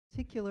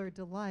particular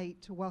delight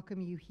to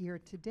welcome you here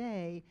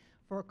today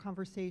for a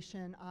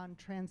conversation on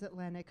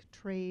transatlantic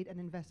trade and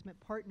investment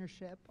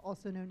partnership,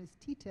 also known as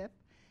TTIP,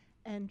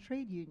 and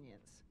trade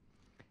unions.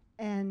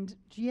 And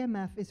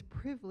GMF is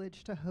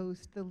privileged to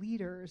host the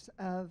leaders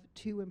of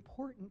two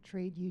important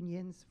trade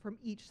unions from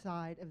each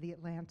side of the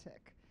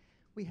Atlantic.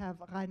 We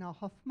have Reiner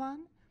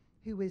Hoffmann,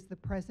 who is the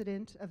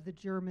president of the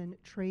German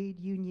Trade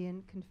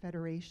Union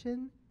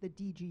Confederation, the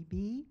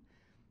DGB,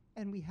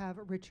 and we have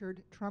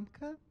Richard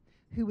Trumka,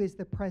 who is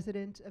the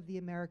president of the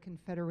American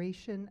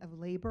Federation of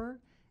Labor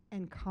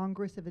and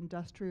Congress of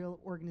Industrial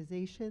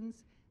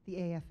Organizations, the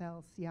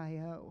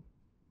AFL-CIO.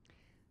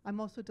 I'm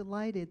also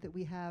delighted that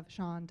we have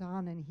Shawn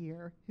Donnan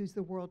here, who's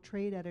the world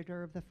trade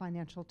editor of the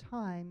Financial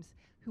Times,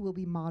 who will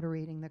be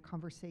moderating the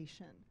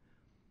conversation.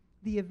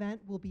 The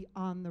event will be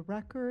on the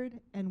record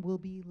and will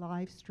be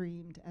live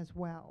streamed as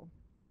well.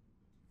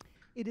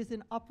 It is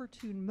an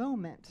opportune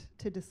moment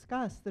to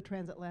discuss the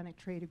transatlantic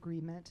trade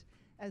agreement,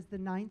 as the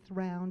 9th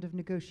round of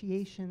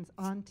negotiations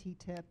on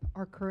TTIP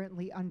are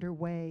currently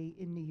underway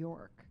in New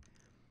York.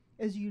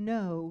 As you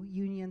know,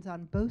 unions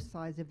on both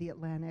sides of the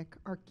Atlantic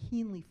are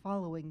keenly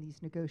following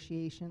these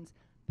negotiations,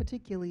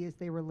 particularly as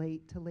they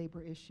relate to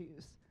labor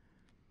issues.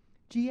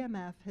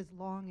 GMF has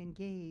long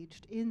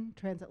engaged in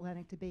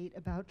transatlantic debate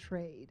about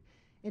trade.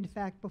 In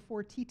fact,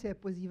 before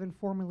TTIP was even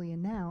formally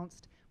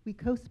announced, we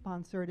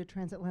co-sponsored a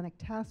transatlantic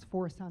task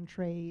force on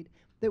trade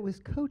that was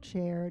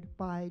co-chaired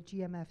by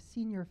GMF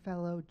senior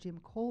fellow Jim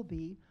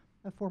Colby,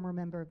 a former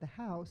member of the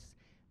House,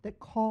 that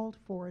called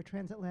for a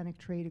transatlantic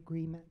trade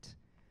agreement.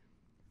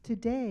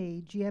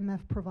 Today,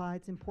 GMF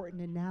provides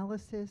important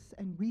analysis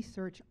and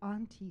research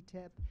on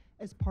TTIP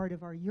as part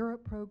of our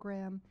Europe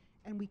program,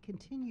 and we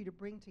continue to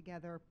bring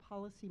together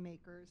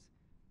policymakers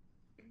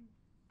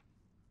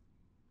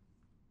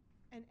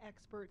and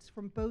experts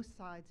from both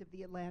sides of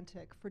the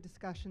Atlantic for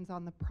discussions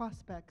on the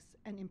prospects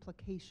and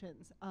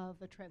implications of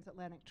a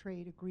transatlantic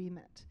trade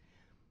agreement.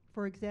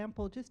 For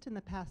example, just in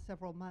the past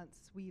several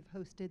months, we've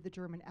hosted the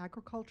German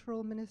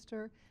agricultural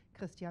minister,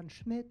 Christian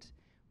Schmidt.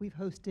 We've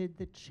hosted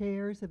the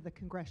chairs of the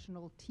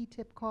Congressional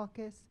TTIP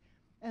caucus.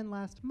 And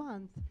last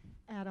month,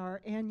 at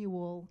our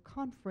annual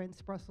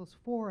conference, Brussels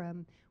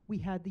Forum, we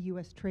had the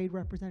US Trade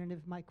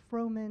Representative Mike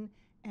Froman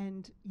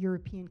and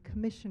European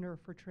Commissioner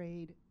for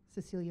Trade,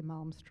 Cecilia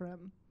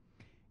Malmström.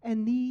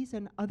 And these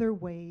and other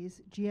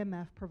ways,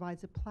 GMF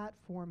provides a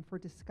platform for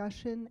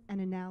discussion and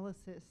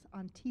analysis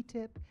on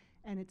TTIP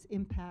and its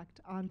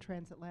impact on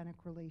transatlantic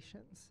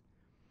relations.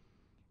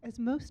 As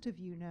most of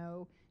you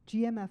know,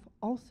 GMF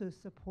also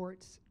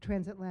supports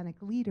transatlantic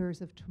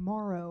leaders of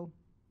tomorrow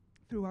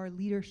through our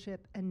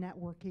leadership and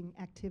networking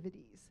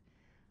activities.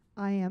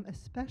 I am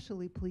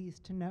especially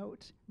pleased to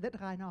note that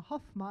Reiner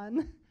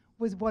Hoffmann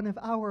was one of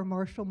our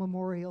Marshall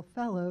Memorial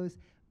Fellows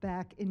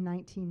back in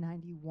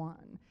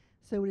 1991.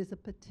 So it is a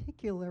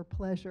particular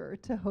pleasure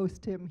to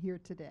host him here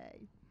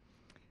today.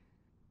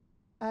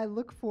 I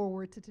look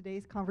forward to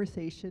today's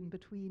conversation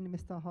between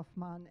Mr.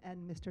 Hoffmann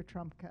and Mr.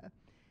 Trumka,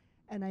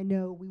 and I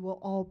know we will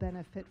all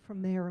benefit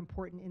from their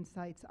important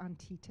insights on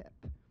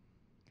TTIP.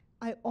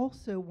 I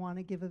also want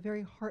to give a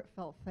very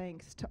heartfelt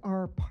thanks to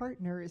our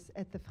partners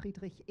at the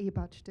Friedrich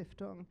Ebert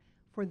Stiftung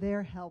for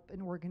their help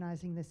in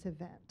organizing this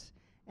event.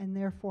 And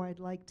therefore, I'd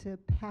like to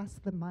pass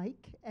the mic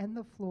and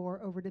the floor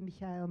over to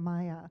Michael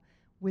Meyer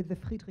with the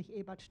Friedrich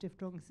Ebert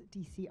Stiftung's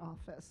DC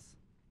office.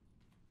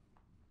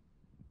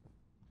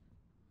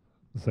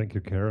 Thank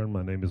you, Karen.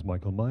 My name is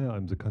Michael Meyer.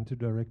 I'm the country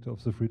director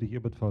of the Friedrich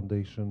Ebert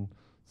Foundation,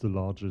 the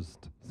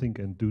largest think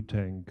and do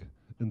tank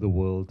in the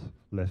world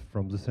left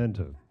from the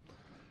center.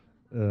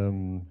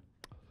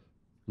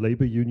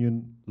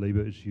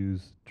 Labor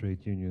issues, trade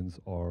unions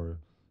are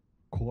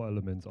core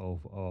elements of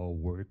our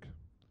work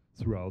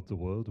throughout the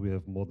world. We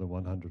have more than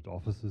 100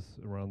 offices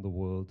around the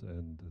world,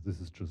 and this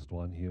is just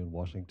one here in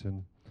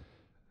Washington.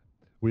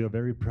 We are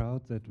very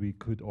proud that we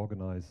could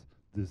organize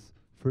this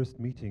first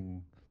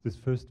meeting, this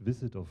first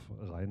visit of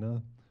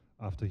Reiner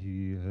after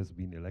he has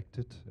been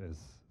elected as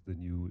the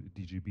new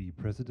DGB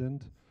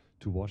president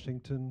to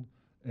Washington.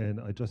 And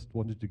I just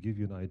wanted to give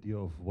you an idea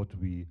of what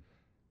we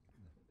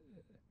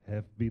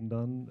have been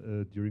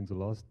done during the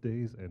last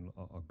days and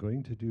are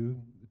going to do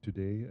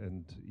today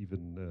and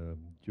even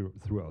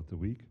throughout the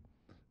week.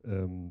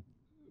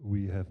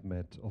 We have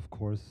met, of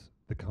course,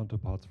 the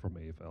counterparts from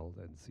AFL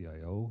and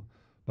CIO,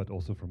 but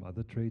also from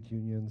other trade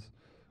unions.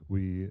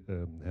 We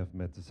have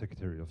met the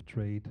Secretary of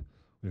Trade.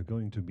 We are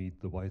going to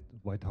meet the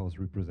White House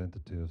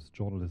representatives,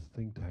 journalists,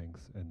 think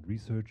tanks, and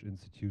research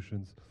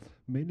institutions,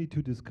 mainly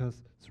to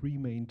discuss three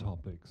main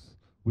topics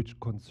which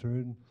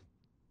concern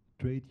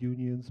trade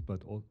unions,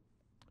 but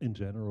in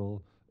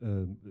general,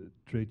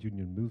 trade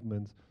union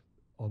movements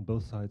on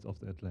both sides of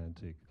the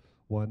Atlantic.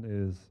 One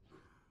is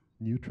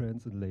new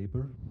trends in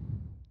labor.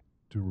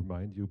 To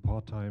remind you,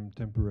 part-time,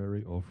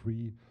 temporary, or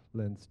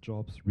freelance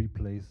jobs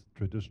replace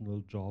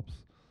traditional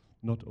jobs,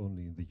 not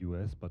only in the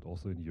US, but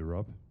also in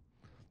Europe.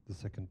 The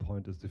second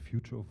point is the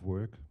future of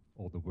work,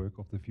 or the work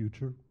of the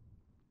future.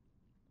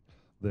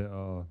 There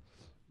are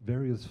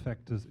various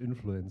factors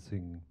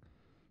influencing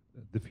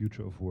the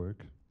future of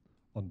work.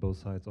 on both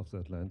sides of the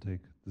Atlantic.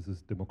 This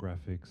is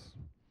demographics,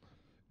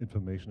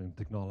 information and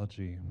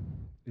technology,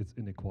 it's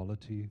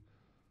inequality,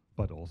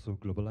 but also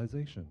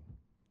globalization.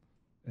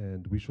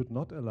 And we should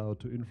not allow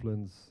them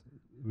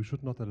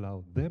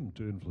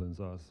to influence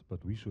us,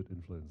 but we should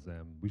influence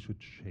them. We should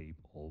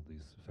shape all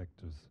these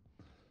factors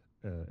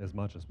as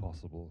much as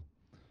possible.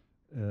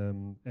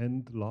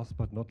 And last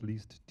but not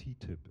least,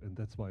 TTIP, and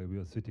that's why we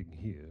are sitting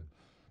here.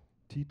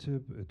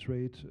 TTIP, a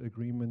trade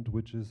agreement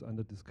which is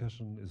under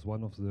discussion, is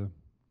one of the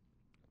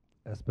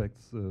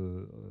aspects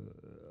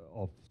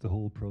of the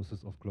whole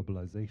process of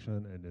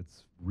globalization, and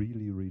it's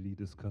really, really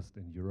discussed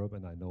in Europe,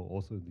 and I know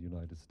also in the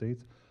United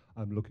States.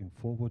 I'm looking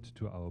forward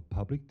to our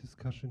public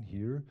discussion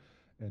here,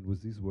 and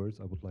with these words,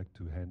 I would like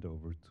to hand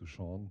over to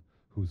Shawn,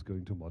 who's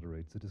going to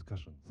moderate the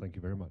discussion. Thank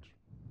you very much.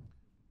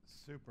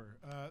 Super.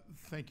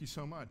 Thank you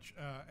so much,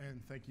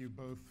 and thank you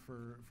both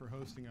for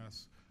hosting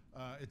us.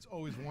 It's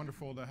always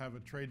wonderful to have a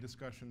trade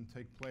discussion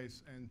take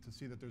place and to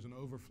see that there's an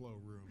overflow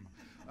room.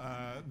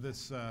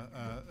 This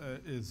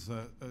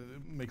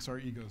makes our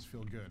egos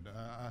feel good.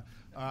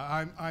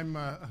 I'm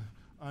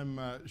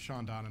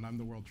Shawn Donnan. I'm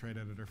the World Trade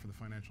Editor for the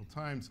Financial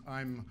Times.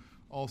 I'm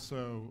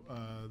also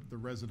the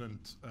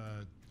resident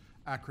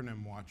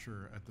acronym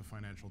watcher at the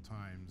Financial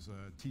Times.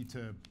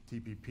 TTIP,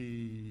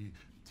 TPP,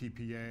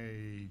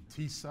 TPA,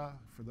 TISA,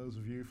 for those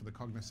of you, for the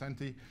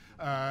cognoscenti.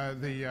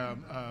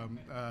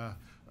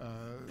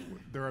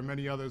 There are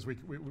many others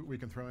we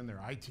can throw in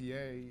there.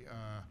 ITA,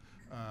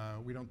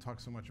 we don't talk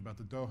so much about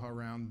the Doha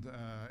round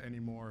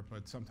anymore,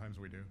 but sometimes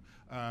we do.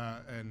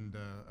 And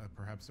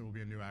perhaps there will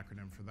be a new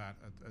acronym for that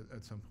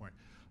at some point.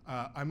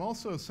 I'm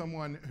also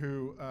someone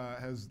who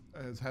has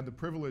had the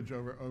privilege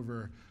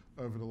over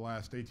the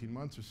last 18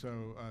 months or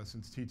so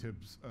since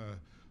TTIP's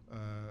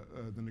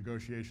the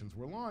negotiations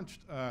were launched,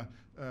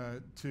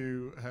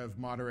 to have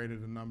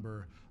moderated a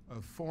number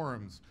of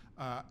forums.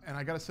 And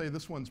I got to say,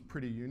 this one's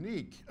pretty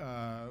unique,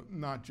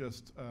 not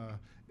just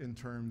in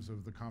terms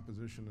of the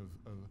composition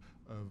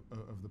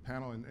of the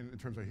panel and in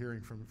terms of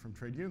hearing from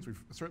trade unions.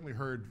 We've certainly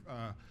heard,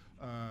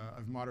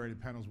 I've moderated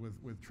panels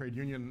with trade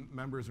union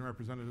members and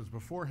representatives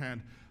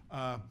beforehand.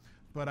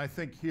 But I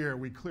think here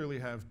we clearly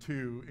have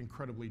two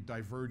incredibly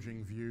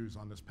diverging views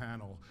on this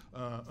panel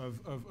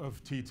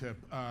of TTIP.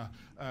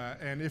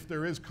 And if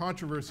there is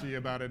controversy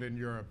about it in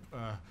Europe,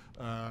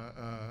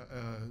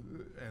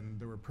 and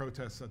there were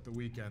protests at the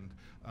weekend,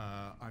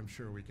 I'm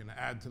sure we can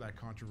add to that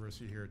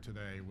controversy here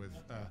today with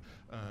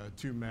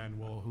two men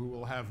who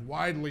will have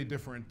widely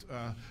different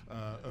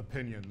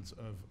opinions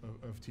of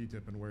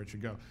TTIP and where it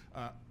should go.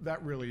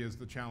 That really is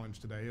the challenge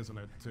today, isn't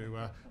it?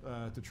 To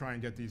try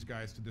and get these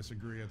guys to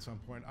disagree at some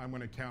point. I'm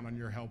going to count on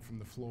your help from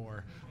the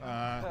floor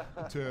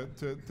to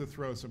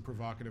throw some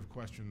provocative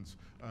questions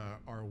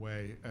our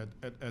way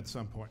at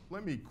some point.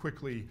 Let me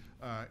quickly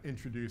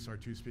introduce our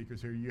two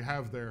speakers here. You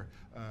have their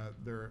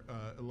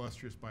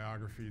illustrious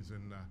biographies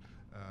in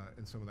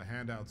some of the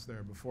handouts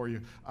there before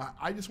you.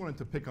 I just wanted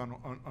to pick on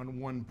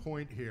one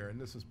point here, and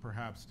this is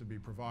perhaps to be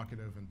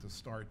provocative and to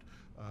start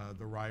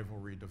the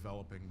rivalry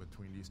developing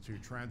between these two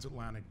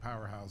transatlantic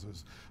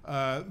powerhouses.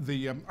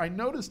 I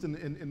noticed in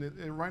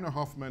Reiner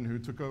Hoffmann, who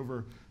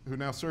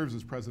now serves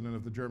as president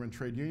of the German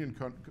Trade Union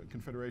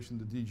Confederation,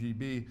 the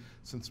DGB,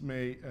 since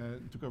May,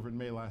 took over in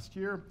May last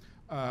year.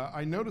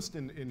 I noticed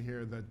in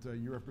here that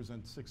you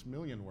represent 6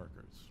 million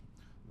workers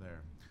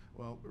there.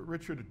 Well,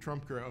 Richard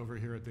Trumka over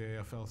here at the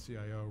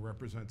AFL-CIO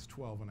represents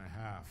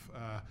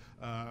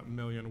 12.5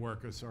 million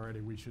workers already.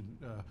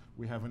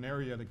 We have an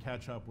area to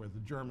catch up with.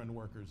 The German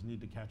workers need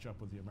to catch up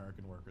with the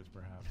American workers,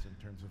 perhaps, in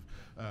terms of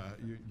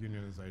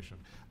unionization.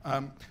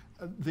 I'm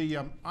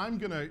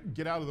going to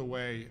get out of the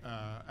way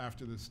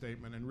after this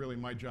statement, and really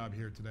my job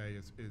here today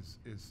is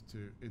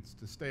to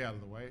stay out of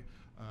the way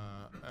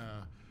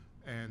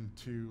and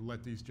to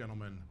let these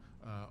gentlemen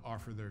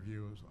offer their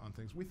views on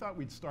things. We thought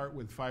we'd start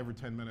with 5 or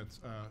 10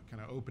 minutes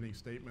kind of opening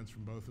statements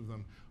from both of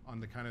them on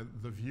the kind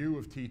of the view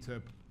of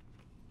TTIP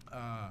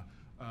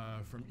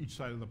from each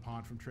side of the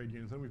pond from trade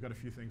unions. Then we've got a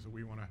few things that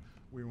we want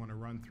to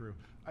run through.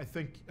 I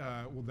think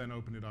we'll then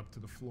open it up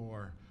to the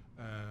floor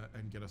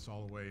and get us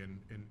all the way in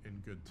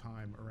good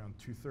time. Around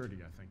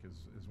 2:30, I think,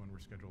 is when we're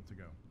scheduled to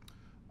go.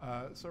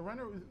 So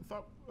Reiner, we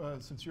thought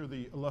since you're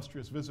the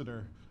illustrious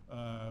visitor,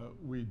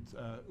 we'd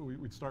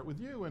start with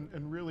you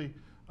and really.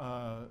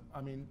 I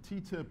mean,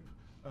 TTIP,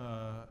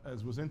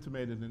 as was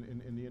intimated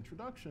in the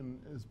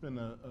introduction, has been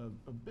a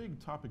big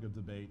topic of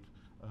debate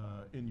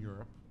in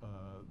Europe.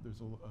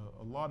 There's a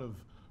lot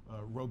of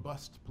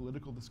robust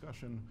political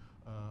discussion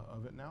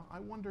of it now. I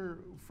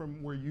wonder,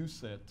 from where you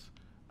sit,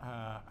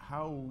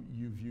 how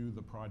you view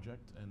the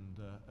project and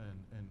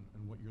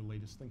what your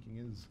latest thinking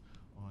is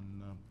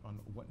on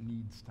what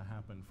needs to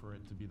happen for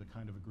it to be the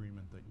kind of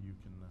agreement that you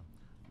can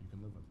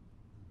live with.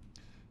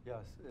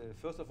 Yes,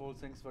 first of all,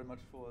 thanks very much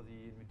for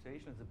the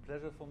invitation. It's a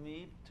pleasure for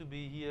me to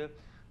be here,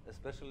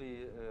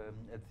 especially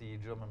at the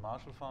German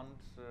Marshall Fund,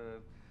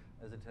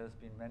 as it has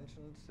been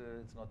mentioned.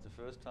 It's not the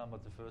first time,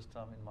 but the first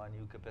time in my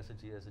new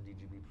capacity as a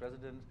DGB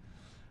president.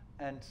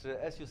 And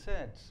as you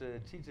said,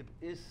 TTIP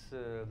is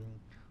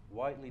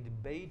widely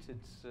debated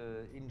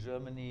in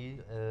Germany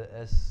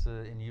as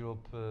in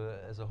Europe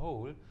as a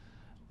whole,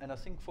 and I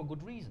think for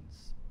good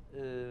reasons.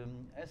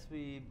 As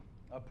we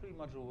are pretty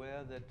much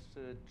aware that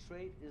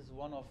trade is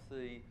one of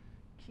the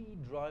key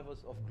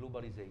drivers of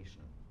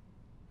globalization.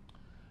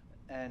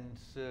 And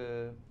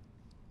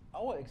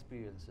our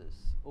experiences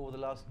over the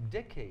last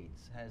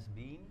decades has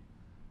been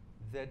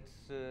that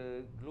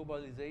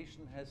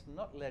globalization has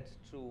not led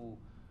to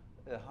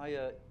a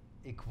higher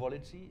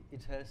equality,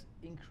 it has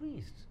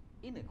increased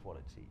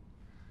inequality.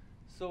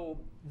 So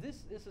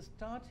this is a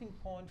starting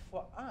point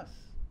for us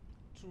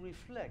to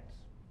reflect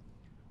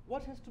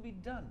what has to be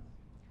done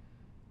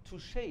to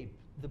shape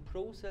the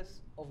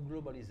process of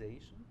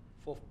globalization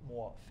for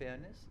more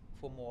fairness,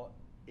 for more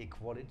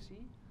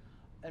equality,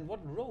 and what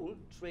role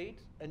trade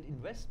and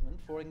investment,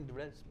 foreign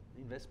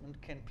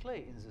investment, can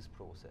play in this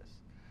process.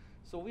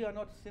 So we are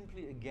not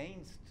simply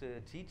against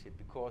TTIP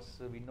because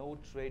we know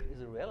trade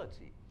is a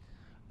reality.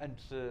 And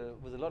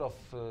with a lot of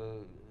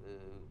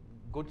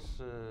good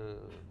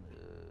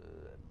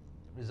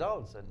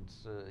results,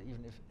 and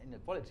even if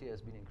inequality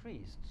has been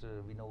increased,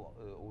 we know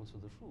also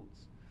the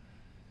fruits.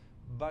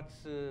 But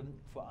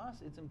for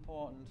us it's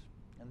important,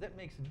 and that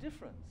makes a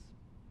difference.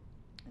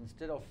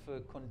 Instead of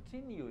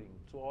continuing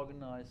to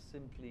organize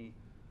simply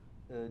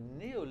a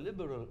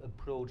neoliberal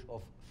approach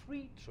of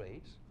free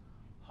trade,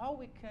 how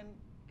we can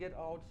get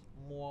out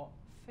more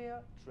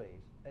fair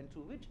trade, and to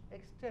which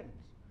extent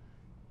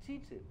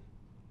TTIP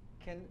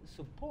can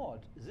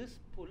support this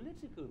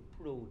political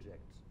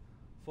project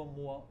for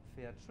more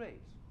fair trade.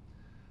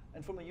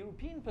 And from a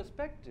European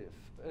perspective,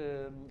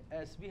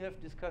 as we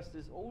have discussed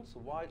this also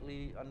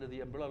widely under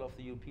the umbrella of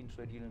the European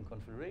Trade Union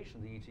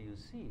Confederation, the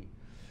ETUC,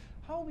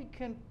 how we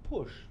can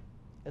push,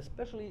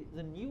 especially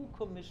the new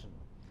Commission,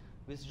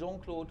 with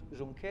Jean-Claude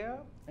Juncker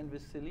and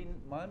with Céline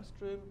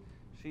Malmström.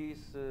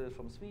 She's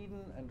from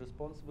Sweden and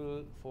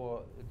responsible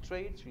for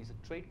trade. She's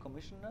a trade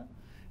commissioner,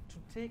 to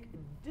take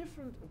a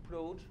different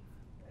approach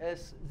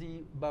as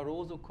the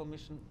Barroso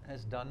Commission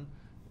has done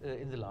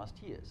in the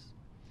last years.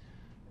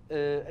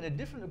 And a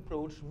different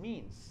approach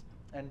means,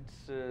 and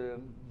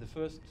the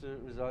first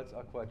results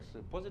are quite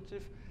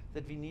positive,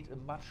 that we need a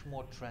much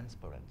more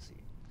transparency.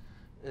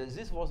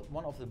 This was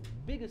one of the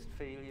biggest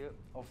failures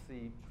of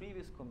the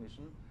previous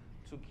Commission,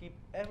 to keep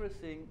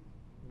everything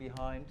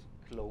behind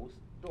closed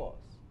doors.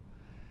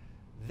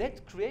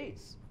 That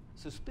creates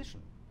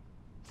suspicion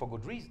for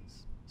good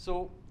reasons.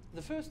 So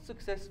the first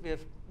success we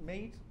have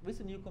made with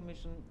the new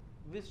Commission,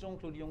 with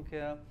Jean-Claude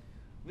Juncker,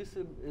 with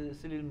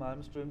Céline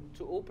Malmström,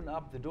 to open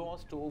up the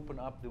doors, to open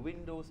up the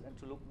windows, and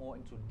to look more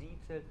into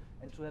detail,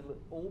 and to have an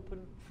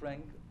open,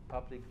 frank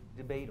public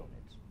debate on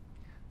it.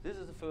 This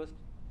is the first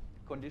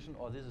condition,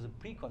 or this is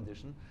a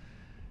precondition,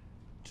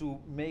 to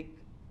make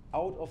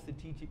out of the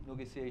TTIP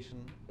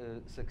negotiation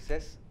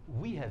success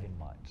we have in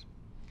mind.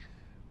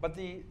 But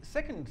the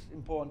second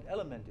important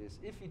element is,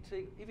 if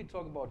we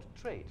talk about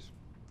trade,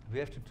 we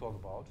have to talk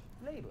about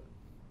labor.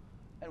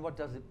 And what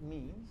does it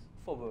mean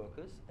for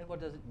workers, and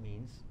what does it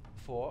mean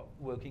for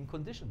working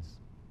conditions?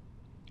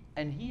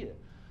 And here,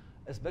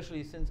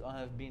 especially since I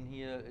have been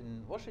here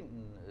in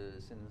Washington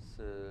since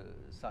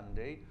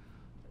Sunday,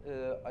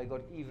 I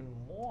got even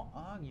more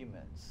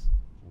arguments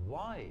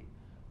why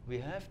we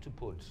have to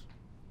put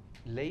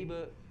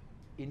labor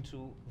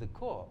into the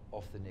core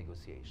of the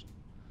negotiation.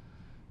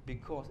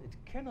 Because it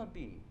cannot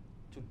be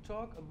to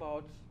talk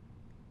about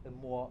a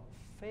more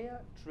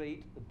fair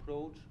trade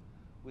approach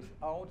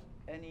without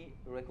any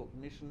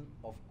recognition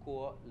of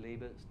core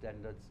labor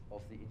standards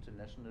of the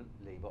International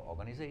Labour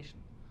Organization.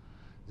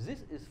 This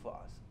is for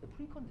us a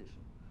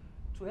precondition.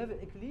 To have an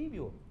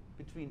equilibrium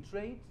between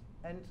trade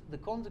and the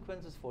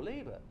consequences for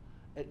labor,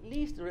 at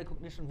least a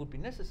recognition would be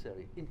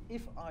necessary. And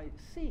if I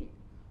see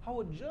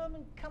how a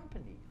German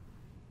company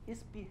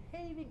is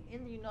behaving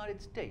in the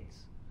United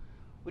States,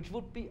 which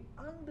would be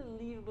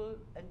unbelievable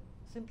and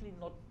simply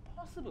not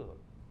possible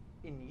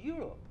in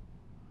Europe,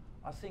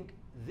 I think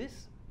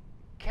this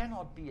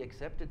cannot be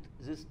accepted.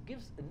 This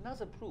gives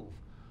another proof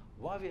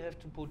why we have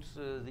to put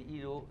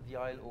the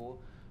ILO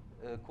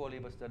core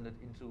labor standard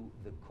into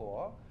the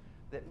core.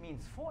 That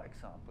means, for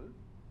example,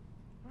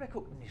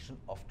 recognition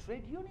of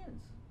trade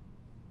unions.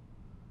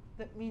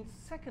 That means,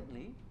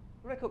 secondly,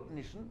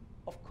 recognition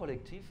of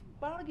collective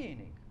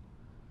bargaining.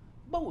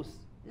 Both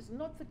is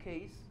not the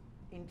case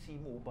in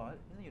T-Mobile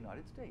in the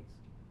United States.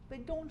 They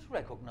don't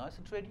recognize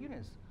the trade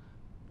unions.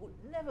 Would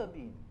never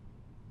be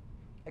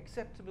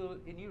acceptable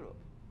in Europe.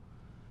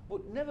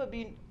 Would never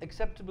be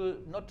acceptable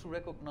not to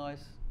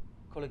recognize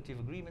collective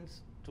agreements,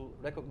 to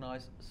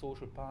recognize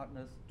social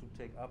partners, to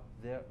take up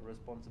their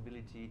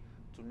responsibility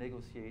to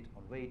negotiate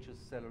on wages,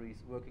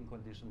 salaries, working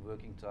conditions,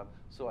 working time,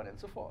 so on and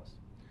so forth.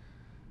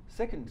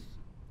 Second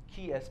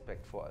key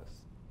aspect for us,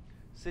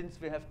 since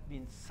we have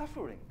been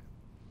suffering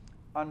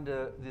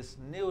under this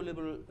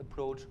neoliberal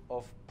approach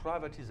of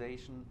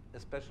privatization,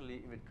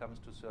 especially if it comes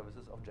to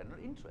services of general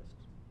interest.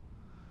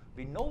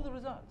 We know the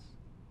results.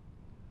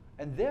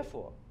 And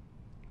therefore,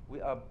 we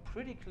are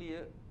pretty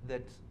clear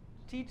that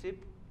TTIP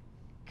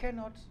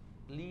cannot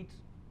lead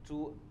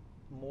to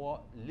more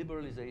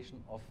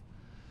liberalization of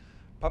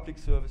public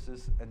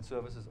services and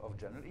services of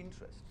general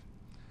interest.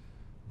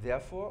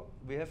 Therefore,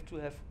 we have to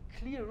have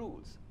clear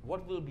rules.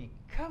 What will be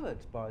covered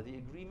by the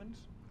agreement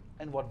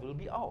and what will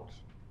be out.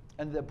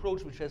 And the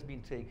approach which has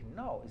been taken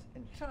now is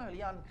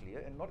entirely unclear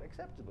and not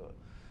acceptable.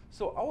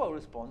 So our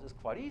response is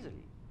quite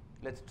easily.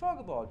 Let's talk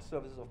about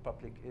services of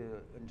public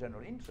and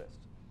general interest.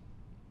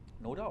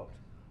 No doubt.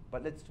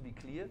 But let's be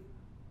clear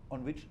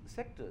on which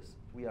sectors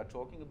we are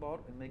talking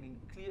about and making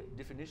a clear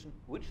definition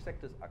which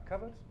sectors are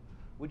covered,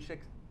 which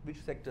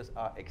sectors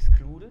are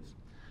excluded,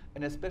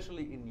 and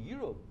especially in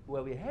Europe,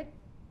 where we had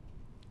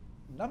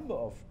a number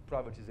of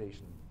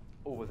privatization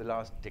over the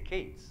last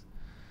decades,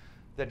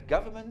 that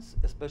governments,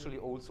 especially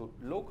also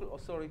local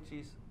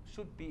authorities,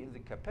 should be in the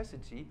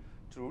capacity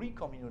to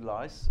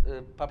recommunalize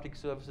public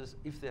services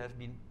if they have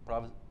been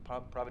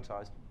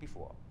privatized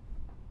before.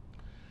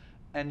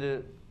 And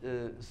a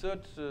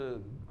third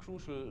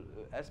crucial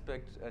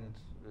aspect, and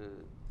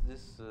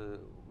this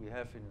we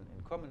have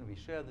in common, we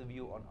share the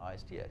view on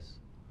ISDS.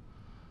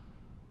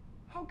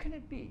 How can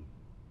it be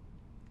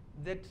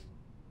that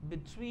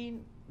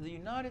between the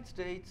United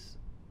States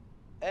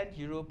and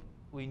Europe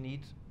we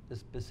need a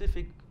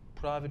specific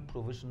private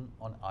provision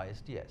on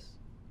ISDS?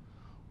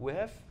 We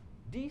have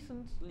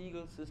decent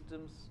legal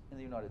systems in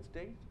the United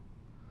States.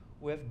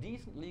 We have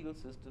decent legal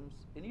systems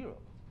in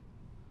Europe.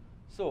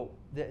 So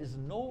there is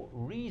no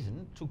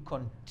reason to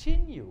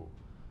continue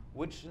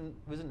with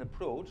an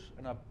approach,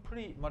 and I'm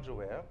pretty much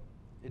aware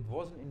it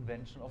was an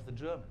invention of the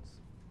Germans.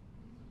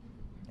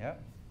 Yeah?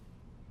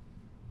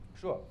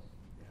 Sure.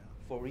 Yeah.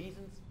 For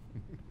reasons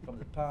from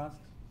the past,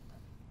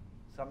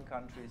 some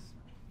countries,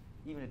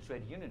 even a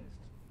trade unionist,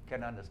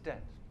 can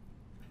understand.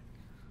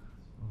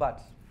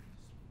 But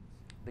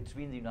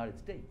between the United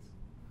States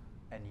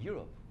and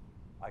Europe,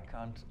 I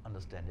can't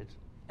understand it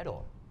at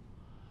all.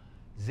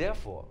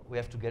 Therefore, we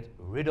have to get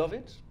rid of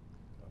it,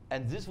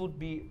 and this would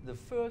be the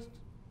first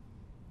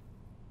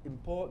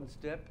important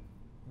step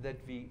that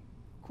we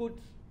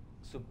could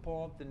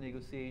support the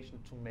negotiation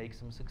to make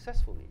them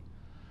successfully.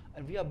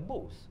 And we are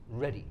both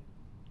ready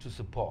to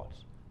support,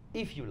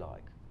 if you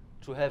like,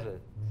 to have a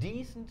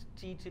decent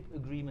TTIP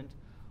agreement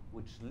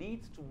which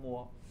leads to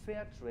more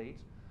fair trade.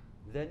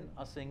 Then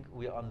I think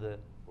we are on the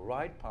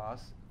right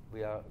path,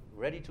 we are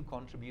ready to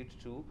contribute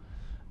to,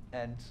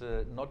 and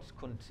not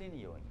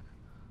continuing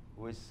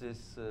with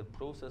this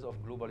process of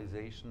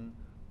globalization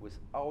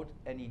without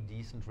any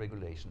decent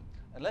regulation.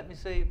 And let me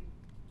say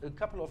a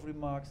couple of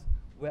remarks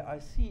where I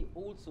see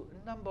also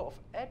a number of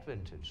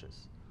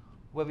advantages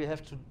where we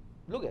have to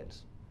look at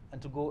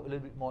and to go a little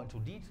bit more into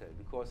detail,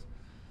 because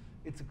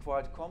it's a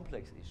quite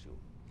complex issue.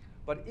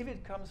 But if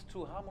it comes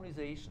to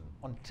harmonization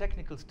on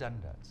technical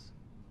standards,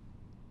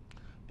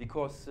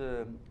 because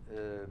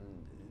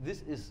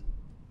this is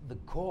the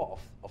core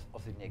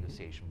of the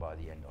negotiation by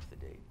the end of the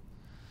day.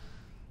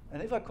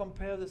 And if I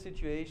compare the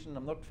situation,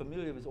 I'm not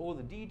familiar with all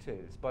the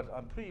details, but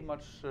I'm pretty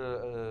much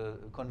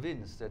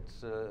convinced that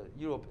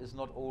Europe is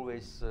not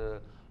always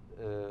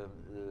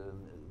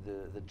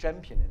the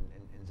champion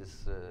in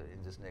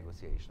this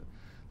negotiation.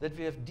 That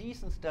we have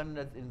decent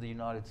standards in the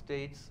United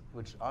States,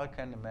 which I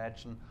can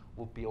imagine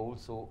would be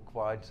also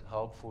quite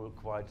helpful,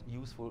 quite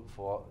useful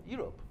for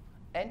Europe,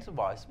 and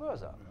vice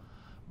versa. Yeah.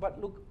 But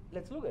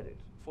let's look at it.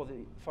 For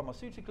the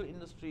pharmaceutical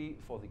industry,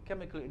 for the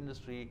chemical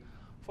industry,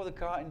 for the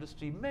car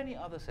industry, many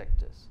other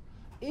sectors.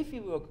 If we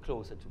work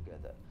closer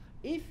together,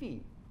 if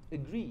we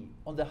agree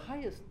on the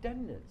highest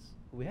standards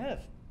we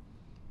have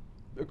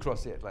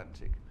across the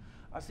Atlantic,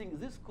 I think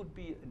this could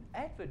be an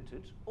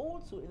advantage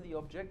also in the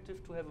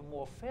objective to have a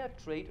more fair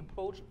trade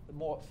approach, a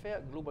more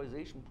fair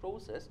globalization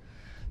process,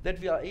 that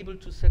we are able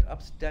to set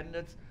up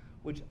standards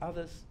which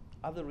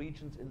other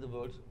regions in the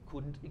world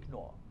couldn't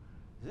ignore.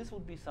 This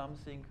would be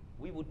something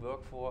we would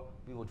work for,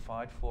 we would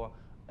fight for,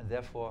 and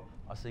therefore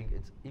I think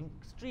it's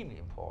extremely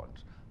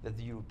important that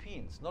the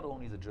Europeans, not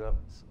only the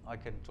Germans, I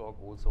can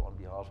talk also on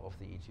behalf of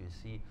the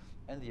ETUC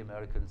and the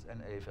Americans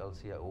and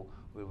AFL-CIO,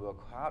 will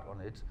work hard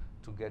on it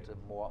to get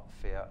a more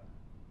fair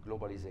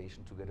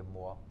globalization, to get a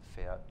more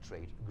fair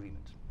trade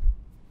agreement.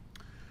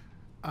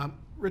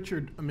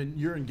 Richard, I mean,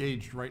 you're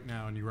engaged right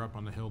now, and you were up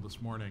on the Hill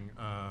this morning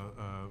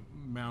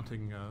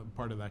mounting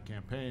part of that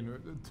campaign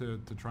to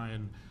try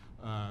and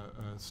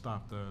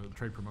stop the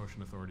Trade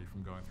Promotion Authority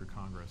from going through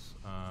Congress,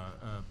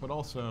 but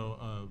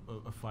also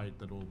a fight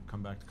that will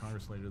come back to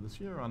Congress later this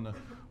year on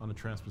the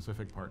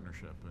Trans-Pacific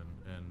Partnership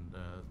and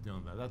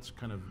dealing with that. That's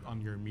kind of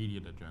on your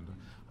immediate agenda.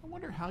 I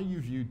wonder how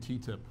you view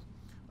TTIP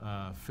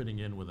fitting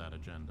in with that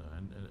agenda,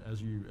 and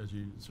as you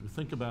sort of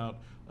think about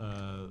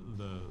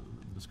the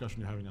discussion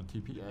you're having on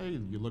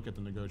TPA, you look at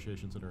the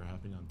negotiations that are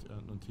happening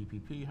on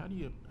TPP. How do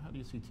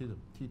you see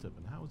TTIP,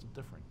 and how is it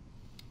different?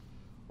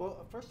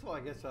 Well, first of all,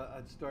 I guess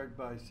I'd start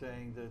by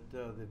saying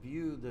that the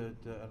view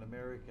that an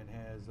American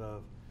has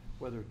of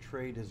whether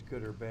trade is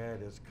good or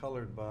bad is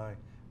colored by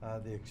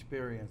the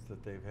experience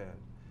that they've had.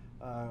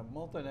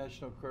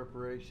 Multinational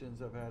corporations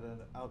have had an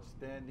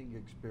outstanding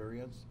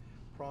experience.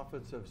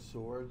 Profits have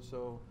soared,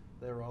 so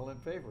they're all in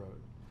favor of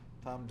it.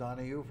 Tom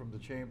Donahue from the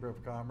Chamber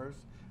of Commerce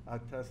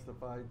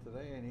testified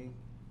today, and he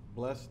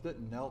blessed it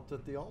and knelt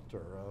at the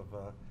altar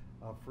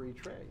of free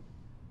trade.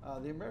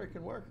 The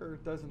American worker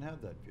doesn't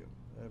have that view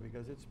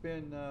because it's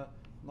been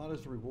not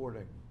as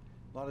rewarding,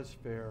 not as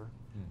fair,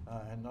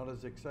 and not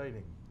as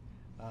exciting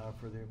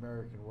for the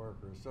American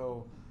worker.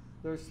 So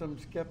there's some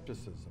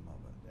skepticism of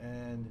it.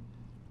 And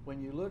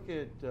when you look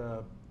at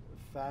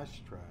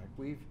fast track,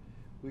 we've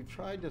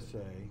tried to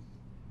say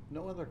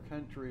no other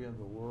country in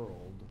the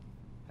world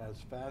has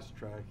fast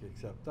track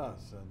except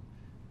us. And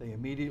they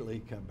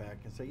immediately come back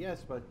and say,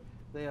 yes, but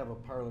they have a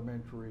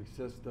parliamentary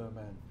system,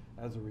 and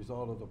as a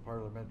result of the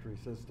parliamentary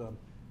system,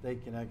 they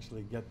can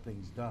actually get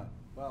things done.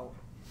 Well,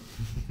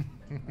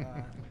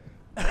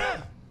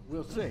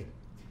 we'll see.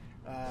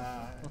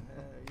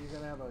 You're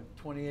going to have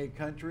 28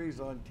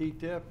 countries on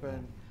TTIP,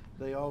 and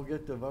they all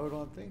get to vote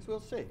on things. We'll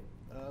see.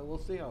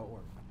 We'll see how it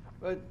works.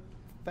 But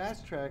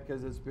fast track,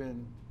 as it's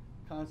been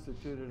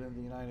constituted in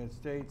the United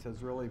States,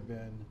 has really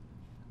been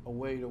a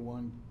way to,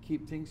 one,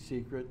 keep things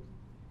secret,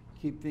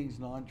 keep things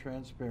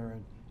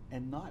non-transparent,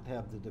 and not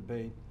have the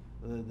debate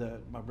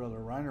that my brother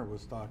Reiner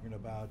was talking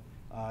about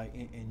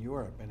in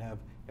Europe, and have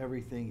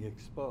everything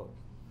exposed.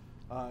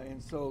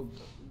 And so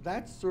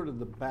that's sort of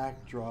the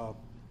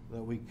backdrop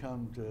that we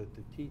come to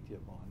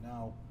TTIP on.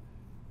 Now,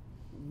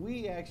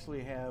 we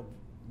actually have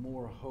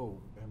more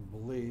hope and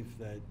belief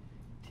that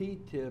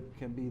TTIP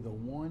can be the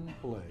one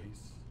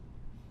place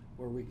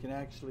where we can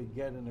actually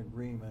get an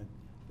agreement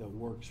that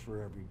works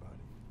for everybody.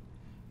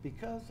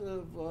 Because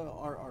of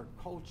our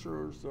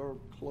cultures are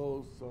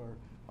close,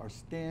 our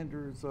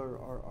standards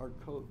are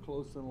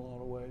close in a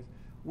lot of ways,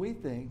 we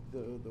think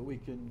that we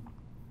can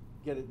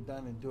get it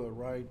done and do it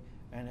right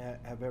and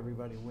have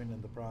everybody win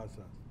in the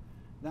process.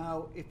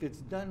 Now, if it's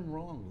done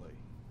wrongly,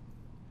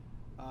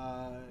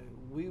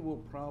 we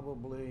will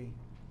probably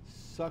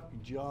suck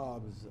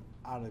jobs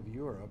out of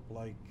Europe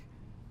like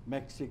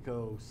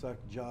Mexico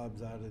sucked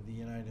jobs out of the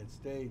United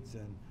States,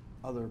 and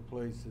other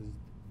places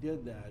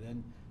did that.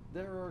 And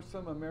there are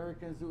some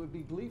Americans that would be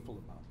gleeful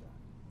about that.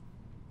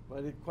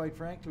 But it, quite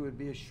frankly, would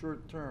be a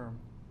short-term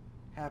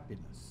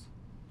happiness.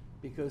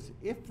 Because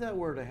if that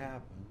were to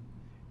happen,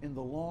 in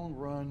the long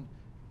run,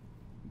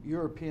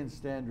 European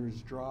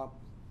standards drop,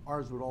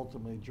 ours would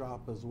ultimately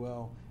drop as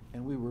well,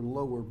 and we would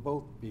lower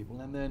both people,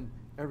 and then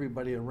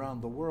everybody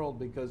around the world,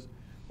 because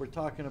we're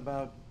talking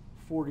about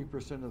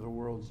 40% of the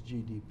world's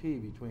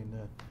GDP between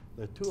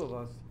the two of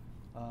us.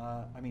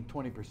 I mean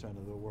 20%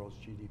 of the world's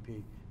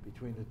GDP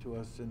between the two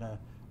of us, and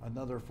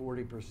another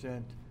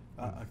 40%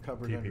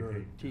 covered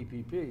under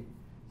TPP.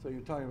 So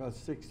you're talking about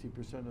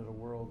 60% of the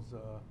world's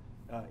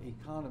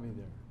economy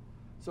there.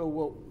 So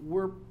what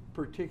we're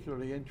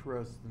particularly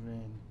interested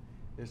in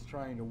is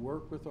trying to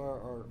work with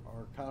our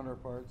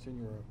counterparts in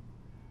Europe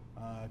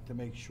to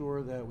make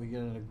sure that we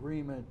get an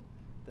agreement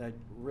that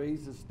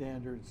raises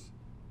standards,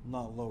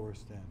 not lower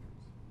standards.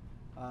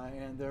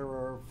 And there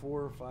are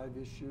 4 or 5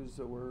 issues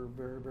that we're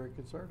very, very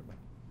concerned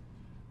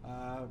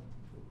about.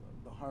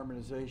 The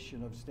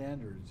harmonization of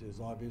standards is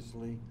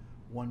obviously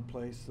one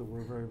place that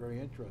we're very, very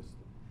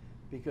interested,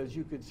 because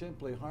you could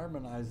simply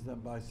harmonize them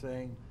by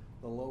saying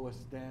the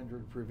lowest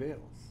standard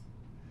prevails,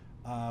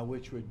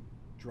 which would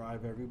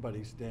drive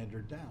everybody's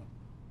standard down.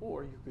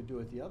 Or you could do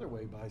it the other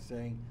way by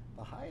saying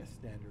the highest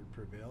standard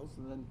prevails,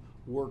 and then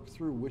work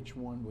through which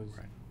one was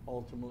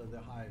ultimately the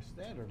highest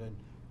standard. And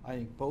I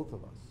think both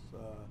of us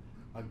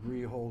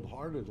agree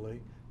wholeheartedly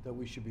that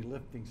we should be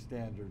lifting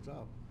standards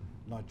up,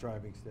 not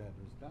driving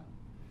standards down.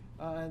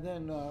 And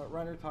then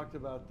Reiner talked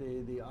about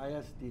the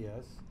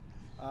ISDS.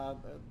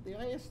 The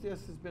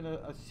ISDS has been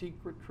a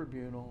secret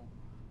tribunal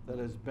that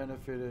has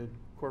benefited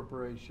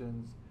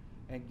corporations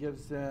and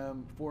gives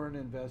them, foreign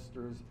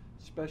investors,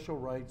 special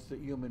rights that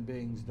human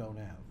beings don't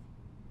have.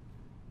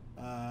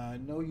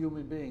 No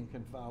human being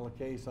can file a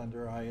case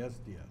under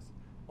ISDS.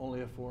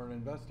 Only a foreign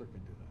investor can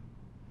do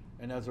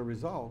that. And as a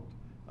result,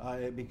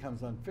 it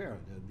becomes unfair.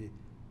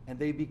 And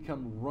they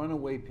become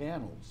runaway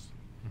panels.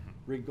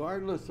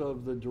 Regardless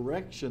of the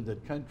direction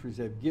that countries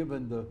have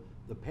given the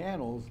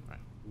panels,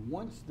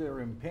 once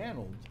they're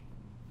impaneled,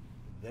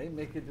 they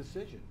make a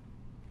decision.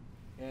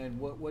 And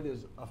what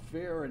is a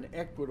fair and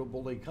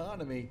equitable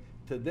economy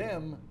to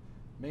them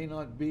may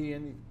not be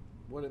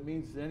what it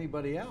means to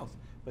anybody else.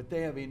 But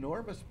they have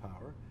enormous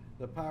power,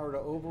 the power to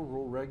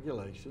overrule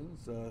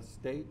regulations,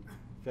 state,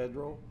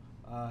 federal,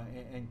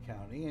 and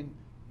county. And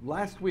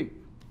last week,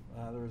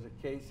 there was a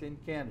case in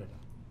Canada.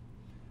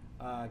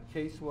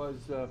 Case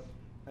was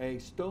a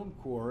stone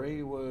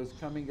quarry was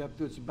coming up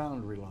to its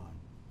boundary line.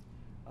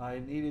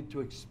 It needed to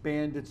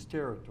expand its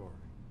territory.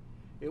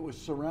 It was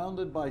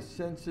surrounded by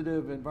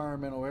sensitive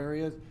environmental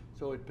areas,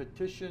 so it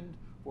petitioned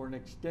for an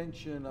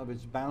extension of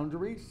its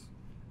boundaries,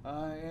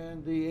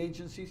 and the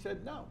agency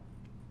said, no,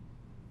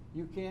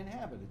 you can't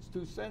have it. It's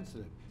too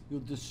sensitive.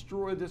 You'll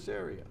destroy this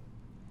area.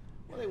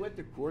 Well, they went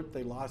to court.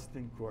 They lost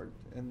in court.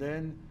 And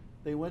then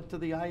they went to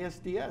the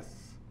ISDS.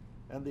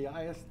 And the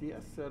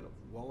ISDS said,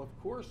 well, of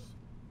course,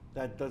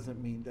 that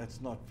doesn't mean that's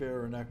not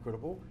fair and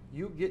equitable.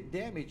 You get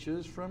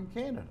damages from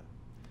Canada.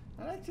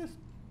 And that just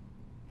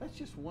That's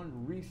just one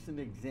recent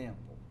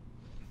example.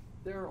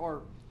 There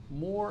are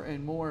more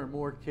and more and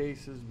more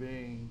cases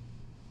being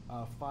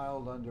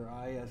filed under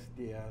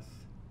ISDS.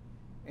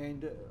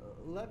 And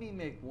let me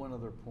make one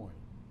other point.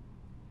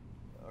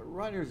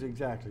 Reiner's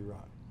exactly right.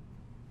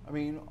 I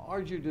mean,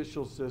 our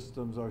judicial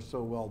systems are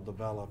so well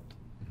developed,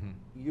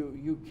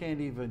 you can't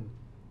even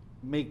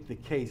make the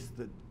case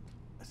that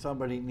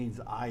somebody needs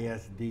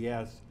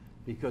ISDS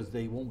because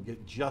they won't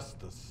get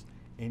justice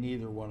in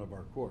either one of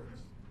our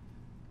courts.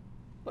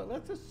 But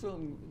let's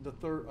assume a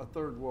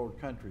third world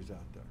country's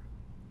out there.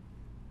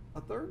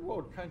 A third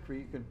world country,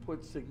 you can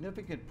put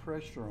significant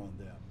pressure on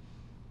them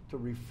to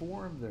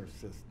reform their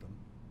system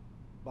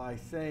by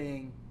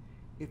saying,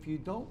 if you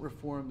don't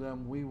reform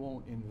them, we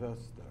won't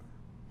invest there.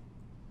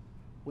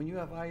 When you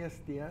have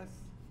ISDS,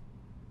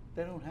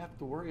 they don't have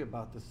to worry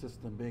about the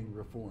system being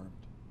reformed.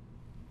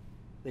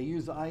 They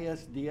use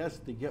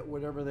ISDS to get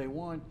whatever they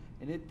want,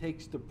 and it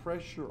takes the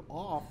pressure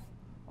off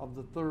of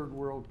the third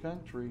world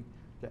country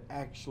to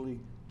actually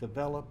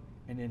develop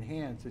and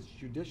enhance its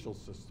judicial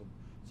system.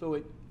 So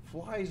it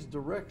flies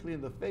directly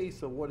in the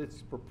face of what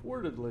it's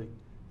purportedly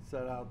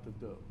set out to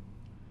do.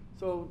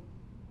 So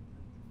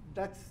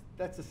that's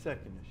a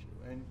second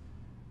issue. And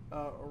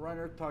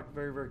Reiner talked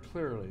very, very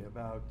clearly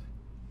about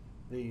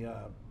the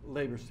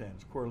labor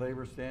standards, core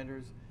labor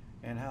standards,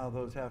 and how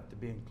those have to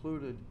be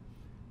included.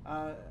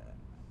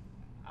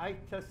 I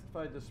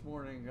testified this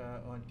morning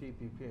on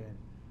TPP, and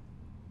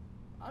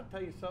I'll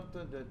tell you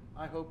something that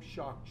I hope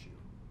shocks you.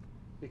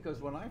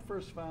 Because when I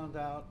first found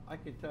out, I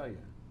can tell you,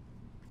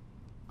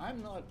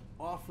 I'm not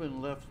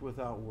often left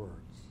without words.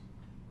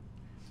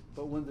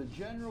 But when the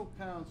General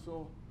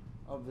Counsel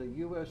of the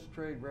U.S.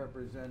 Trade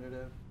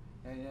Representative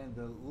and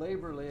the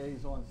labor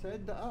liaison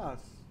said to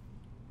us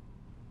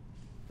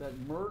that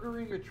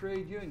murdering a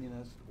trade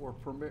unionist or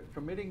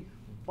committing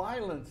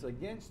violence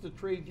against a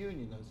trade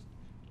unionist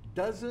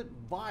doesn't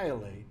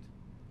violate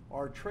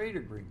our trade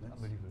agreements,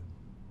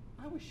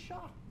 I was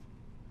shocked.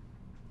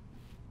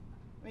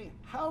 I mean,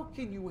 how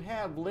can you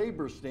have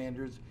labor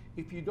standards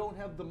if you don't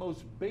have the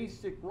most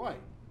basic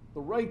right, the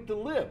right to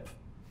live,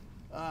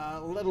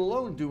 let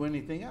alone do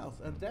anything else?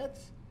 And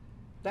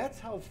that's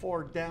how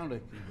far down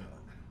it can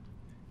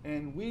go.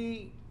 And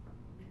we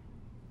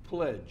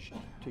pledged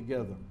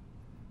together,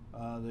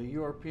 the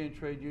European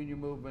trade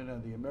union movement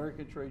and the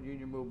American trade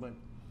union movement,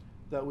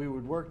 that we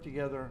would work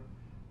together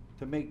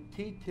to make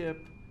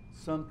TTIP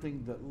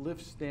something that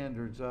lifts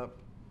standards up,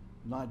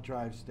 not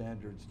drives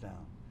standards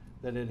down.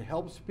 That it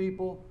helps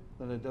people,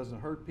 that it doesn't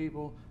hurt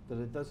people, that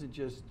it doesn't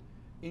just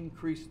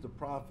increase the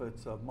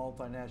profits of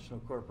multinational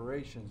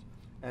corporations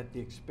at the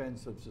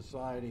expense of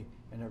society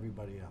and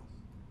everybody else.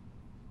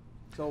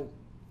 So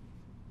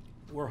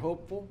we're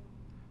hopeful,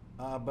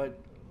 but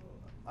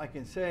I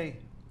can say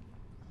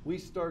we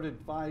started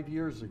 5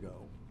 years ago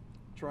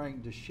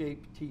trying to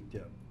shape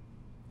TTIP.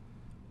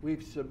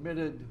 We've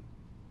submitted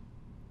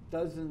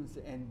dozens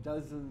and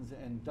dozens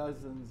and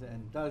dozens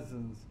and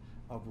dozens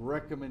of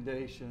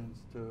recommendations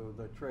to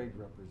the trade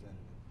representative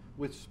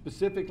with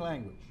specific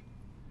language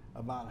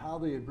about how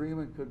the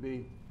agreement could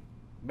be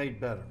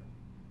made better.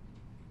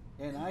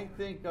 And I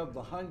think of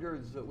the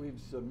hundreds that we've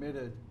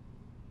submitted,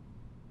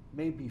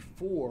 maybe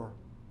 4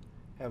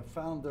 have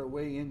found their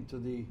way into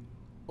the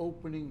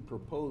opening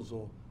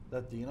proposal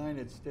that the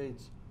United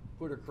States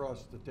put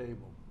across the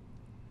table.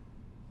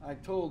 I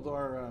told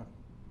our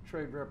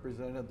trade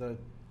representative that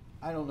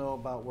I don't know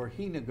about where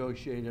he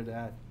negotiated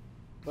at,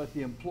 but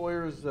the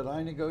employers that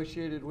I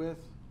negotiated with,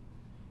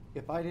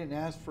 if I didn't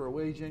ask for a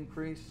wage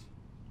increase,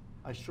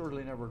 I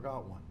surely never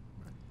got one.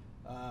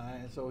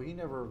 And so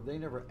they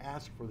never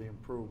asked for the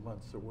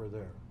improvements that were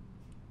there.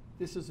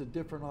 This is a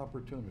different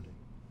opportunity.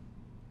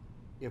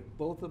 If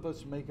both of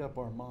us make up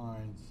our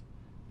minds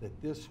that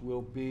this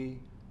will be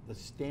the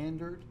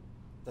standard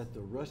that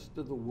the rest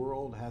of the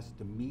world has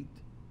to meet,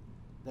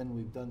 then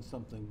we've done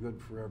something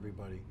good for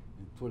everybody,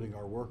 including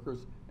our workers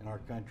and our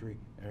country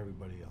and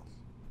everybody else.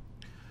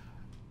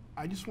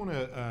 I just want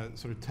to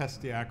sort of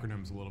test the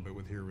acronyms a little bit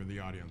with the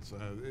audience.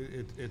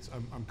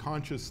 I'm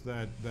conscious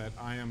that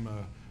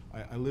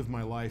I live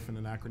my life in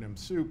an acronym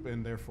soup,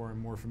 and therefore I'm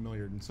more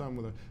familiar than some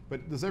with it.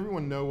 But does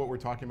everyone know what we're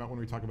talking about when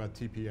we talk about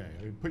TPA?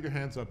 I mean, put your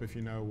hands up if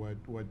you know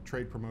what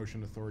Trade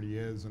Promotion Authority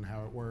is and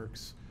how it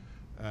works,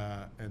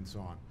 and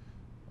so on.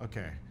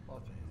 Okay.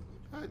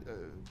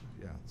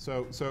 Yeah.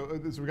 So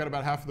we got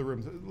about half of the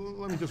room.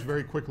 Let me just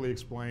very quickly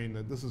explain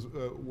that this is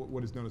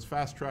what is known as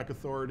Fast Track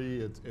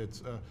Authority.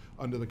 It's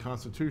under the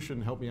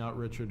Constitution. Help me out,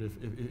 Richard,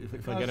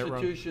 if I get it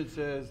wrong. The Constitution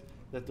says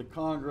that the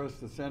Congress,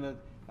 the Senate,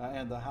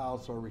 and the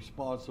House are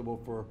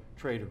responsible for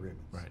trade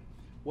agreements. Right.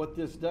 What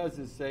this does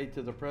is say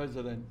to the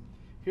President,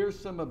 here's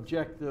some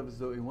objectives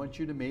that we want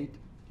you to meet.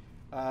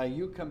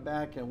 You come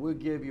back and we'll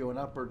give you an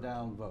up or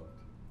down vote.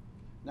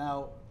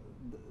 Now,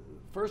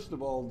 first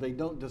of all, they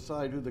don't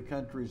decide who the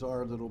countries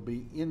are that'll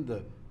be in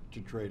the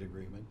trade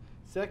agreement.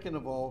 Second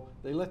of all,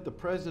 they let the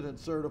President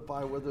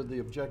certify whether the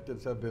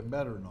objectives have been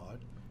met or not.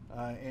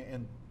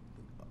 And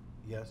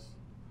yes?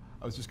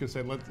 I was just going to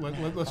say,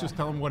 let's just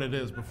tell them what it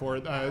is before,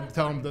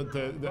 tell them trying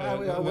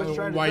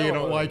to why you tell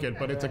don't them. like it.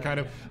 But it's a kind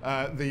of,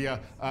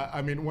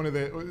 I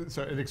mean,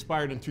 so it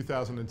expired in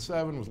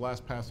 2007, was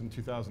last passed in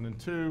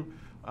 2002,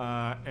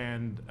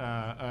 and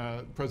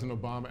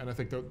President Obama, and I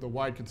think the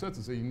wide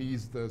consensus, he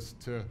needs this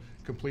to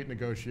complete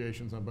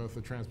negotiations on both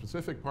the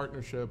Trans-Pacific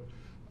Partnership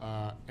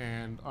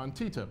and on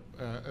TTIP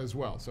as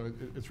well. So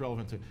it's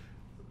relevant to.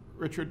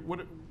 Richard,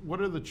 what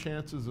are the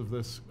chances of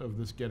this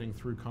getting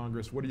through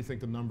Congress? What do you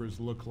think the numbers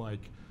look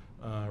like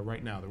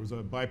right now? There was a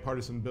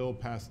bipartisan bill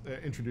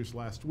introduced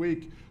last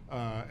week,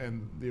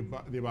 and the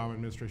Obama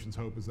administration's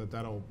hope is that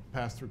that'll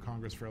pass through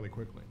Congress fairly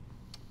quickly.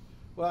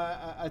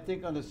 Well, I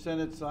think on the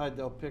Senate side,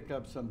 they'll pick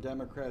up some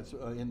Democrats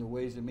in the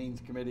Ways and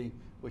Means Committee,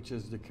 which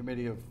is the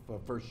Committee of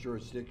First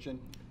Jurisdiction.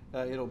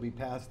 It'll be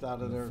passed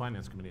out of The their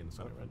Finance Committee in the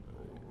Senate, right?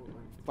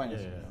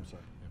 Finance Committee. I'm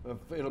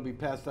sorry. It'll be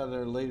passed out of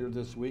there later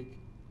this week.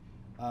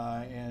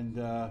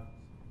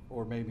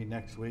 Or maybe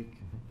next week.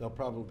 They'll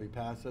probably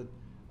pass it.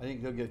 I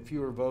think they'll get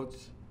fewer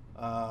votes,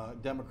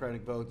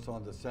 Democratic votes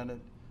on the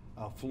Senate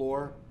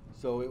floor.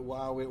 So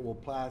while it will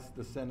pass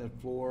the Senate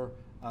floor,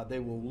 they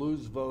will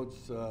lose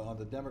votes on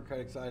the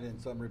Democratic side and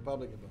some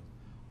Republican votes.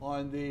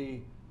 On the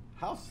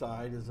House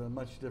side is a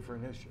much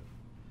different issue.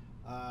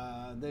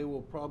 They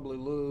will probably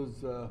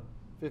lose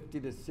 50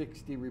 to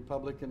 60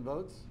 Republican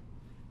votes,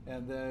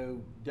 and the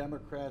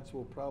Democrats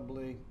will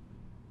probably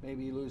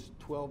maybe lose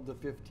 12 to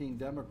 15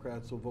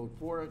 Democrats will vote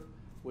for it,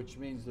 which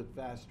means that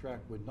fast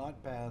track would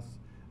not pass,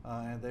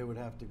 and they would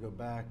have to go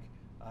back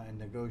and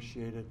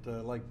negotiate it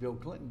like Bill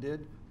Clinton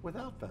did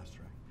without fast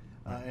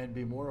track, and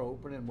be more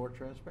open and more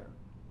transparent.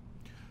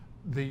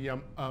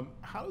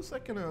 How is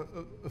that going to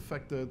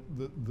affect the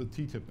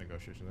TTIP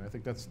negotiation? I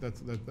think that's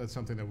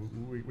something that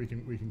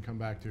we can come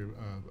back to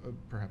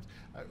perhaps.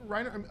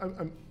 Reiner,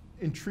 I'm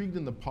intrigued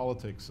in the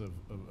politics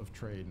of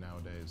trade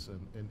nowadays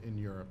in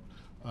Europe.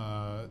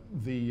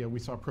 We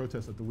saw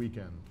protests at the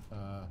weekend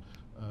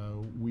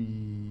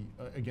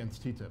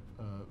against TTIP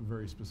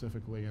very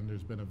specifically, and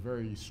there's been a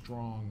very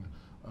strong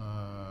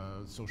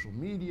social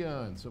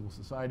media and civil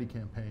society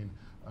campaign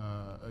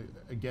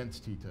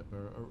against TTIP,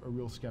 a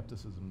real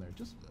skepticism there.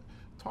 Just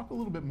talk a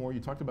little bit more. You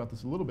talked about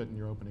this a little bit in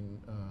your opening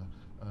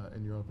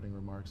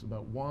remarks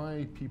about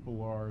why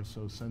people are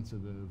so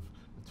sensitive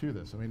to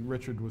this. I mean,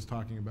 Richard was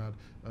talking about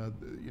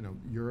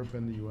Europe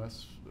and the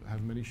U.S.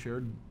 have many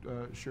shared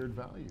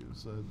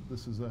values.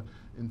 This is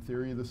in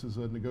theory, this is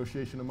a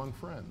negotiation among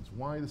friends.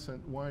 Why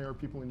are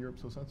people in Europe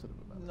so sensitive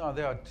about it? No,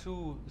 there are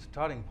two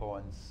starting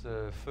points.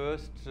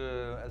 First,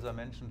 as I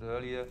mentioned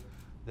earlier,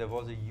 there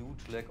was a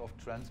huge lack of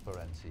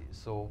transparency.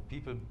 So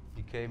people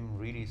became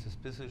really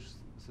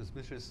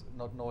suspicious,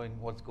 not knowing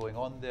what's going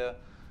on there,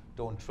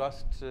 don't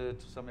trust to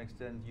some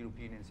extent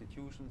European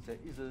institutions. There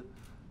is a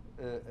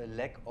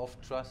lack of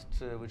trust,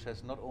 which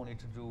has not only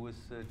to do with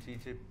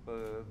TTIP,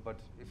 but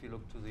if you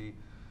look to the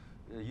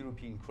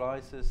European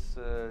crisis,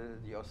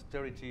 the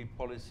austerity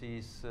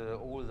policies,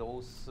 all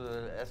those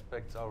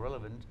aspects are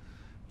relevant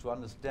to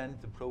understand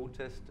the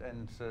protest.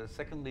 And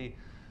secondly,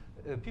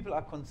 people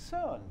are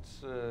concerned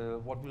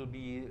what will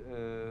be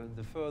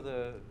the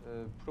further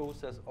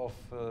process of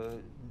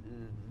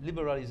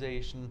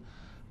liberalization,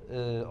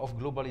 of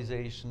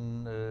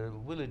globalization.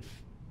 Will it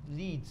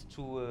lead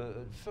to a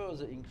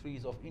further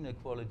increase of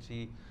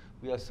inequality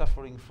we are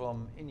suffering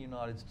from in the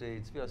United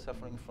States, we are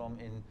suffering from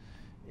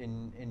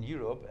in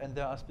Europe, and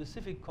there are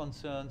specific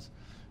concerns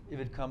if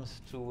it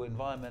comes to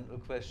environmental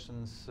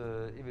questions,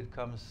 if it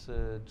comes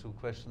to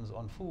questions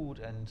on food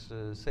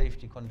and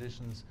safety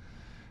conditions.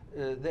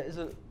 There is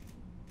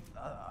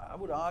I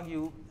would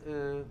argue,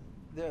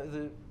 there is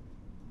a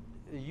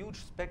huge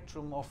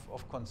spectrum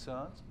of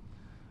concerns.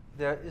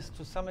 There is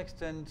to some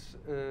extent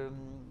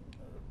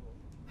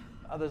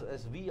others,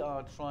 as we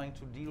are trying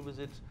to deal with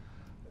it,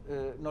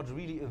 not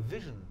really a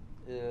vision,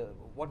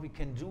 what we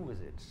can do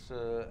with it.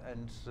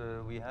 And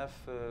we have,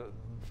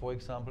 for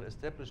example,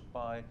 established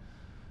by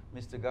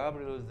Mr.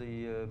 Gabriel,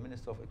 the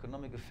Minister of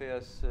Economic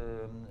Affairs,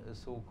 a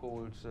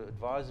so-called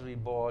advisory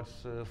board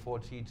for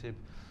TTIP,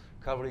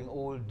 covering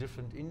all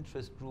different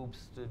interest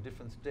groups, the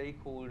different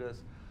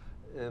stakeholders,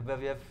 where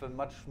we have a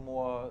much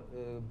more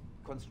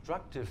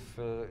constructive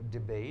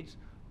debate,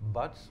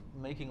 but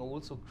making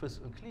also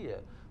crystal clear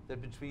that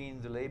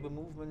between the labor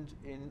movement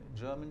in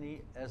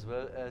Germany as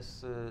well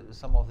as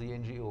some of the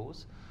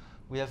NGOs,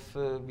 we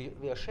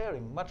are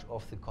sharing much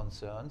of the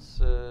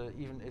concerns,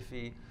 even if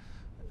we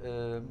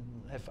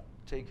have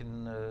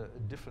taken a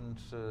different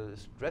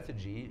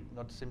strategy,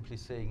 not simply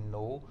saying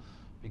no,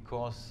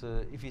 because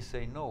if we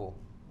say no,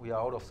 we are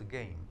out of the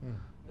game.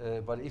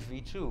 But if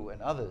we too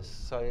and others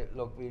say,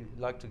 look, we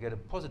like to get a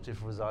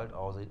positive result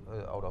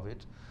out of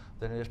it,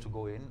 then we have to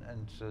go in,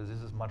 and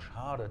this is much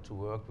harder to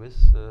work with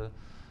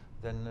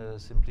than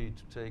simply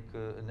to take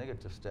a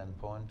negative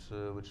standpoint,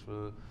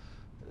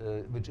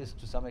 which is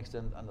to some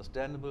extent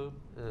understandable,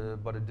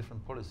 but a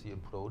different policy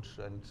approach.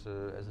 And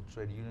as a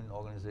trade union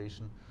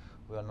organization,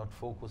 we are not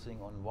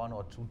focusing on one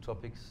or two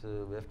topics.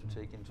 We have to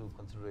take into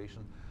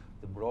consideration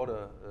the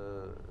broader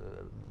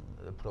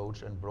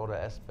approach and broader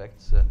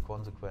aspects and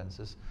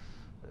consequences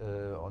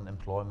on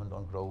employment,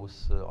 on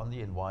growth, on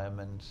the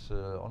environment,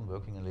 on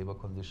working and labor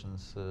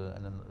conditions,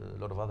 and a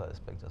lot of other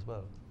aspects as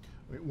well.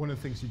 I mean, one of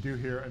the things you do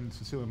here, and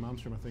Cecilia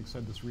Malmström, I think,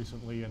 said this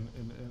recently in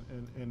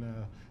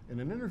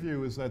an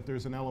interview, is that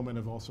there's an element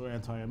of also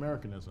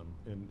anti-Americanism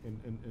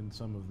in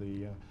some of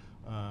the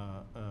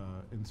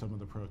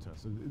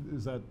protests.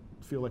 Does that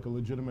feel like a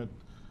legitimate?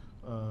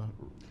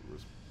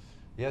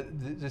 Yeah,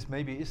 this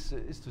maybe is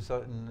to a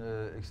certain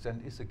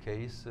extent is a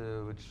case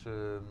which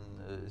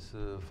is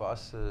for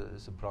us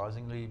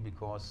surprisingly,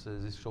 because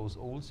this shows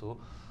also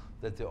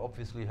that they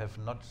obviously have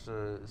not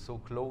so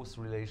close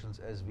relations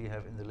as we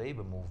have in the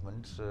labor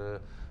movement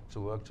to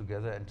work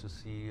together and to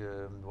see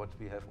what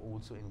we have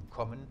also in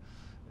common,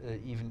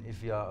 even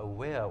if we are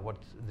aware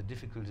what the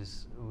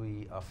difficulties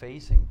we are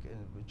facing,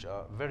 which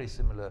are very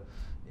similar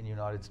in the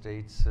United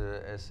States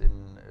as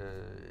in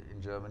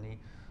Germany.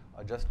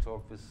 I just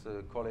talked with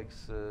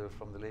colleagues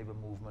from the labor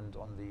movement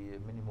on the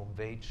minimum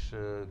wage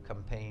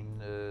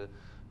campaign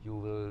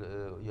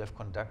you have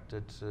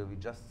conducted. We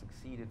just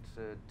succeeded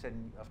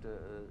after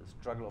a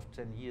struggle of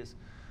 10 years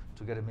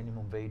to get a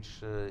minimum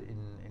wage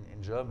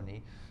in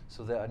Germany.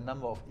 So there are a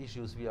number of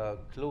issues we are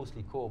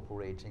closely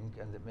cooperating,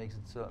 and that makes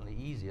it certainly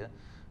easier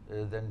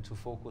than to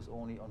focus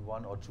only on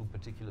one or two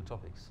particular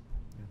topics.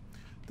 Yeah.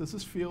 Does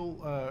this feel,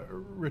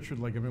 Richard,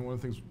 like, I mean, one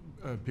of the things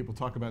people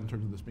talk about in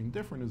terms of this being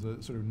different is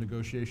a sort of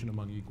negotiation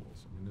among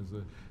equals? I mean,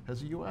 has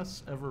the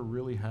U.S. ever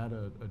really had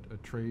a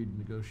trade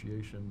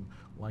negotiation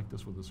like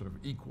this with a sort of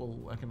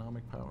equal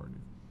economic power?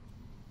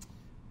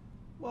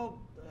 Well,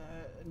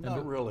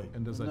 not really.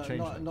 And does that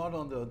change? Not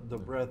on the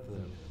breadth that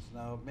it is.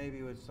 Now,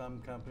 maybe with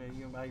some company,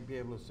 you might be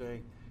able to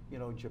say, you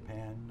know,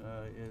 Japan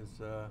is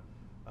a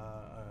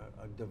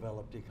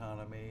developed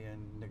economy,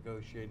 and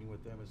negotiating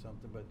with them is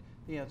something, but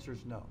the answer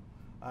is no.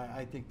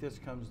 I think this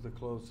comes the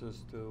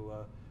closest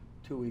to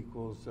two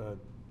equals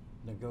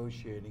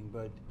negotiating,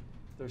 but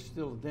there's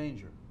still a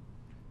danger,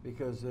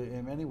 because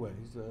in many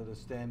ways the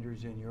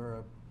standards in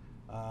Europe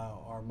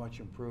are much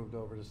improved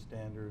over the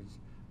standards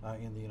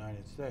in the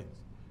United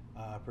States,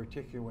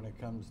 particularly when it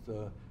comes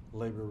to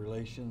labor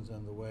relations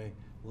and the way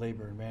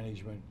labor and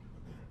management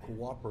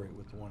cooperate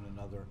with one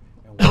another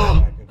and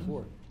work back and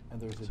forth. And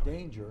there's a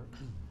danger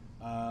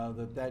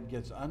that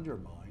gets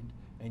undermined,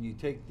 and you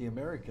take the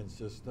American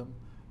system,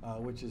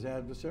 which is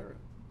adversarial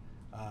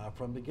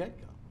from the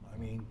get-go. I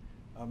mean,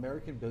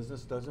 American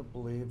business doesn't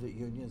believe that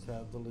unions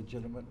have the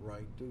legitimate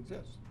right to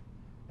exist.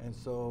 And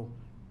so,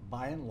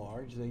 by and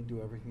large, they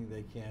do everything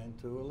they can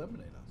to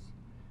eliminate us.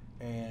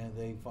 And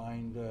they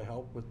find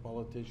help with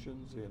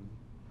politicians in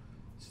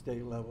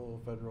state level,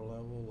 federal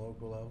level,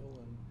 local level,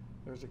 and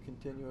there's a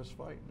continuous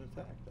fight and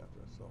attack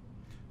after us. So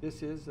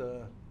this is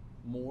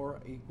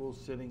more equal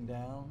sitting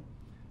down,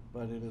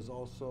 but it is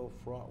also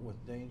fraught with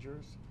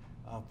dangers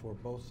for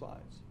both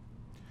sides.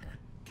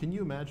 Can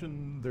you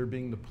imagine there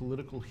being the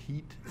political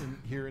heat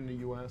here in the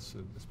U.S.,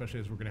 especially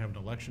as we're going to have an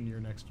election year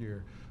next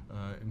year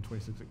in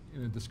 2016,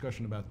 in a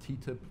discussion about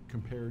TTIP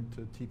compared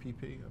to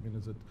TPP? I mean,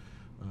 is it?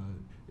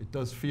 It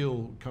does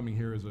feel, coming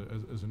here as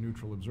a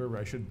neutral observer,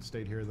 I should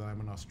state here that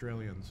I'm an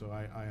Australian, so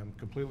I am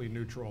completely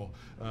neutral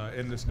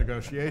in this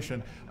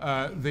negotiation.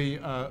 But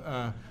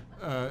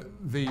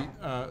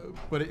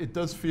it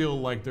does feel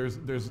like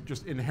there's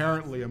just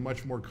inherently a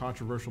much more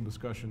controversial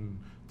discussion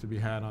to be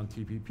had on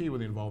TPP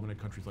with the involvement of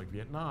countries like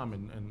Vietnam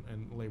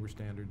and labor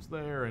standards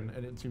there, and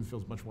it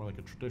feels much more like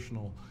a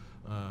traditional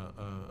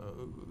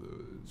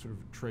sort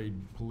of trade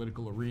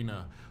political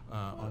arena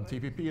on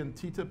TPP. And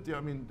TTIP, I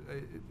mean,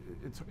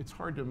 it's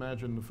hard to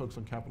imagine the folks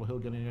on Capitol Hill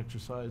getting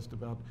exercised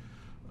about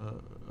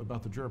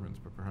the Germans,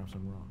 but perhaps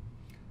I'm wrong.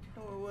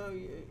 Oh, well,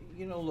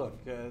 you know,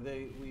 look,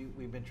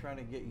 we've been trying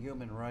to get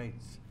human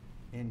rights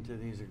into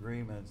these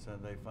agreements,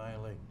 and they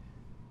finally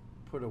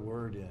put a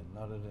word in,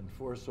 not an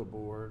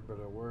enforceable word, but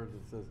a word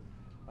that says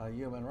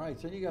human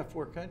rights. And you got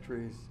 4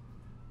 countries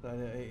that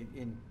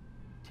in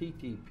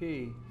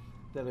TTP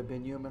that have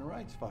been human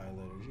rights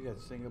violators. You got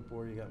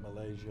Singapore, you got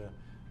Malaysia,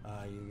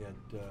 you got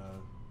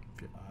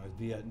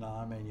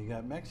Vietnam, and you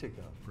got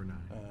Mexico. Brunei.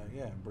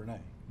 Yeah,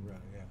 Brunei.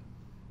 Right.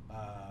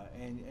 Yeah.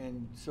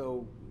 And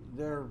so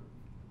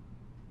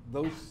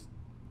those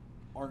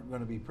aren't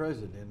going to be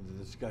present in the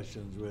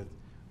discussions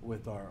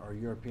with our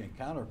European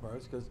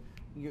counterparts, because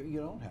you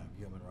don't have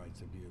human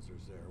rights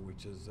abusers there,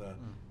 which is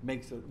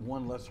makes it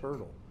one less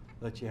hurdle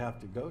that you have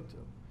to go to.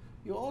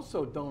 You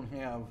also don't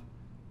have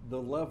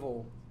the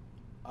level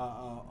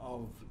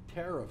of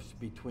tariffs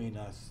between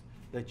us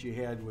that you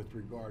had with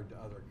regard to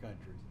other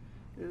countries.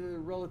 A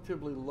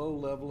relatively low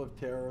level of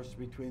tariffs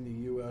between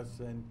the U.S.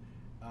 and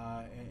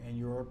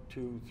Europe,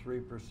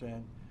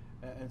 2-3%,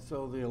 and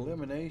so the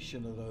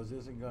elimination of those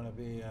isn't going to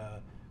be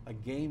a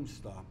game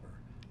stopper.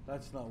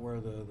 That's not where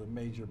the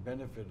major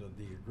benefit of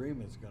the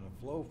agreement is going to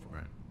flow from.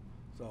 Right.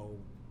 So,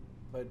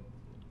 but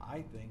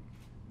I think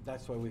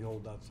that's why we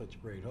hold out such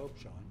great hope,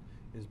 Shawn,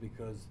 is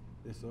because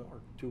it's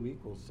our 2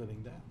 equals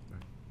sitting down.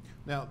 Right.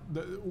 Now,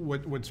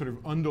 what sort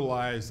of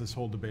underlies this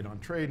whole debate on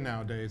trade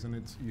nowadays, and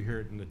you hear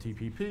it in the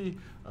TPP,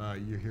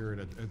 you hear it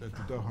at the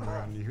Doha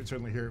round, you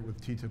certainly hear it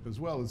with TTIP as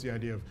well, is the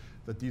idea of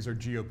that these are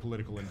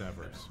geopolitical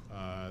endeavors,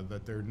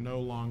 that they're no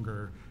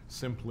longer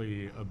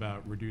simply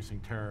about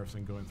reducing tariffs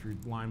and going through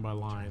line by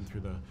line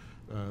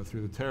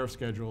through the tariff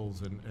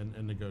schedules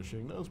and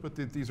negotiating those, but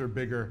these are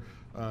bigger.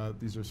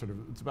 These are sort of,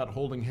 it's about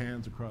holding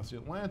hands across the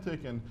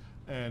Atlantic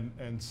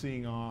and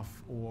seeing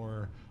off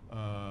or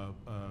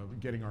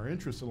getting our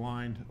interests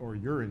aligned or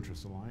your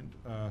interests aligned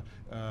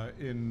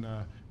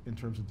in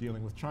terms of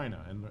dealing with China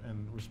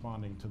and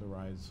responding to the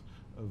rise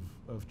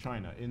of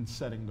China, in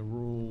setting the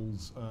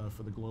rules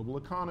for the global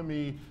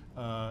economy,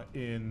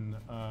 in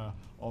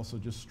also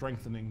just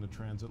strengthening the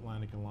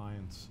transatlantic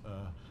alliance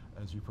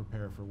as you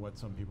prepare for what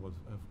some people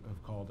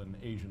have called an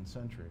Asian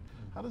century.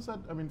 How does that,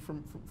 I mean,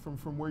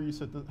 from where you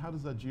sit, how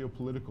does that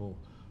geopolitical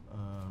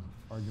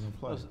argument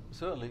play? Well,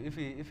 certainly,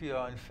 if you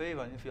are in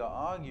favor and if you are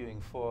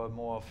arguing for a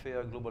more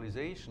fair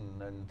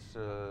globalization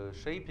and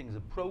shaping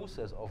the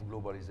process of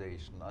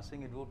globalization, I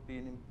think it would be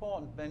an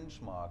important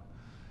benchmark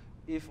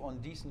if on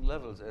decent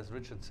levels, as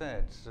Richard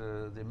said,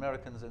 the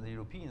Americans and the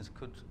Europeans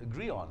could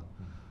agree on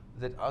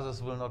that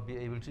others will not be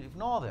able to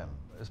ignore them,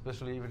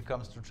 especially if it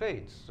comes to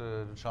trade.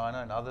 China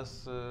and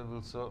others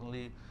will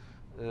certainly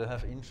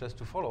have interest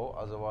to follow,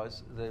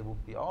 otherwise they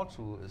would be out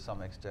to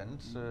some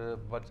extent.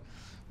 But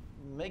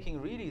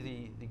making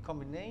really the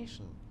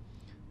combination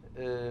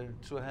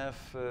to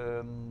have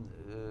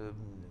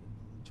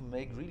to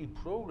make really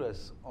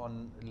progress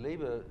on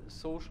labor,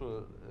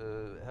 social,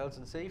 health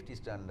and safety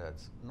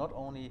standards, not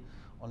only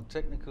on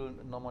technical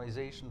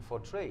normalization for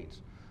trade,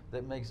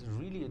 that makes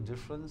really a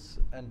difference,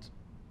 and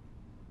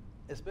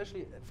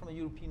especially from a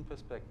European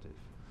perspective.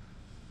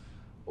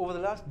 Over the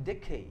last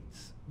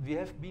decades, we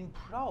have been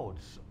proud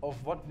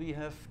of what we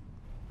have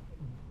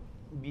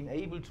been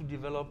able to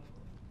develop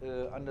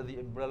under the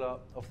umbrella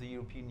of the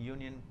European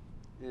Union,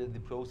 the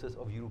process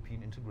of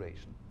European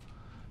integration.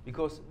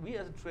 Because we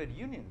as trade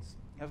unions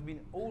have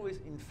been always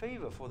in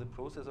favor for the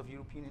process of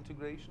European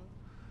integration,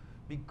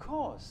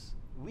 because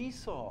we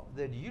saw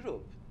that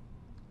Europe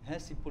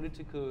has the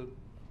political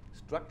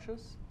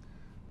structures,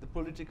 the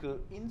political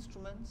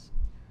instruments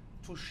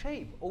to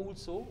shape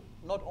also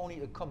not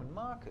only a common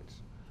market,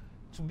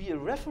 to be a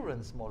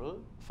reference model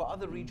for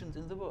other regions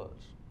in the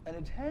world. And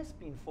it has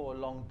been for a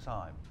long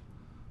time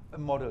a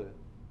model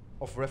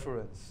of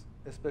reference,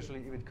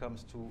 especially if it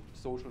comes to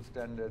social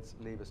standards,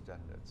 labor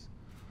standards.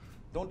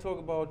 Don't talk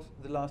about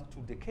the last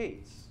 2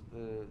 decades.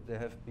 There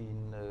have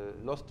been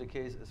lost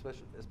decades,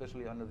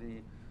 especially under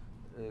the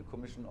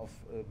Commission of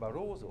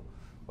Barroso.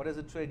 But as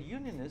a trade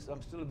unionist,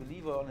 I'm still a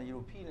believer on a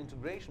European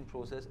integration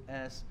process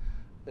as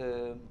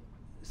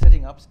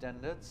setting up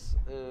standards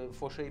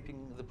for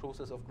shaping the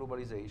process of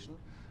globalization.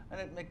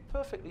 And it makes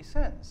perfectly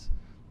sense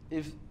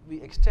if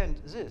we extend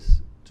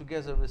this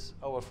together with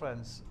our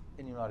friends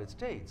in the United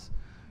States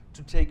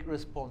to take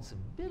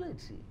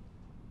responsibility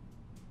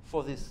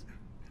for this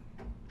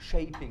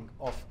shaping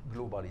of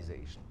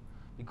globalization,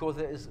 because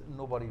there is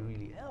nobody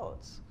really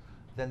else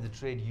than the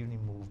trade union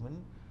movement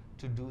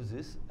to do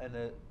this on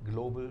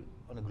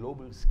a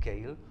global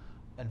scale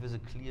and with a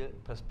clear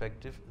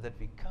perspective that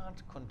we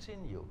can't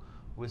continue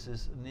with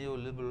this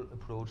neoliberal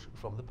approach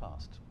from the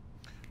past.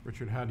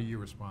 Richard, how do you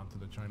respond to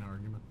the China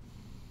argument?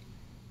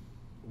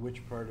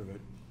 Which part of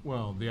it?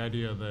 Well, the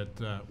idea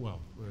that,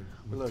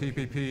 with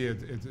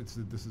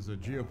TPP, this is a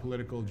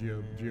geopolitical,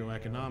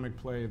 geoeconomic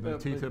play. The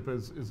TTIP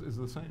is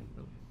the same.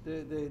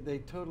 They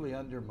totally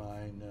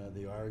undermine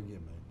the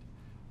argument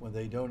when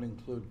they don't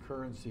include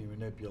currency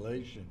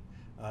manipulation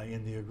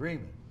in the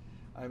agreement.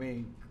 I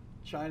mean,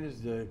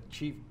 China's the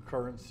chief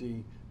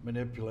currency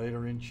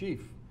manipulator in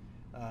chief.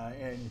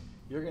 And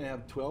you're going to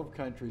have 12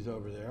 countries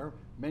over there,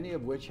 many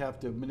of which have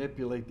to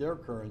manipulate their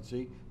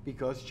currency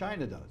because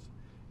China does.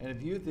 And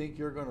if you think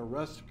you're going to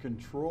wrest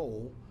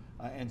control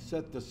and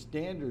set the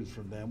standards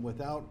from them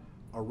without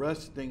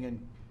arresting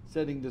and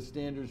setting the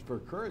standards for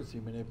currency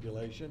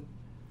manipulation,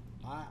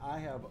 I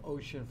have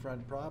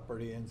oceanfront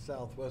property in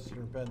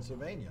southwestern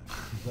Pennsylvania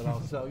that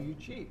I'll sell you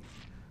cheap.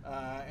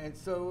 And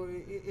so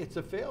it's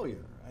a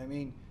failure. I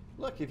mean,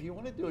 look, if you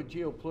want to do a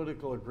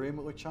geopolitical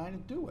agreement with China,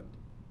 do it.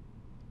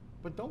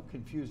 But don't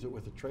confuse it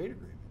with a trade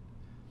agreement.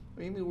 I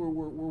mean, we're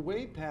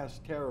way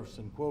past tariffs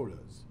and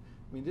quotas.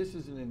 I mean, this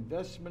is an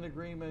investment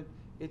agreement.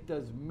 It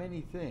does many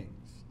things.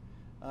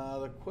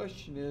 The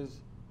question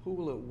is, who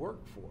will it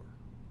work for?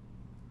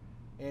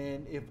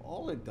 And if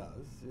all it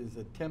does is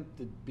attempt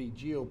to be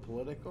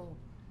geopolitical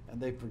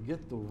and they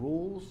forget the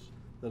rules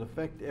that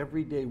affect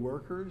everyday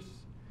workers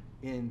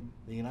in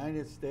the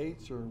United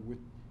States or with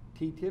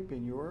TTIP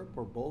in Europe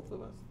or both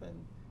of us, then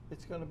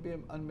it's going to be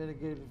an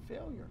unmitigated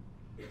failure.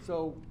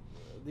 So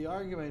the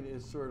argument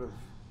is sort of,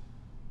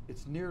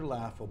 it's near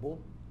laughable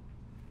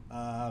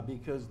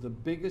because the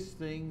biggest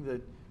thing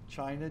that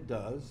China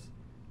does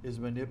is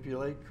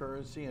manipulate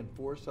currency and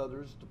force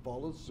others to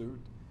follow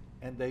suit,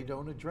 and they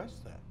don't address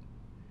that.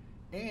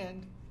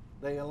 And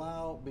they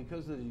allow,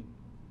 because of the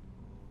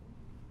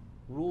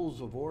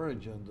rules of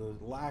origin, the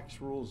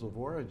lax rules of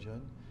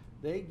origin,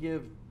 they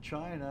give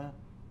China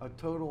a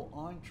total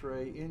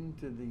entree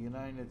into the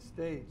United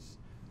States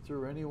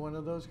through any one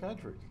of those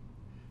countries.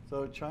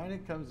 So China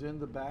comes in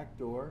the back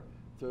door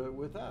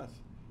with us.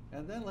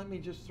 And then let me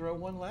just throw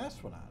one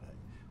last one at it.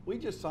 We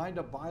just signed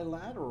a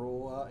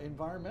bilateral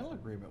environmental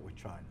agreement with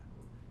China.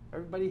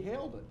 Everybody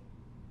hailed it,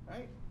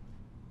 right?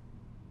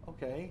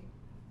 Okay,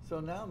 so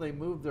now they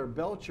move their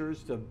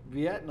belchers to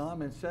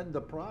Vietnam and send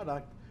the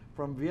product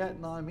from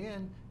Vietnam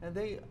in, and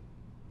they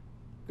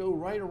go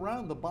right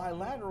around the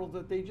bilateral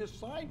that they just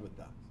signed with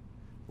us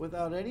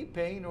without any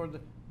pain or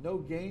no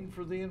gain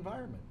for the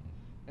environment.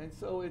 And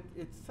so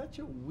it's such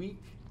a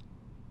weak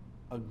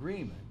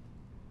agreement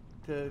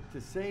to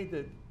say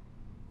that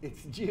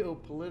it's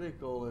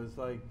geopolitical is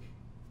like,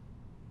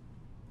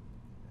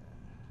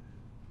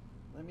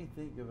 let me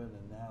think of an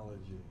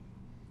analogy.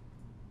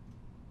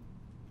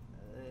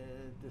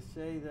 To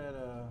say that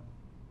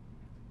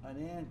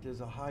an ant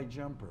is a high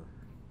jumper.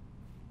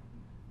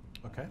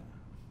 Okay.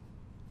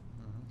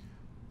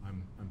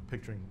 I'm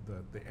picturing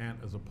the ant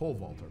as a pole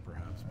vaulter,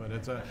 perhaps, but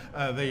it's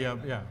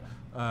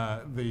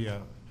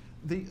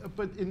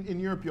but in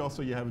Europe you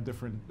have a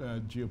different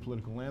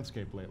geopolitical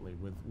landscape lately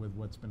with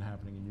what's been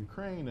happening in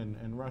Ukraine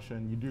and Russia,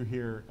 and you do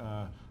hear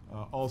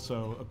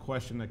also a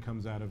question that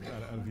comes out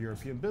of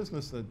European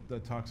business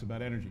that talks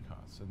about energy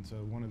costs. And so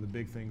one of the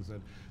big things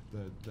that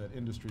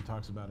industry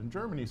talks about in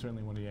Germany,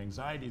 certainly one of the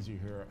anxieties you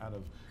hear out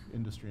of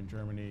industry in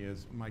Germany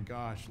is, my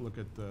gosh, look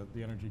at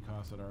the energy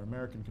costs that our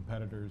American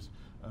competitors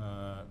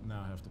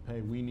now have to pay.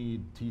 We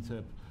need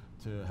TTIP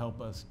to help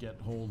us get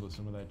hold of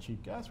some of that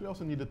cheap gas. We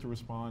also needed to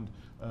respond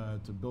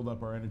to build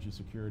up our energy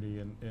security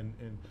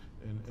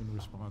in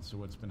response to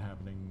what's been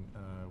happening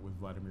with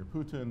Vladimir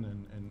Putin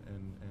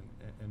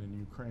and in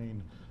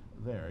Ukraine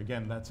there.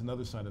 Again, that's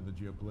another side of the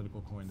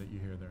geopolitical coin that you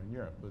hear there in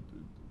Europe. But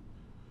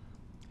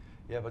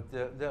yeah, but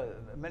there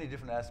are many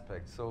different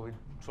aspects. So we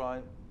try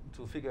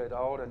to figure it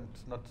out and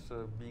not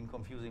being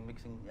confusing,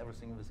 mixing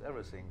everything with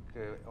everything.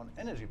 On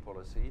energy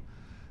policy,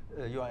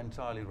 you are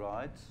entirely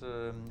right.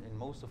 In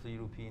most of the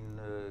European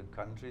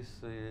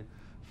countries,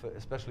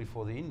 especially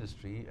for the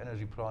industry,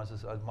 energy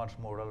prices are much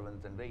more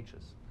relevant than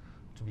wages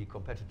to be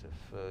competitive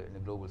in a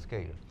global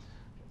scale.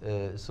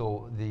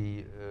 So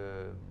the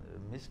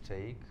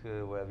mistake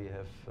where we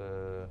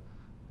have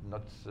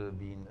not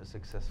been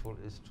successful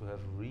is to have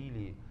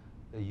really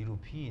a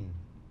European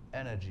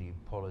energy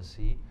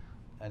policy,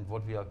 and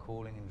what we are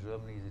calling in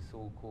Germany the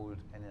so-called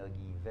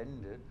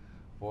Energiewende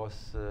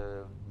was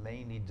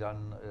mainly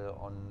done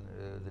on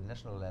the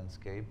national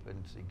landscape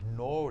and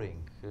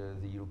ignoring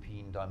the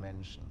European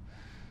dimension.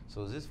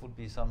 So this would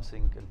be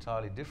something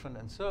entirely different,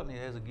 and certainly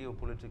has a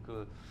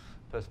geopolitical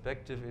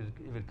perspective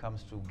if it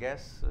comes to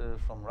gas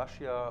from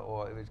Russia,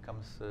 or if it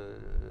comes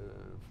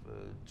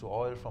to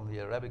oil from the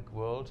Arabic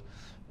world.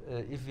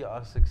 If we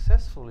are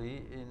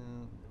successfully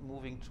in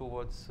moving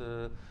towards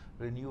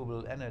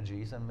renewable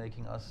energies and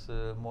making us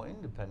more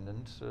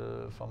independent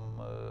from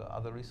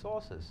other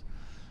resources.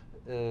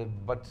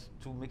 But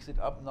to mix it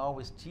up now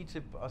with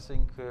TTIP, I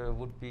think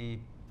would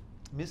be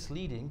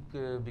misleading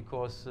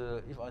because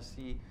if I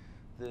see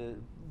the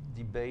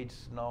debate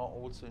now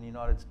also in the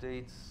United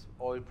States,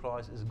 oil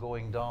price is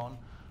going down,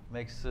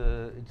 makes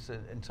it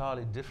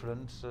entirely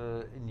different.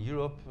 In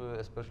Europe,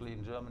 especially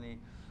in Germany,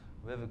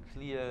 we have a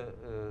clear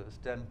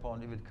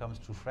standpoint if it comes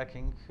to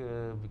fracking,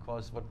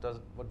 because what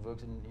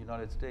works in the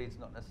United States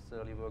not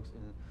necessarily works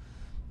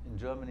in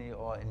Germany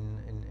or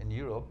in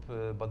Europe,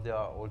 but there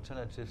are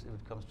alternatives if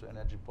it comes to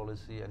energy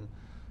policy and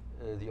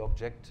the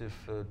objective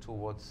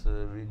towards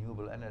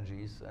renewable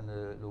energies and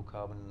a low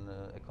carbon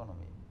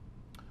economy.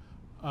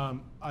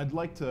 I'd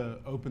like to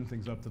open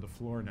things up to the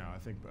floor now. I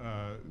think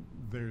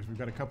we've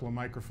got a couple of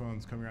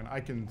microphones coming around.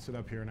 I can sit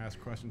up here and ask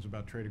questions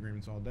about trade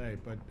agreements all day,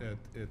 but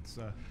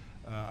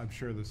I'm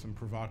sure there's some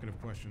provocative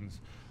questions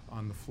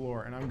on the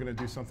floor, and I'm going to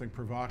do something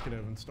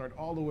provocative and start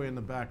all the way in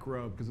the back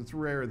row, because it's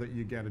rare that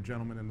you get a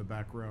gentleman in the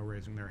back row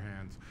raising their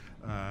hands,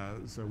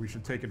 so we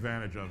should take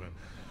advantage of it.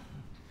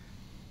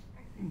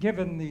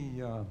 Given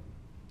the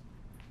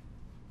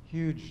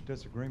huge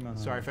disagreement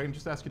Sorry, if I can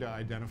just ask you to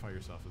identify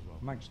yourself as well.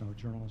 Mike Snow,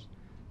 journalist.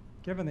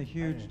 Given the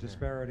huge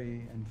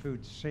disparity in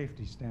food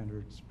safety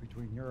standards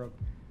between Europe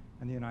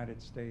and the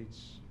United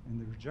States, and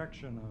the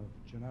rejection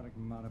of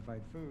genetically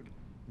modified food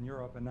in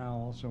Europe and now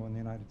also in the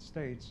United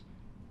States,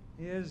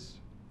 is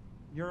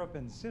Europe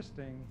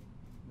insisting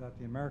that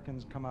the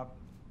Americans come up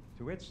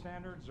to its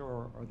standards,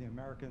 or are the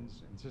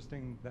Americans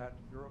insisting that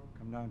Europe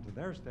come down to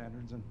their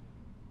standards, and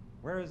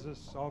where is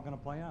this all going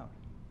to play out?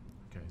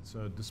 Okay,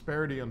 so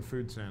disparity on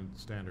food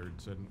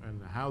standards,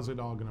 and how's it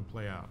all going to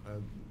play out?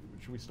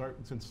 Should we start,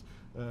 since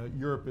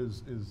Europe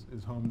is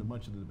home to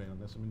much of the debate on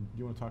this? I mean, do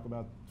you want to talk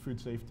about food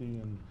safety?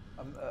 And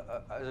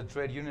as a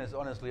trade unionist,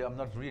 honestly, I'm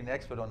not really an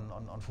expert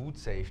on food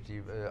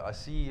safety. I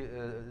see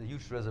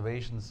huge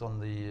reservations on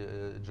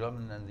the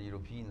German and the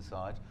European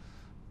side,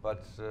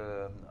 but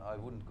I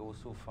wouldn't go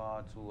so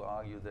far to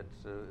argue that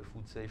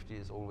food safety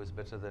is always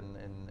better than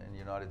in the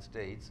United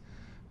States.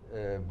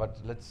 But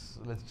let's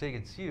take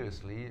it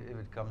seriously. If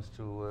it comes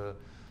to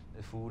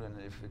food and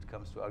if it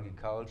comes to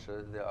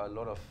agriculture, there are a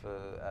lot of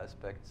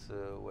aspects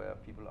where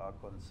people are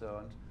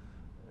concerned.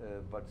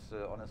 But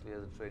honestly,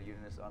 as a trade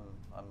unionist, I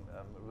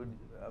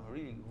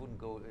really wouldn't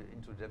go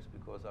into depth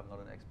because I'm not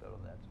an expert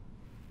on that.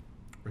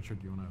 Richard,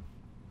 do you want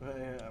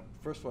to?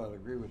 First of all, I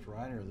agree with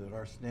Reiner that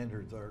our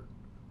standards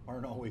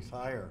aren't always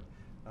higher.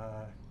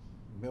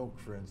 Milk,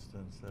 for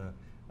instance,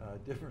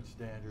 different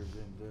standards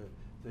in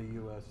the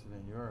U.S.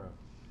 and in Europe.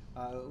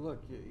 Look,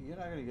 you're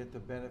not going to get the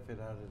benefit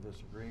out of this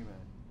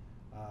agreement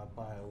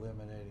by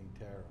eliminating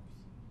tariffs.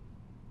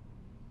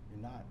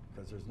 You're not,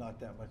 because there's not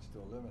that much to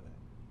eliminate.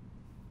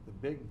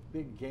 The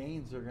big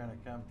gains are going to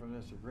come from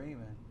this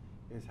agreement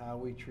is how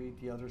we treat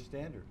the other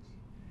standards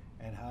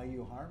and how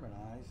you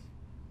harmonize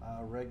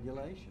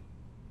regulation.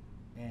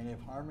 And if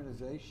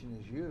harmonization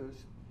is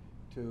used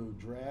to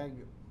drag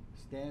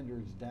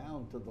standards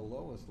down to the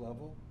lowest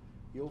level,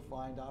 you'll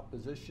find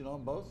opposition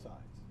on both sides.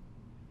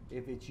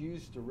 If it's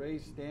used to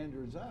raise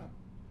standards up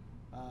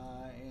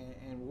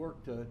and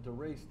work to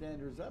raise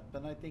standards up,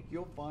 then I think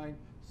you'll find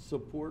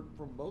support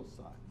from both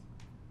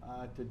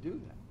sides to do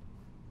that.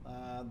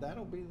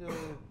 That'll be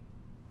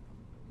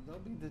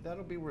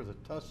where the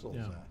tussle's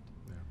at.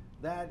 Yeah.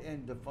 That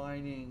and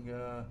defining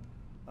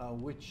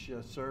which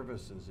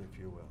services, if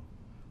you will,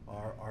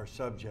 are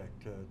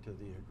subject to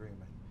the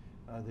agreement.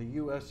 The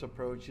U.S.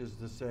 approach is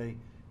to say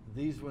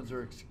these ones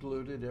are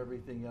excluded,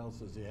 everything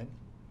else is in,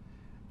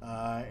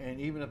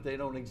 and even if they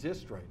don't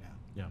exist right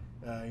now,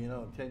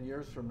 yeah. 10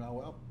 years from now,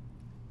 well,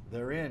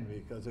 they're in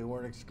because they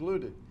weren't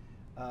excluded.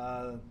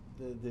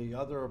 The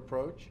other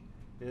approach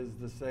is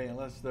to say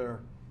unless they're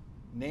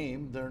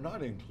named, they're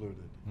not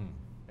included.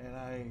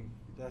 And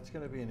that's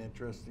going to be an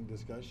interesting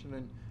discussion.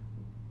 And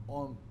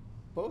on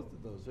both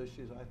of those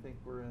issues, I think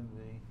we're in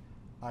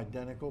the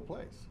identical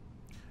place.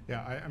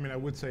 Yeah, I mean, I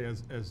would say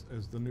as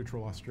the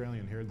neutral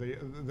Australian here,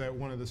 that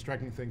one of the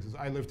striking things is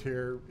I lived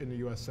here in the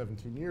U.S.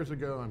 17 years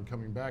ago. I'm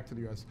coming back to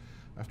the U.S.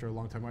 after a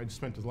long time. I just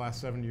spent the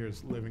last 7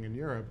 years living in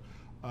Europe.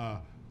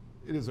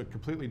 It is a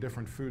completely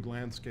different food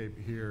landscape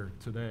here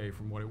today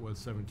from what it was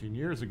 17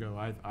 years ago,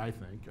 I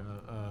think.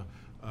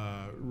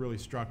 Really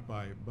struck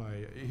by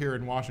here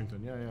in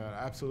Washington. Yeah,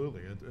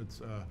 absolutely.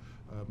 It's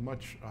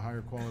much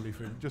higher quality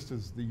food, just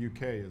as the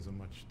UK is a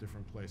much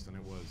different place than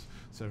it was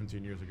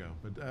 17 years ago.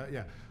 But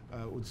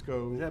let's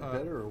go. Is that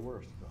better or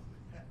worse, though?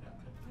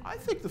 I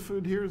think the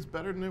food here is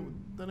better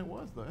than it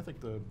was, though. I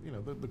think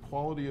the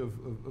quality of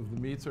the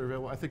meats are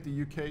available. I think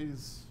the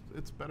UK's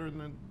it's better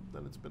than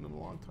it's been in a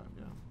long time.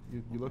 Yeah,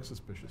 you look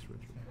suspicious,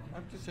 Richard.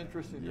 I'm just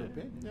interested in your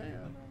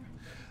opinion.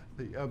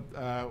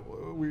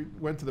 We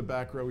went to the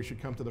back row. We should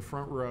come to the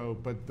front row,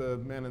 but the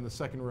man in the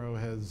second row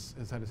has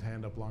had his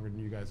hand up longer than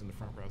you guys in the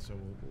front row, so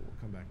we'll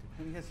come back to you.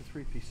 And he has a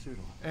three-piece suit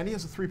on. And he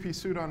has a three-piece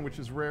suit on, which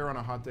is rare on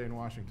a hot day in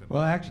Washington.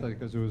 Well, actually,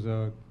 because it was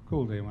a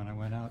cool day when I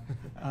went out.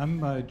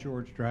 I'm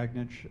George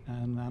Dragnich,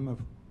 and I'm a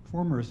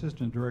former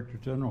Assistant Director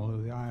General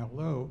of the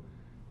ILO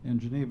in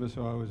Geneva,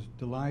 so I was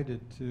delighted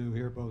to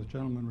hear both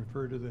gentlemen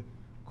refer to the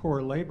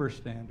core labor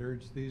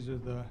standards. These are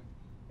the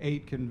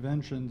 8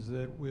 conventions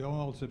that we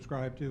all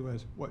subscribe to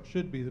as what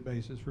should be the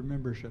basis for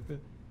membership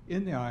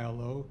in the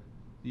ILO.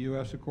 The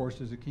U.S., of course,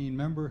 is a keen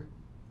member,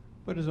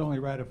 but has only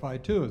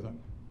ratified 2 of them,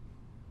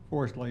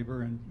 forced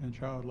labor and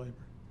child labor,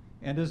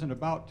 and isn't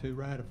about to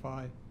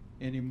ratify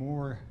any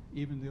more.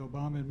 Even the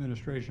Obama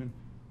administration,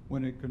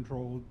 when it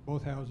controlled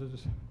both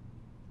houses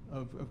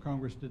of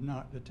Congress, did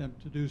not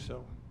attempt to do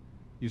so.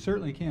 You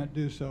certainly can't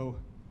do so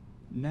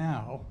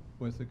now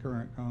with the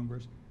current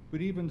Congress,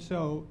 but even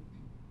so,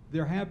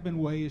 there have been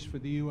ways for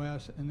the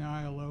U.S. and the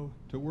ILO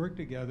to work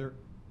together.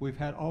 We've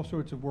had all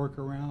sorts of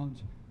workarounds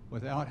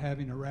without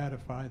having to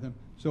ratify them.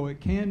 So it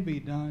can be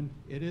done,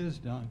 it is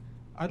done.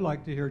 I'd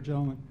like to hear,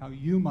 gentlemen, how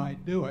you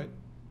might do it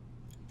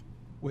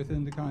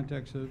within the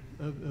context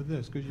of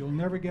this, because you'll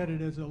never get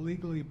it as a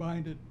legally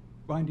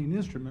binding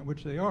instrument,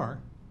 which they are.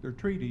 They're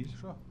treaties.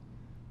 Sure.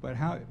 But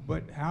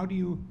how do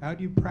you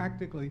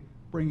practically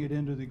bring it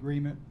into the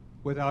agreement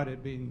without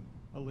it being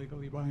a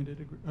legally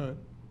binded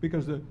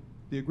because the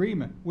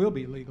agreement will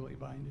be legally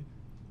binding.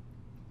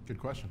 Good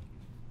question.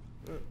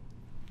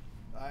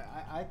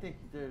 I think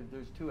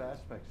there's 2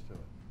 aspects to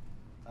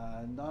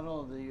it. Not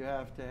only do you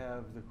have to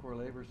have the core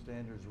labor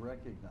standards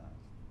recognized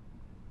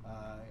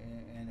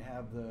and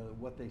have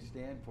what they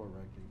stand for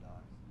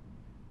recognized.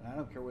 And I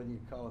don't care whether you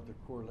call it the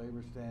core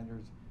labor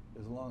standards,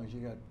 as long as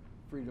you got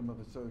freedom of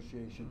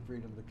association,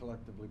 freedom to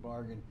collectively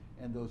bargain,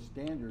 and those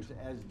standards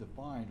as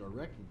defined are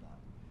recognized.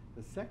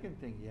 The second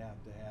thing you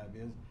have to have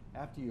is,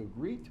 after you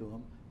agree to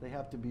them, they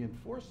have to be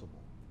enforceable.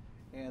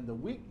 And the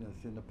weakness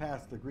in the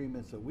past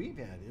agreements that we've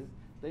had is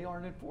they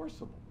aren't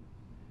enforceable.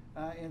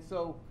 And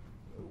so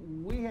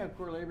we have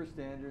core labor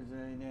standards,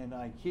 and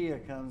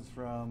IKEA comes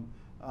from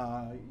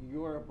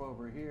Europe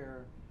over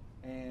here,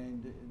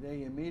 and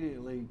they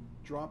immediately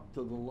drop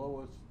to the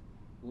lowest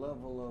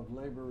level of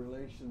labor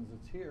relations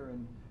that's here,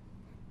 and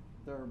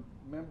their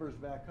members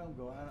back home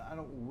go, I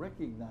don't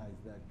recognize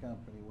that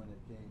company when it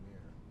came here.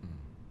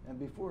 and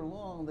before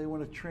long they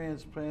want to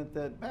transplant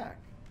that back.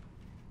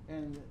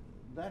 And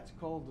that's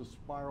called the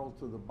spiral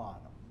to the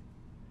bottom.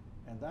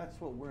 And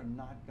that's what we're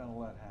not going to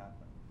let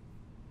happen.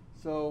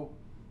 So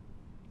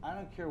I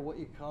don't care what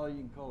you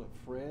can call it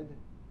Fred,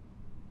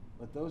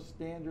 but those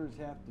standards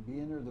have to be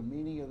in there. The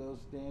meaning of those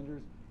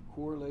standards,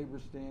 core labor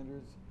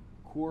standards,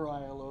 core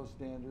ILO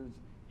standards,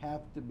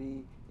 have to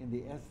be in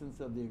the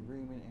essence of the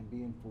agreement and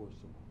be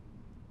enforceable.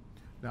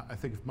 Now, I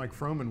think if Mike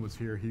Froman was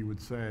here, he would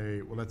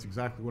say, well, that's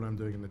exactly what I'm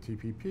doing in the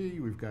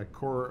TPP. We've got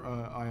core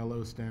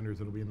ILO standards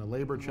that'll be in the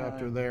labor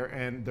chapter there,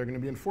 and they're going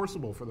to be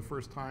enforceable for the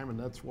first time, and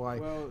that's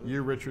why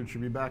you, Richard, should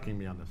be backing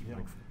me on this. Yeah.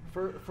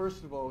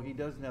 First of all, he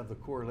doesn't have the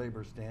core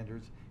labor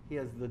standards. He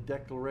has the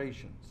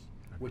declarations,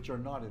 which are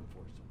not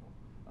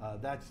enforceable.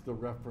 That's the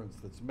reference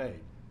that's made.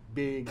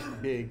 Big,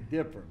 big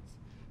difference.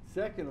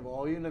 Second of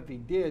all, even if he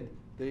did,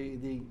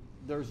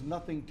 there's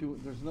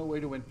no way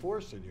to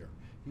enforce it here.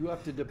 You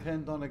have to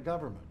depend on a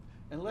government.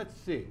 And let's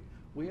see,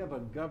 we have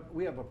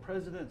a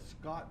President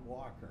Scott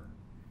Walker,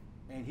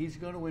 and he's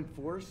going to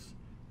enforce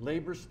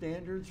labor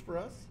standards for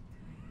us?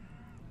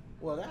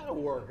 Well,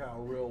 that'll work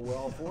out real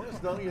well for us,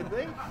 don't you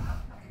think?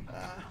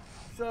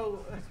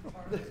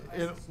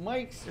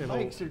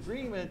 Mike's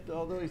agreement,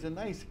 although he's a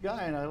nice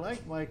guy, and I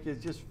like Mike,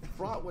 is just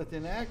fraught with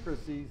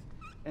inaccuracies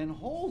and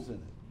holes in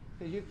it.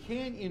 Because you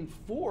can't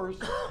enforce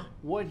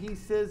what he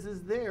says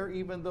is there,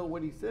 even though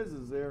what he says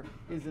is there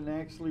isn't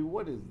actually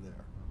what is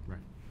there. Right.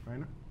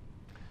 Reiner?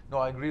 No,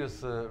 I agree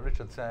with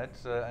Richard said,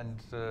 and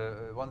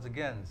once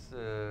again,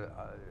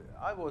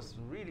 I was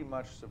really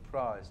much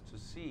surprised to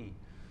see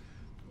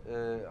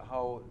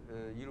how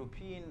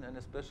European and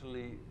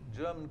especially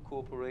German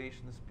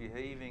corporations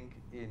behaving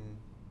in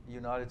the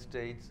United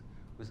States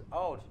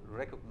without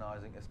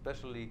recognizing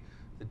especially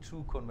the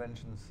two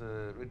conventions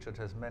Richard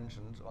has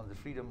mentioned on the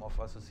freedom of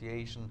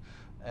association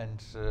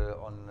and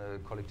on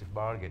collective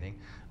bargaining.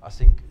 I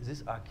think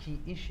these are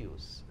key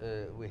issues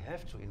we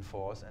have to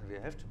enforce and we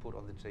have to put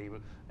on the table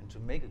and to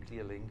make a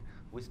clear link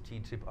with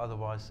TTIP.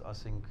 Otherwise, I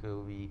think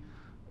we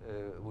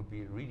would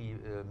be really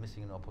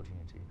missing an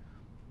opportunity.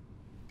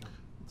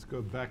 Let's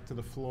go back to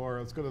the floor.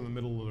 Let's go to the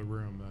middle of the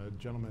room.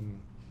 Gentleman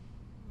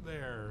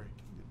there.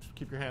 Just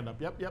keep your hand up.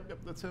 Yep,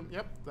 that's him.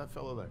 Yep, that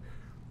fellow there.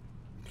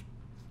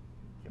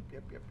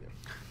 Yep.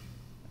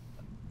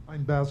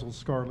 I'm Basil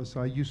Scarless.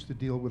 I used to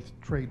deal with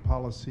trade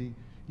policy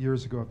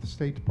years ago at the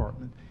State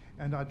Department.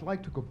 And I'd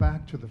like to go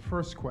back to the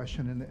first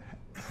question and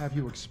have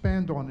you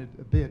expand on it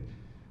a bit,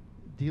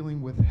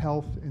 dealing with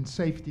health and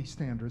safety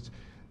standards.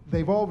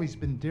 They've always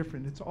been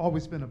different. It's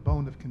always been a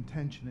bone of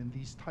contention in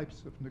these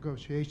types of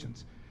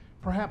negotiations.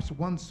 Perhaps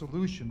one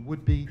solution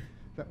would be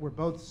that we're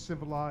both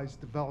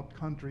civilized, developed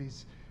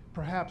countries.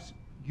 Perhaps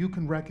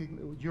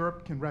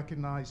Europe can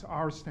recognize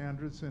our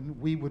standards and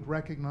we would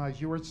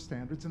recognize your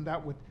standards, and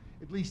that would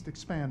at least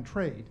expand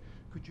trade.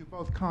 Could you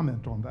both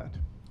comment on that?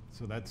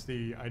 So that's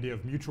the idea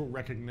of mutual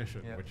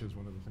recognition, which is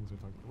one of the things we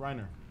talked about.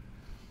 Reiner.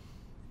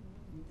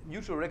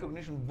 Mutual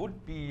recognition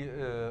would be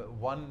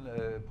one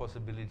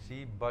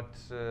possibility, but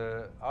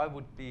I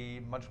would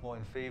be much more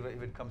in favor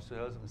if it comes to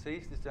health and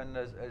safety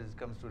standards, as it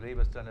comes to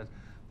labor standards,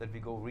 that we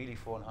go really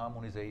for an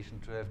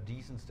harmonization to have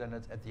decent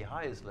standards at the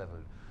highest level.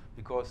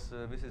 Because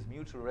with this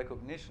mutual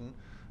recognition,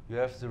 you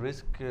have the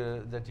risk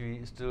that we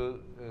still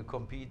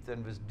compete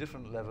then with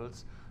different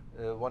levels.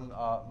 One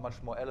are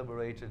much more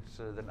elaborated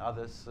than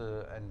others,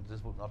 and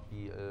this would not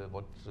be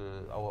what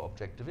our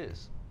objective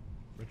is.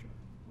 Richard?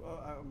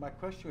 Well, my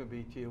question would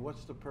be to you,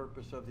 what's the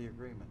purpose of the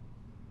agreement?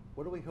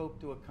 What do we hope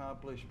to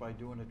accomplish by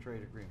doing a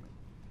trade agreement?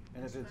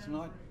 And if it's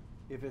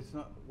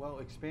not, well,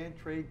 expand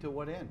trade to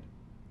what end?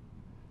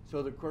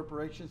 So the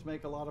corporations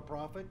make a lot of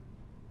profit?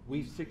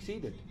 We've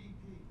succeeded.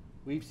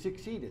 We've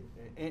succeeded.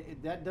 And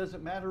that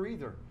doesn't matter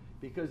either,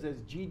 because as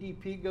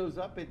GDP goes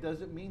up, it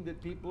doesn't mean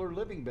that people are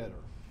living better.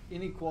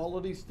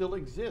 Inequality still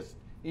exists.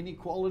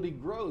 Inequality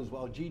grows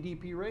while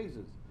GDP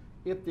raises.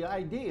 If the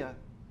idea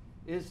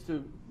is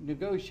to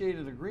negotiate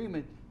an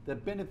agreement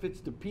that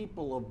benefits the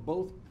people of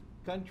both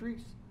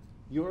countries,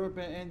 Europe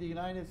and the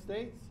United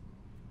States,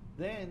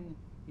 then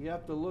you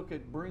have to look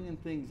at bringing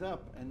things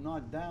up and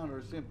not down,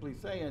 or simply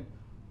saying,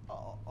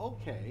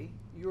 okay,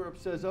 Europe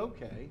says,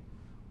 okay,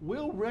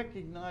 we'll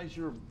recognize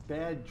your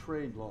bad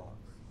trade laws.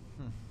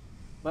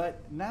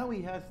 But now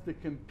he has to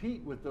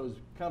compete with those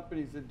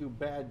companies that do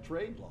bad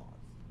trade laws.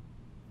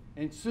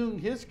 And soon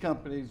his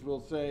companies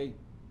will say,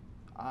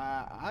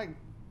 I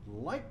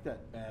like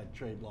that bad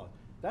trade law.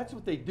 That's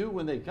what they do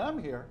when they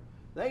come here.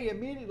 They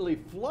immediately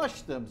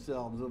flush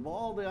themselves of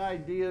all the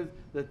ideas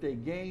that they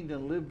gained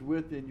and lived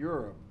with in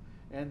Europe.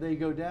 And they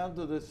go down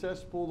to the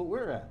cesspool that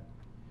we're at.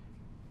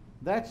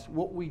 That's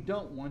what we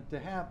don't want to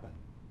happen.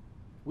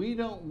 We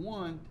don't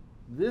want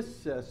this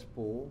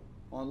cesspool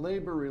on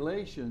labor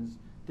relations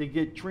to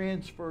get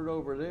transferred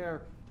over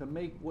there to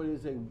make what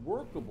is a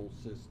workable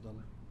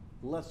system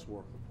less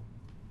workable.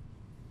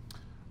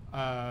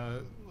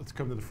 Let's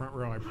come to the front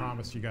row. I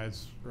promised you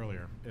guys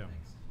earlier. Yeah.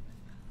 Thanks.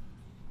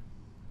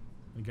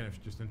 Again, if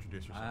you just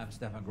introduce yourself. I'm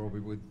Stefan Groby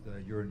with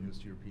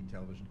Euronews European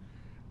Television.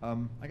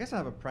 I guess I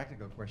have a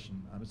practical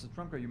question. Mr.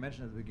 Trumka, you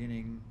mentioned at the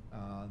beginning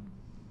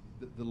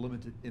the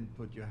limited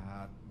input you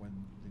had when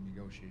the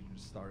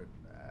negotiations started.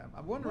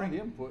 I'm wondering.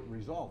 Not input,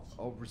 results.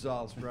 Oh,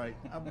 results, right.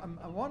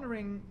 I'm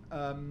wondering,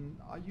 are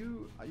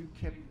you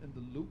kept in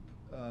the loop?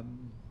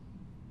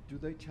 Do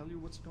they tell you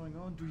what's going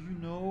on? Do you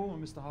know,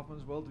 Mr. Hoffmann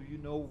as well, do you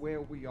know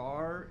where we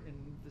are in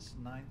this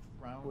 9th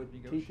round With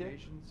of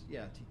negotiations?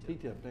 Yeah, TTIP.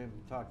 TTIP, they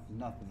haven't talked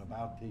nothing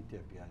about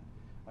TTIP yet.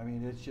 I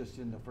mean, it's just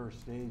in the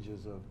first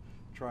stages of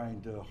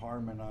trying to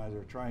harmonize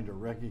or trying to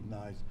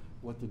recognize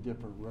what the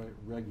different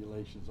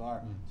regulations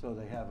are. So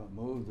they haven't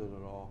moved it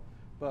at all.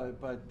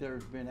 But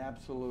there's been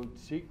absolute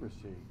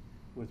secrecy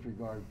with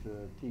regard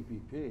to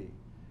TPP.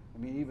 I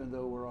mean, even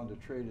though we're on the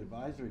Trade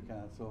Advisory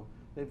Council,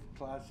 they've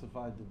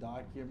classified the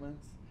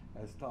documents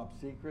as top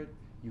secret.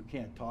 You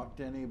can't talk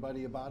to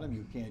anybody about them.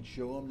 You can't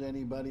show them to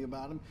anybody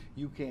about them.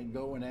 You can't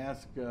go and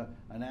ask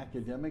an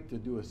academic to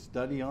do a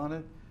study on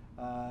it.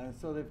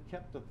 So they've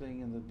kept the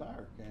thing in the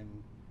dark.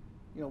 And,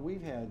 you know,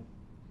 we've had,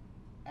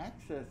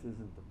 access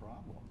isn't the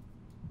problem.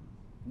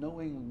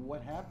 Knowing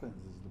what happens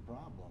is the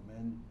problem.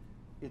 And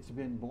it's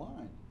been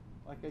blind.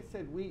 Like I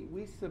said,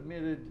 we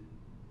submitted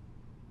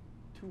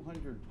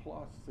 200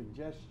 plus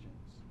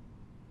suggestions.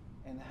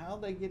 And how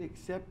they get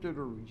accepted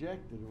or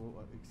rejected,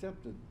 or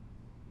accepted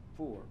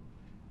for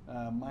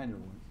minor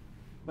ones,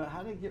 but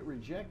how they get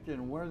rejected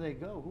and where they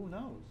go, who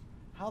knows?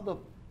 How the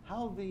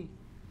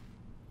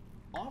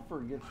offer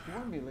gets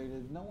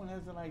formulated, no one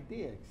has an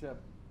idea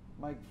except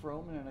Mike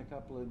Froman and a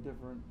couple of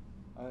different,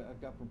 a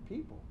couple of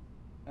people.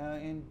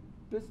 And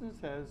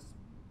business has,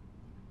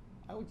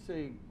 I would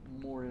say,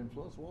 more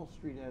influence. Wall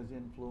Street has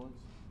influence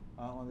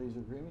on these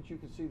agreements. You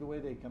can see the way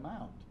they come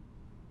out,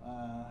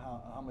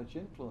 how much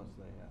influence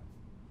they have.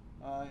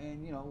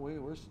 And you know,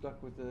 we're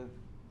stuck with the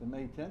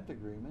May 10th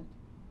agreement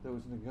that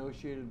was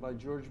negotiated by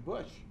George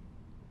Bush.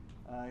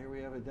 Here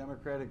we have a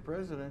Democratic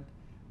president,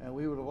 and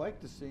we would have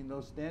liked to see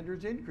those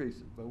standards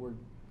increases, but we're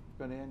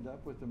going to end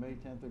up with the May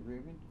 10th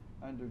agreement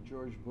under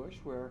George Bush,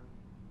 where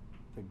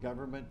the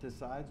government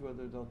decides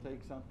whether they'll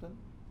take something.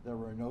 There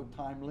were no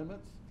time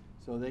limits,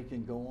 so they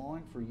can go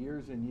on for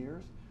years and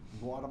years.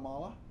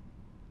 Guatemala,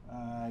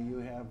 you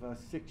have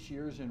 6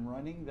 years in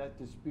running. That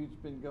dispute's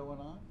been going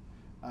on.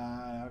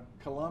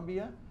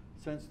 Colombia,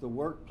 since the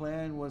work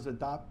plan was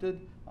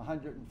adopted,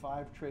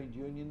 105 trade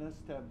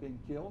unionists have been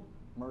killed,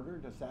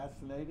 murdered,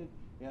 assassinated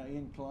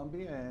in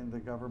Colombia, and the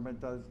government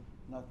does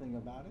nothing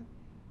about it.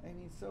 I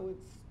mean, so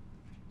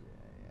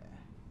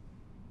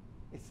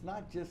it's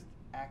not just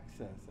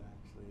access,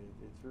 actually.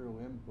 It's real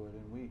input,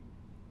 and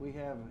we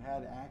have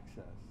had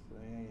access.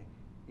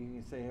 You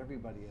can say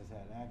everybody has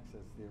had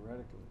access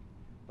theoretically,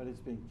 but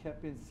it's been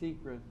kept in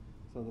secret,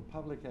 so the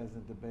public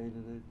hasn't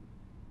debated it.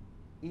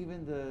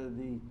 Even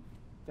the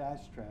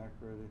fast track,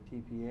 or the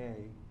TPA,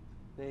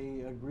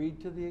 they agreed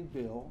to the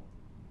bill.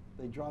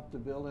 They dropped the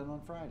bill in on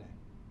Friday.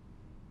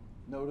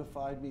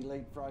 Notified me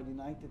late Friday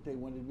night that they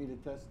wanted me to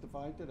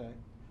testify today.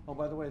 Oh,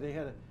 by the way, they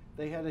had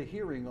a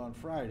hearing on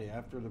Friday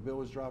after the bill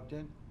was dropped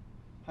in.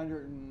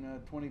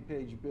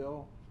 120-page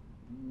bill.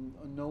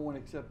 No one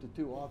except the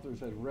two authors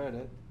had read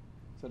it,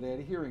 so they had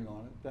a hearing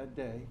on it that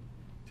day.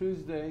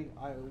 Tuesday,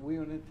 we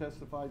went and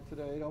testified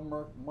today. I'm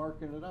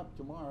marking it up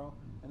tomorrow,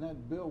 and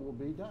that bill will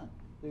be done.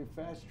 They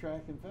fast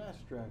track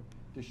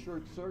to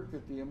short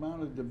circuit the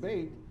amount of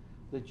debate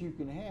that you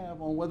can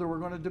have on whether we're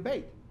going to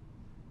debate.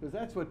 Because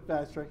that's what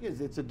fast track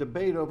is. It's a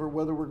debate over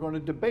whether we're going to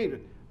debate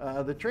it,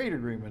 the trade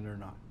agreement or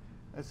not.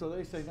 And so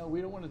they say, no, we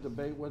don't want to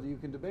debate whether you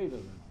can debate it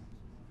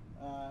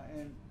or not.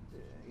 And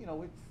you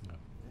know,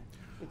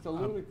 it's a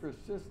ludicrous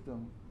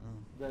system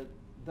that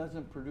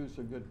doesn't produce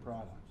a good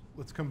product.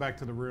 Let's come back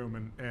to the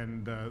room,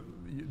 and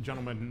you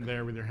gentleman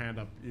there with your hand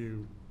up,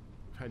 you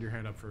had your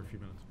hand up for a few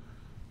minutes.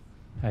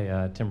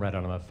 Hi, Tim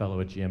Reddon. I'm a fellow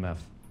at GMF.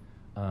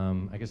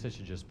 I guess I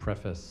should just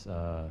preface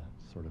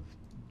sort of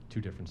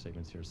two different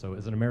statements here. So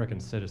as an American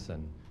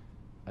citizen,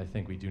 I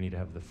think we do need to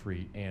have the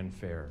free and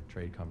fair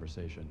trade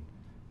conversation.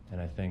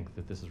 And I think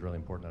that this is really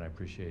important, and I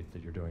appreciate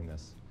that you're doing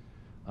this.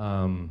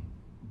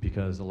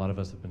 Because a lot of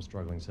us have been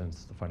struggling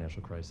since the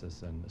financial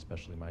crisis, and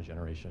especially my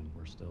generation,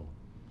 we're still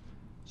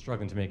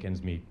struggling to make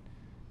ends meet,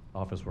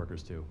 office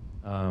workers too.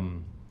 But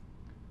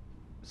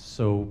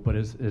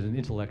as an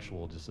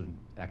intellectual, just an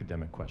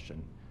academic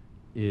question,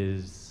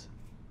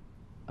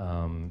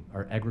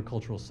 are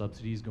agricultural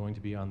subsidies going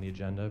to be on the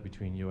agenda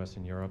between US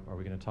and Europe? Are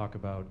we going to talk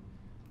about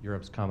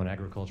Europe's common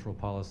agricultural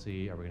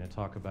policy? Are we going to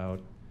talk about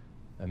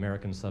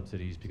American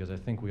subsidies? Because I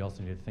think we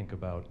also need to think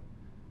about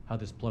how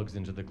this plugs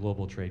into the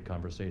global trade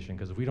conversation.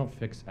 Because if we don't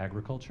fix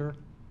agriculture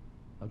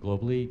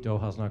globally,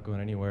 Doha's not going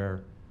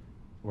anywhere.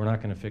 We're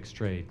not going to fix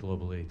trade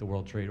globally. The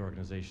World Trade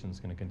Organization is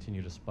going to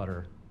continue to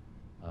sputter.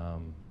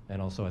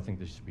 And also, I think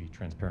there should be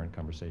transparent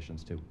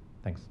conversations too.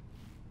 Thanks.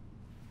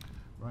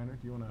 Reiner,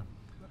 do you want to?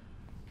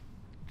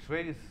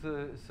 Trade is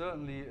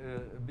certainly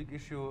a big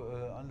issue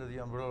under the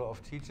umbrella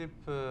of TTIP.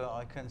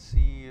 I can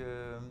see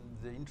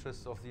the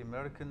interests of the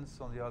Americans.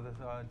 On the other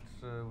side,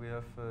 we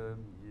have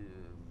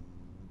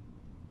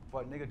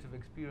quite negative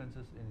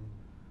experiences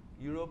in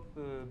Europe,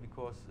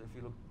 because if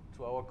you look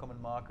to our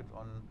common market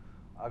on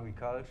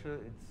agriculture,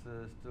 it's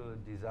still a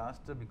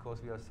disaster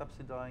because we are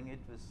subsidizing it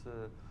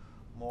with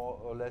more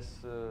or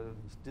less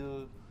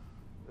still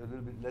a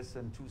little bit less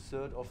than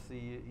 2/3 of the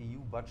EU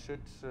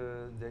budget.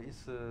 There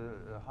is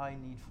a high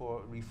need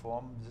for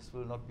reform. This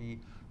will not be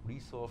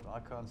resolved. I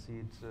can't see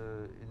it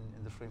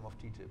in the frame of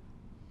TTIP.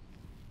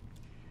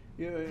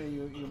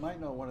 You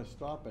might not want to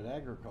stop at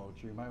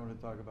agriculture. You might want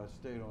to talk about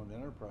state-owned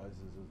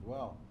enterprises as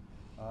well,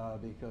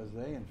 because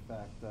they, in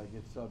fact,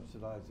 get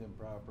subsidized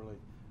improperly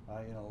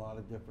in a lot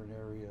of different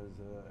areas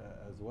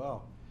as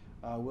well.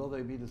 Will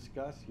they be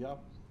discussed? Yep.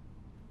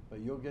 But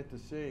you'll get to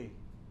see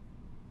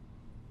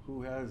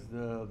who has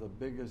the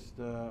biggest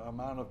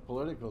amount of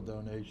political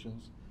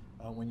donations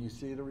when you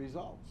see the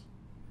results.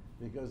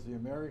 Because the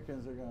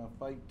Americans are going to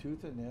fight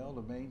tooth and nail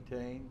to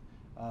maintain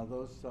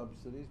those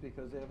subsidies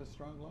because they have a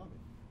strong lobby.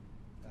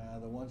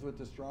 The ones with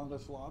the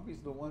strongest lobbies,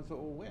 the ones that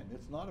will win.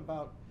 It's not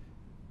about,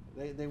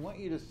 they want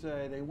you to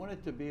say, they want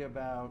it to be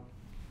about,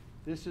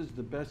 this is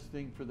the best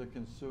thing for the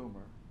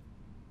consumer,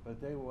 but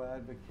they will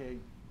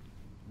advocate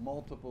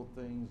multiple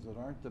things that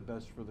aren't the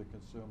best for the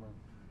consumer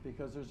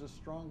because there's a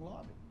strong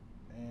lobby.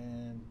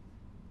 And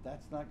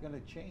that's not going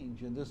to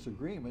change in this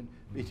agreement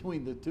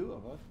between the two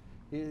of us.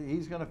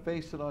 He's going to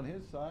face it on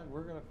his side,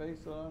 we're going to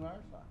face it on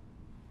our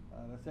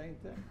side. The same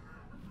thing.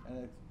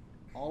 And it's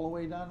all the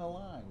way down the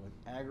line with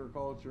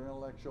agriculture,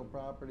 intellectual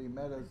property,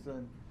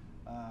 medicine,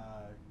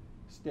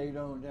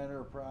 state-owned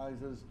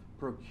enterprises,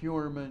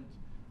 procurement,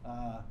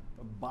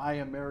 buy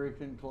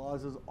American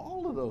clauses,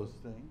 all of those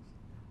things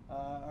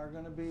are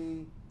going to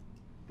be,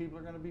 people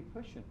are going to be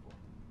pushing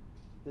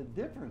for. The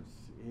difference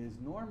is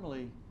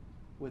normally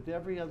with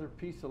every other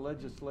piece of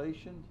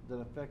legislation that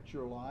affects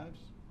your lives,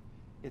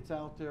 it's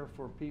out there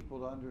for people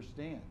to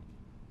understand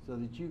so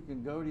that you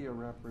can go to your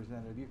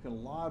representative, you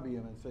can lobby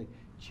them and say,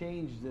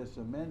 change this,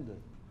 amend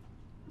it.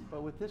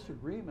 But with this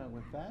agreement,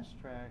 with Fast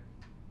Track,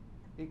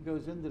 it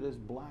goes into this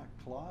black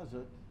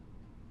closet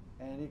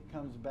and it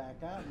comes back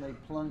out and they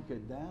plunk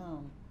it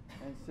down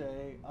and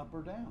say up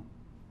or down.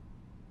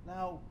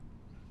 Now,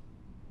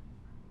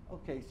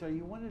 okay, so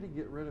you wanted to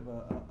get rid of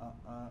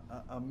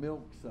a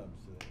milk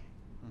subsidy.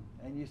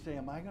 And you say,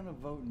 am I going to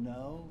vote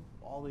no,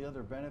 all the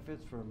other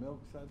benefits for a milk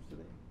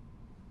subsidy?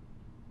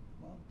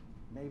 Well,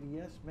 maybe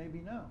yes, maybe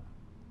no,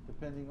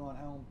 depending on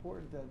how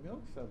important that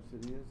milk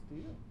subsidy is to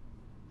you.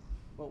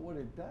 But what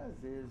it does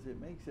is it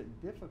makes it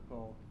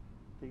difficult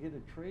to get a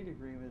trade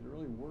agreement that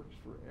really works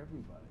for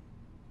everybody.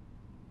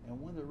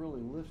 And one that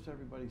really lifts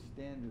everybody's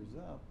standards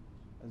up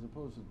as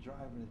opposed to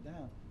driving it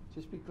down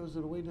just because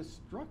of the way the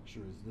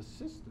structure is, the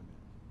system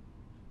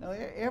is. Now,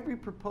 every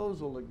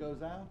proposal that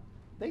goes out,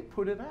 they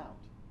put it out.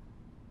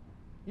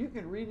 You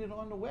can read it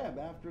on the web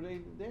after they're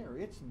there.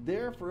 It's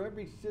there for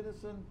every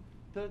citizen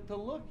to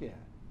look at.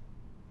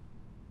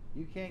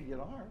 You can't get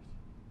ours.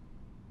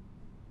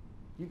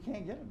 You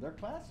can't get them. They're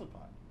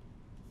classified.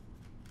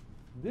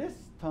 This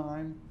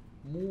time,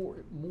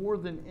 more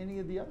than any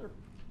of the other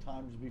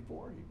times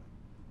before even.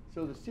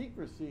 So the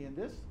secrecy in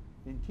this,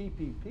 in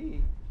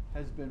TPP,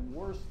 has been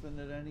worse than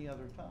at any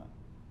other time.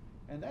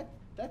 And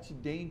that's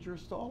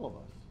dangerous to all of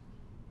us.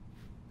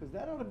 Because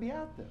that ought to be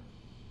out there.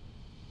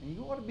 And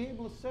you ought to be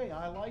able to say,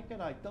 I like it,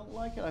 I don't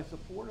like it, I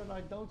support it,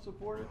 I don't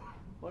support it.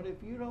 But if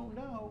you don't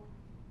know,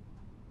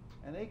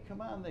 and they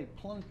come out and they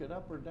plunk it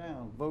up or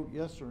down, vote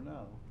yes or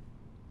no.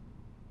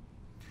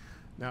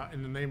 Now,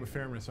 in the name of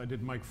fairness, I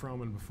did Mike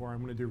Froman before.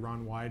 I'm going to do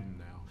Ron Wyden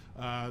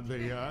now,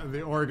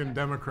 the Oregon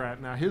Democrat.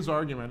 Now, his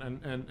argument,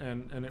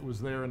 and it was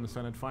there in the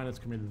Senate Finance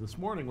Committee this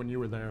morning when you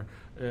were there,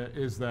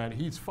 is that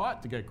he's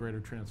fought to get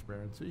greater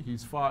transparency.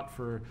 He's fought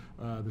for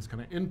this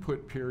kind of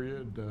input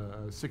period,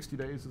 60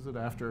 days, is it,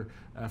 after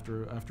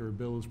a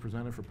bill is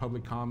presented for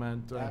public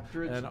comment,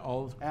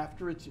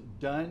 after it's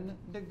done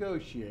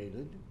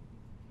negotiated,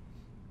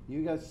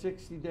 you got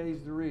 60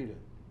 days to read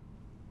it.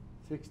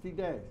 60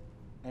 days.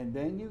 And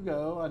then you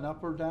go an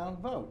up or down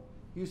vote.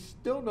 You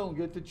still don't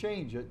get to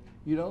change it.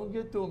 You don't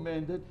get to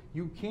amend it.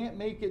 You can't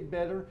make it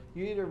better.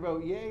 You either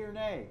vote yay or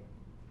nay.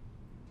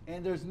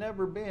 And there's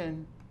never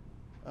been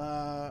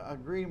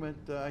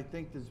agreement, I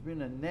think there's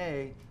been a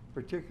nay,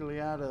 particularly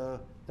out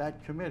of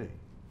that committee.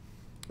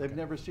 They've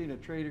never seen a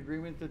trade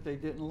agreement that they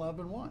didn't love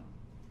and want.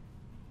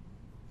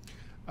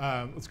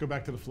 Let's go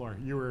back to the floor.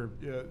 You were,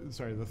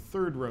 sorry, the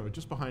third row,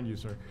 just behind you,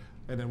 sir,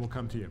 and then we'll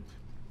come to you.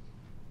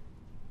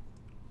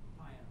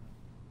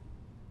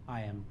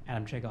 I am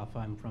Adam Chegoff.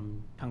 I'm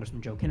from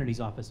Congressman Joe Kennedy's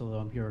office, although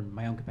I'm here in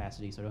my own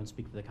capacity, so I don't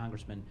speak for the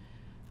congressman.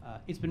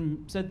 It's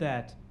been said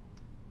that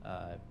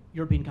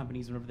European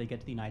companies, whenever they get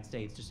to the United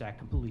States, just act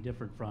completely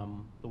different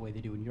from the way they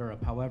do in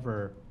Europe.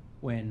 However,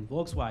 when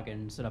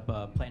Volkswagen set up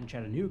a plant in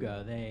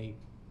Chattanooga, they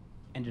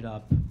ended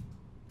up,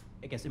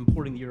 I guess,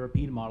 importing the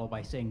European model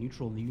by staying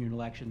neutral in the union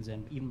elections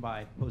and even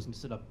by proposing to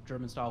set up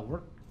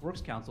German-style works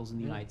councils in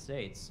the United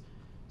States.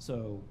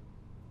 So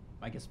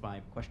I guess my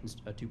question's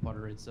a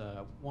two-parter. It's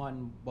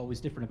one, what was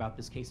different about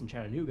this case in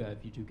Chattanooga,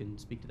 if you two can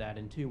speak to that,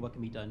 and two, what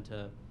can be done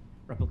to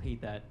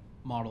replicate that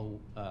model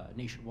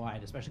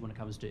nationwide, especially when it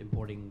comes to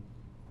importing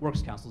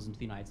works councils into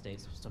the United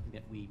States, something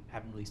that we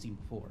haven't really seen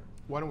before.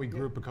 Why don't we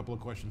group a couple of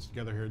questions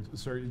together here?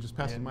 Sir, you just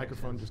pass the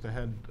microphone just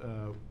ahead.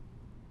 Yeah,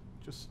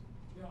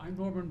 I'm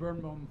Norman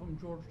Birnbaum from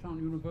Georgetown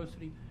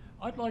University.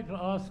 I'd like to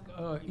ask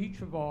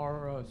each of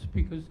our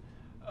speakers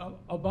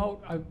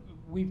about,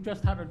 we've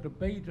just had a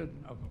debate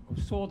of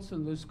sorts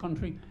in this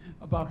country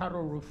about how to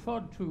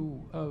refer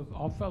to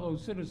our fellow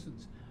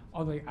citizens.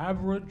 Are they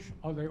average?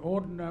 Are they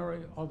ordinary?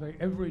 Are they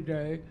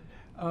everyday?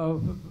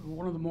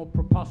 One of the more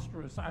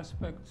preposterous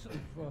aspects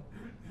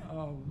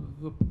of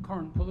the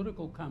current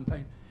political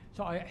campaign.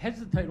 So I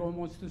hesitate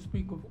almost to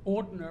speak of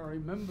ordinary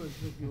members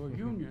of your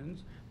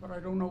unions, but I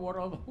don't know what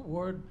other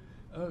word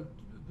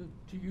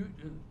to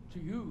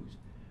use.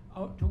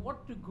 To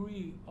what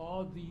degree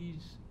are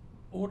these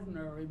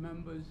ordinary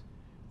members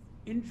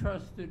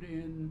interested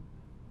in,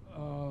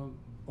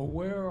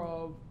 aware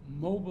of,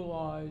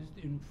 mobilized,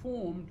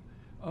 informed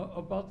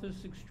about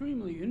this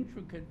extremely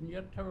intricate and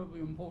yet terribly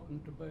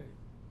important debate?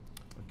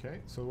 Okay,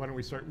 so why don't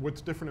we start?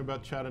 What's different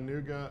about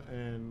Chattanooga,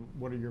 and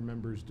what are your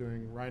members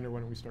doing? Reiner, why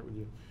don't we start with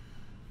you?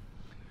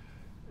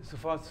 So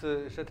far as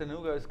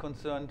Chattanooga is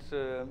concerned,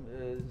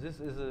 this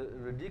is a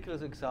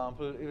ridiculous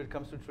example if it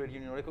comes to trade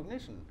union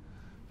recognition.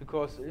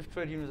 Because if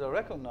trade unions are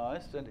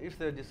recognized, and if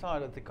they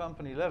decide at the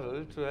company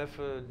level to have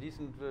a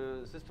decent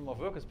system of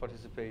workers'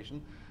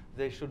 participation,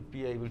 they should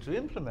be able to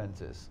implement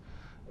this.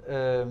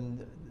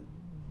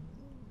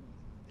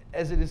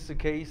 As it is the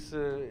case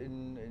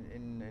in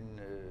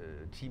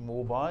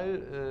T-Mobile,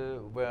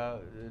 where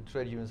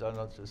trade unions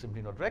are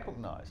simply not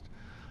recognized.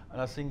 And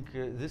I think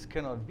this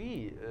cannot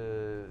be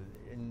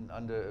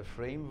under a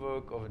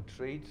framework of a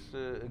trade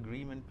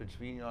agreement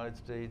between the United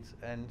States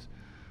and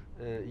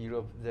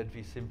Europe, that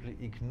we simply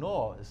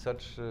ignore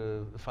such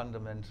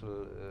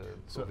fundamental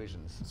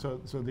provisions. So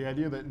the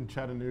idea that in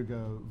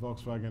Chattanooga,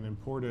 Volkswagen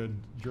imported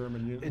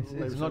German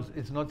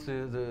it's not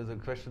the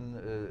question,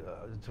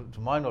 to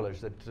my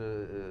knowledge, that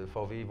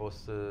VW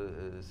was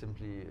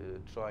simply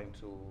trying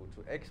to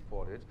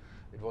export it.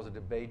 It was a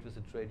debate with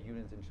the trade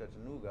unions in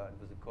Chattanooga and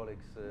with the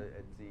colleagues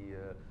at the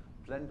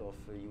plant of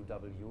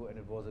UW, and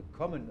it was a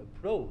common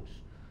approach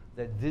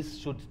that this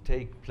should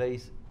take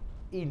place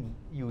in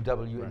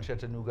UW in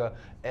Chattanooga,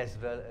 as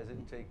well as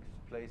it takes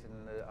place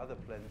in other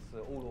plants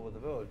all over the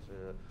world,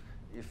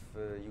 if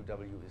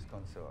UW is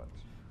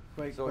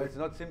concerned. So it's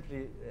not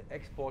simply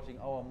exporting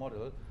our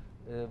model,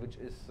 which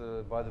is,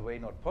 by the way,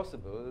 not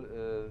possible.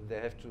 They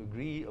have to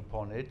agree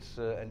upon it,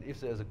 and if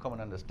there's a common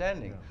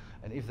understanding,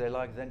 and if they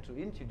like then to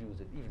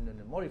introduce it, even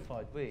in a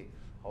modified way,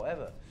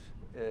 however,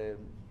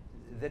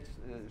 that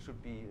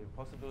should be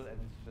possible, and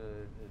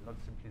not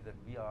simply that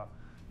we are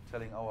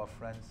telling our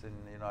friends in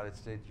the United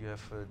States, you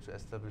have to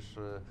establish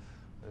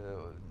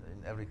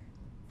in every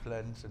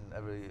plant, in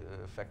every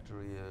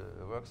factory,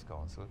 a works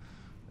council.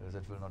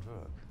 That will not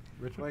work.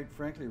 Richard? Quite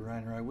frankly,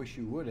 Reiner, I wish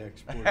you would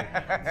export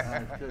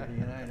it to the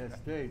United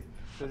States,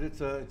 because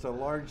it's a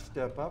large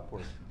step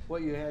upward.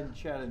 What you had in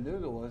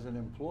Chattanooga was an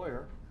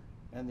employer,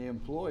 and the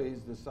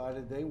employees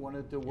decided they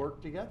wanted to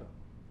work together,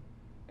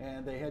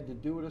 and they had to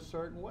do it a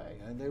certain way,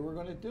 and they were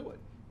going to do it.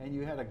 And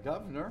you had a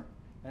governor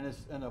and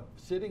a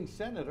sitting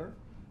senator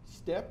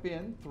step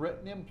in,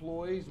 threaten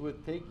employees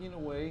with taking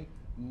away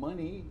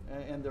money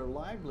and their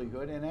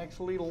livelihood, and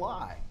actually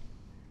lie.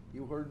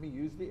 You heard me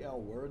use the L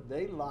word.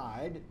 They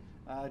lied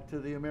to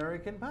the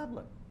American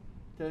public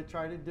to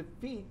try to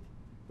defeat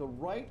the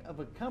right of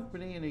a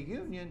company and a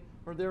union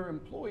or their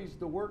employees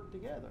to work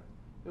together.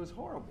 It was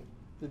horrible.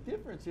 The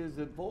difference is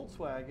that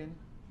Volkswagen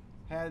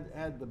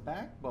had the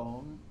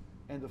backbone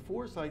and the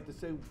foresight to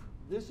say,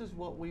 this is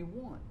what we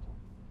want.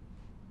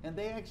 And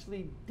they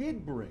actually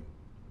did bring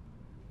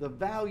the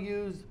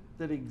values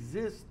that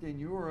exist in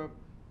Europe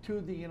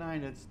to the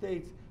United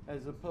States,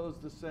 as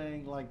opposed to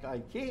saying, like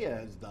IKEA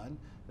has done,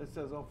 that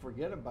says, oh,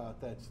 forget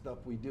about that stuff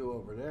we do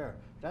over there.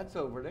 That's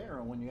over there.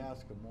 And when you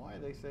ask them why,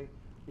 they say,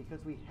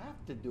 because we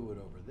have to do it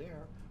over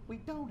there. We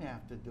don't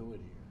have to do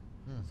it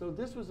here. So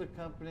this was a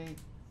company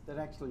that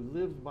actually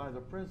lived by the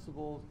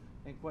principles,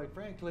 and quite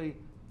frankly,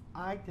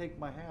 I take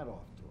my hat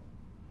off to them.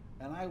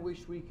 And I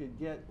wish we could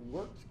get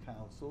works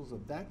councils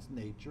of that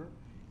nature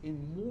in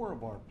more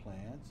of our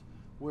plants,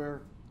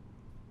 where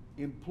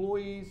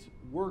employees,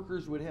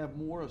 workers would have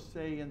more a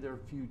say in their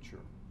future.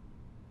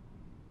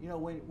 You know,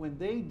 when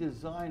they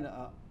design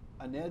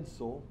an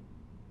Edsel,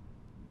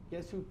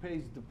 guess who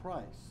pays the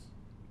price?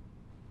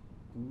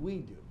 We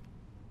do,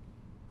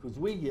 because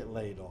we get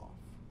laid off.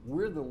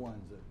 We're the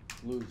ones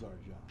that lose our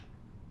job.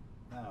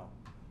 Now,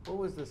 what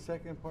was the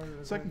second part of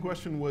the second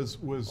question? Was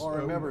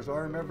our members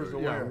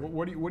aware? Yeah,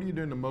 what are you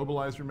doing to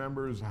mobilize your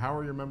members? How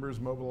are your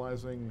members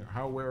mobilizing?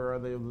 How aware are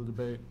they of the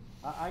debate?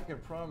 I can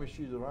promise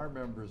you that our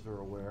members are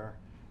aware.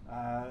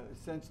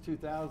 Since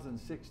 2000,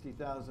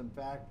 60,000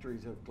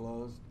 factories have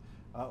closed.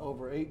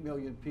 Over 8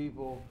 million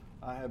people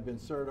have been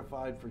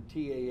certified for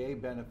TAA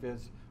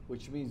benefits,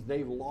 which means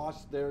they've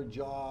lost their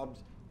jobs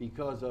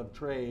because of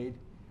trade.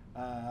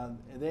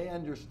 They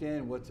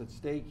understand what's at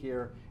stake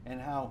here and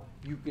how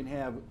you can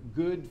have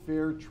good,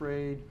 fair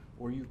trade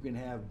or you can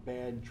have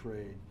bad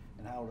trade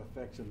and how it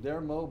affects them. They're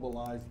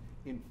mobilized,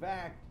 In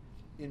fact,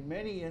 in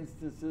many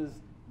instances,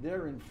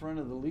 they're in front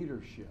of the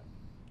leadership.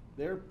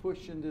 They're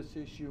pushing this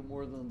issue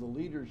more than the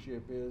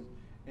leadership is,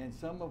 and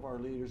some of our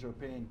leaders are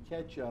paying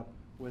catch up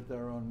with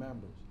their own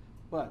members.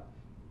 But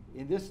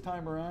in this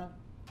time around,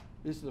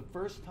 this is the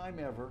first time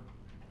ever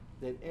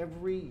that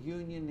every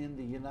union in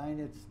the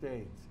United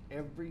States,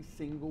 every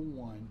single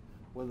one,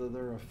 whether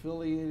they're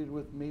affiliated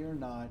with me or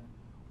not,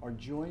 are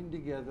joined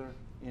together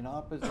in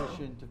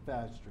opposition to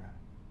fast track.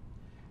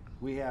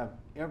 We have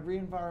every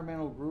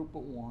environmental group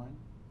but one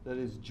that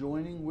is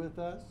joining with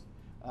us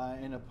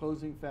in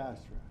opposing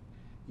fast track.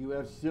 You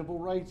have civil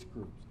rights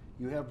groups.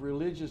 You have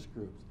religious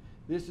groups.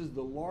 This is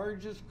the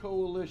largest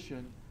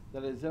coalition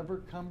that has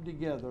ever come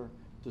together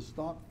to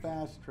stop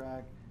fast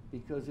track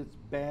because it's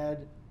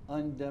bad,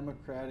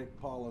 undemocratic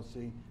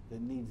policy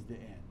that needs to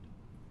end.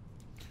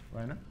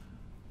 Reiner?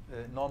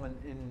 Norman,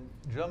 in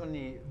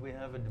Germany we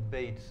have a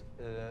debate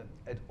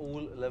at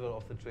all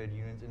levels of the trade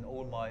unions in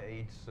all my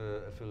 8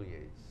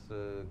 affiliates,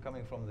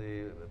 coming from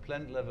the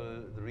plant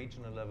level, the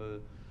regional level,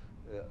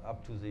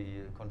 up to the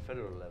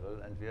confederal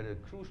level, and we had a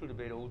crucial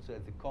debate also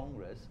at the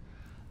Congress.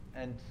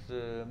 And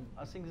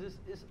I think this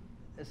is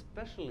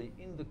especially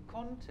in the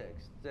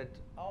context that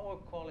our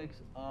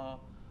colleagues are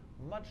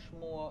much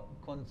more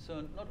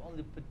concerned not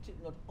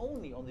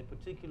only on the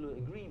particular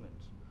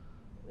agreement,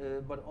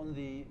 but on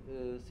the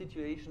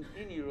situation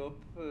in Europe,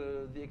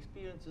 the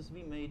experiences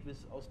we made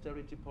with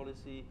austerity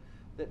policy,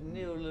 that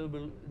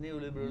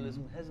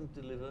neoliberalism hasn't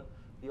delivered.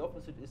 The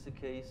opposite is the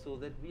case, so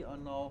that we are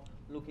now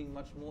looking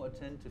much more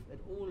attentive at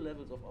all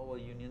levels of our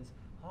unions,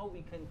 how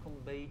we can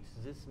combat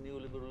this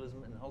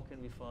neoliberalism and how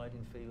can we fight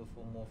in favor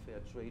for more fair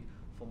trade,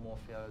 for more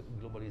fair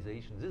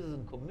globalization. This is a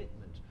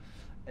commitment.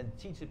 And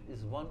TTIP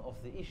is one of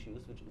the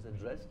issues which is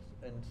addressed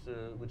and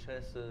which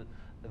has a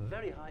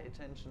very high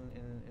attention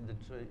in the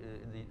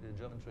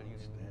German trade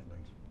union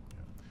movement.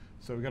 Yeah.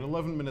 So we've got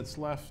 11 minutes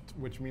left,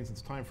 which means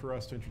it's time for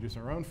us to introduce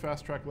our own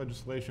fast track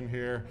legislation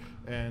here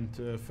and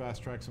to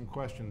fast track some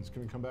questions.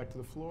 Can we come back to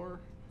the floor?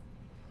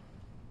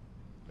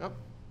 Yep.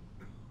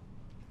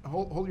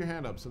 Hold your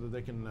hand up so that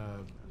they can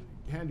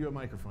hand you a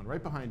microphone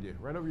right behind you,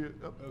 right over your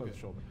over the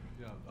shoulder.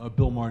 Yeah,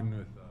 Bill Martin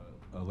with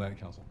Atlantic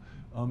Council.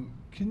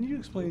 Can you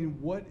explain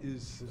what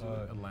is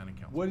Atlantic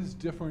Council. What is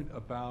different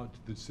about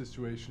the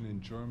situation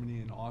in Germany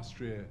and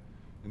Austria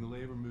in the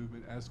labor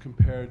movement as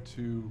compared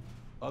to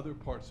other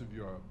parts of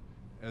Europe,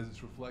 as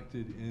it's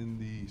reflected in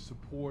the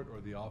support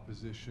or the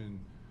opposition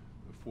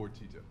for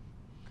TTIP?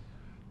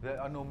 There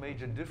are no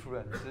major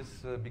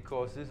differences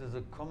because this is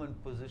a common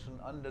position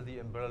under the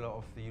umbrella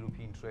of the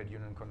European Trade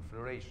Union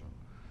Confederation,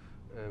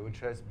 which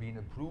has been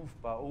approved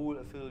by all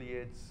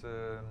affiliates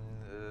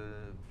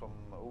from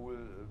all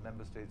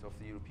member states of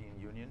the European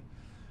Union.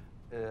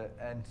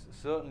 And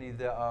certainly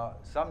there are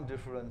some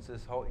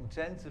differences how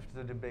intensive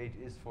the debate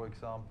is, for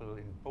example,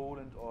 in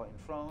Poland or in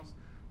France.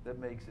 That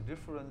makes a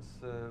difference,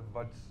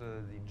 but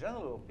the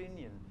general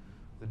opinion,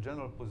 the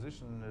general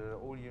position,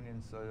 all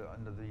unions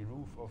under the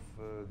roof of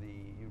the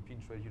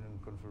European Trade Union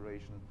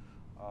Confederation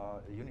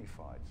are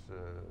unified.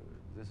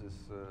 This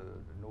is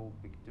no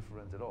big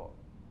difference at all.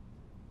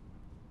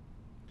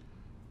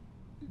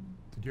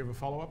 Did you have a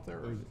follow-up there?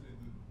 Or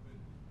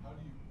How do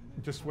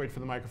you just wait for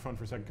the microphone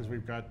for a second, because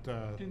we've got...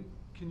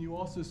 Can you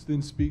also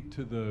then speak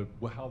to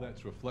how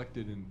that's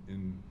reflected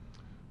in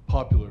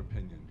popular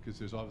opinion? Because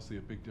there's obviously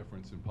a big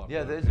difference in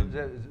popular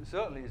opinion.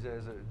 Certainly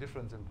there's a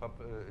difference in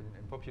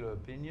popular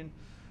opinion.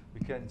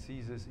 We can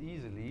see this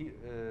easily.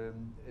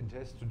 It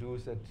has to do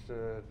with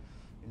that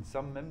in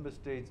some member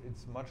states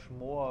it's much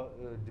more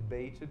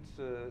debated,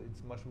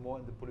 it's much more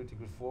in the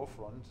political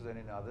forefront than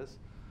in others.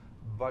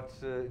 But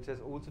it has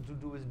also to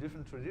do with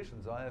different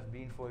traditions. I have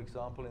been, for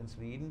example, in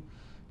Sweden,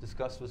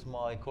 discussed with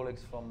my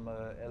colleagues from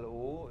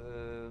LO,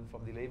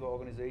 from the labor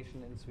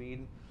organization in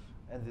Sweden,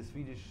 and the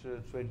Swedish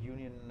trade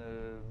union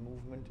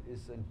movement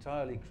is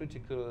entirely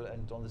critical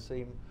and on the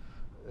same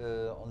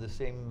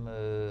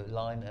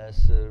line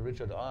as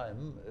Richard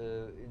Eim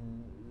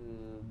in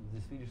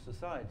the Swedish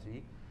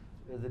society.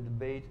 The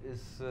debate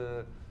is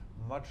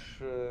much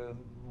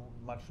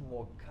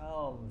more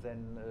calm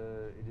than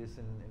it is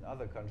in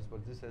other countries,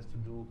 but this has to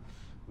do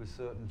with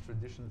certain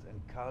traditions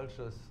and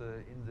cultures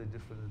in the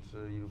different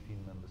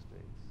European member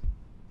states.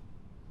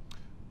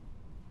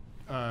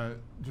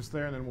 Just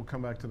there, and then we'll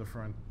come back to the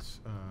front.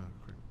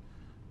 Quick.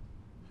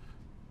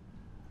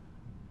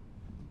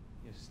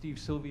 Yes, Steve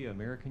Sylvia,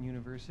 American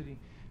University.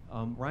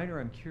 Reiner,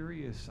 I'm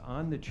curious,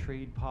 on the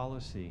trade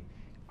policy,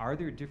 are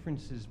there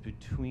differences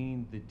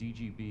between the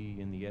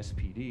DGB and the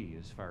SPD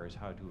as far as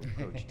how to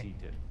approach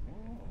TTIP?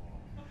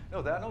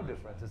 No, there are no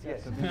differences.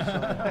 Yes.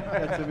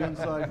 That's some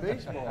inside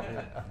baseball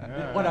here.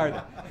 Yeah. What are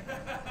they?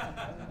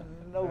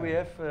 No, we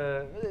have.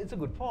 It's a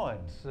good point.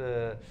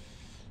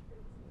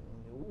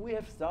 We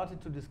have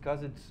started to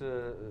discuss it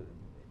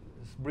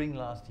spring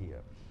last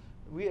year.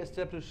 We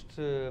established,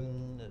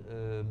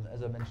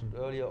 as I mentioned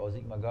earlier, or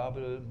Sigmar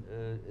Gabel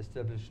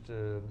established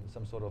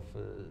some sort of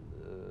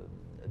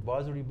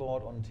advisory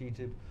board on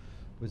TTIP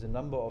with a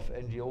number of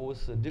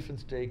NGOs, different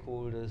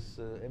stakeholders,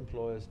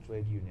 employers,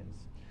 trade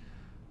unions.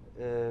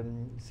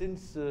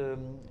 Since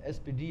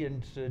SPD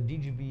and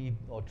DGB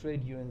or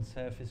trade unions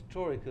have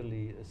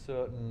historically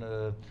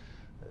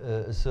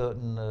a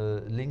certain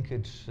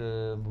linkage,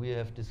 we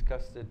have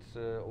discussed it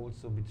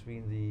also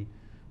between the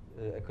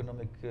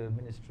economic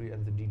ministry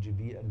and the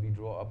DGB, and we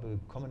draw up a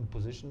common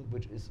position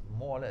which is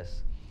more or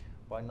less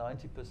by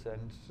 90%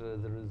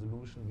 the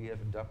resolution we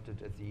have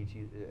adopted at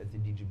the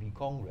DGB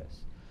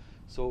Congress.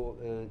 So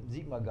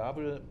Sigmar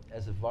Gabriel,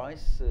 as a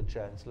vice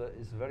chancellor,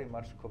 is very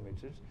much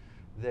committed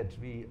that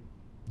we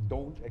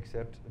don't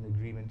accept an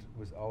agreement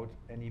without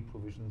any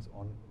provisions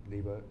on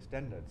labor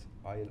standards,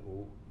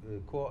 ILO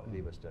core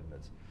labor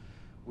standards.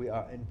 We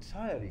are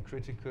entirely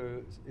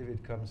critical if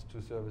it comes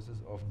to services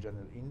of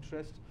general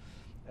interest.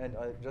 And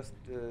I just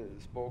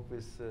spoke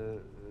with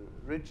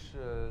Rich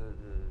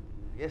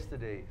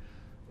yesterday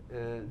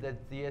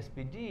that the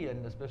SPD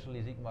and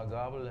especially Sigmar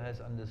Gabriel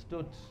has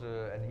understood,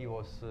 and he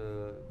was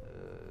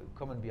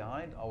coming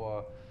behind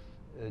our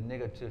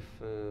negative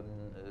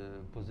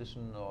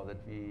position, or that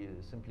we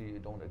simply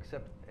don't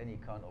accept any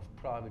kind of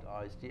private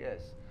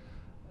ISDS.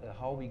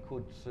 How we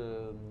could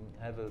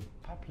have a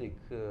public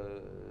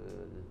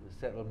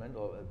settlement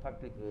or a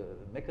public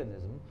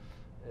mechanism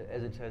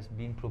as it has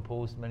been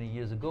proposed many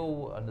years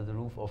ago under the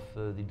roof of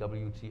the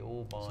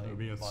WTO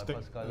by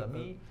Pascal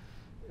Lamy.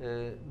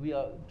 We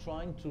are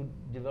trying to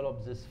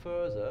develop this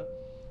further,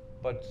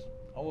 but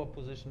our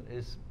position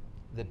is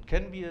that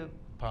can be a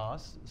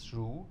pass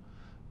through,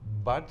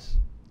 but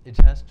it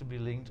has to be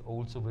linked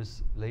also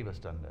with labor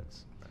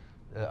standards.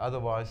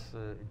 Otherwise,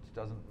 it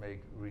doesn't make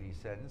really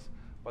sense.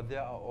 But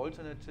there are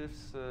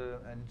alternatives,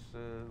 and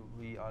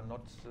we are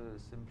not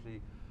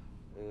simply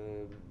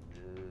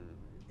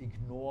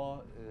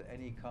ignore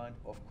any kind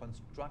of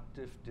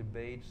constructive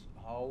debate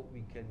how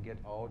we can get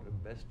out a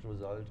best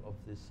result of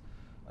this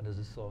under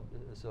the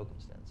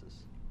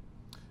circumstances.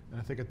 And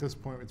I think at this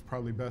point it's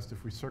probably best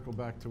if we circle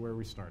back to where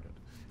we started.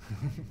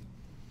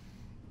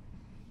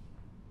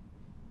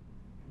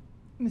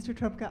 Mr.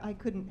 Trumka, I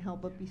couldn't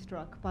help but be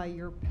struck by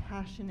your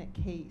passionate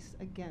case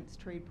against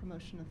Trade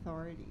Promotion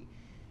Authority.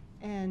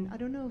 And I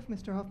don't know if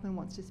Mr. Hoffmann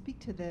wants to speak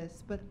to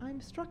this, but I'm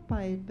struck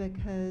by it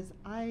because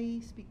I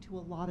speak to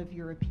a lot of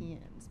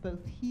Europeans,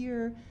 both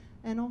here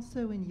and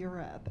also in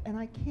Europe, and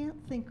I can't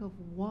think of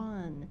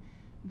one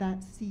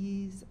that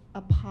sees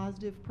a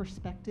positive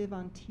perspective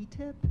on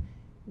TTIP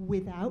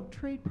without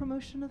Trade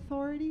Promotion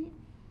Authority.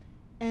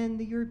 And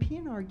the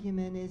European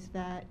argument is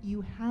that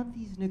you have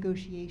these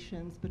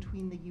negotiations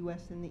between the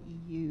US and the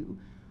EU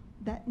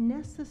that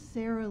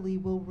necessarily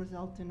will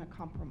result in a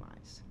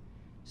compromise.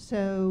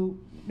 So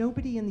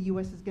nobody in the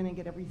US is going to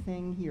get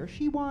everything he or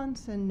she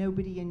wants, and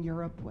nobody in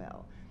Europe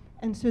will.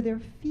 And so their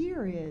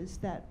fear is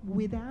that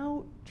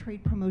without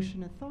Trade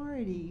Promotion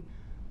Authority,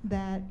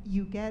 that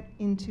you get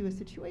into a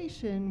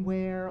situation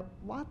where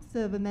lots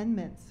of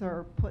amendments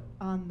are put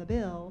on the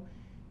bill,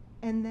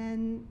 and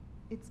then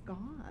it's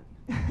gone.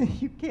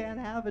 You can't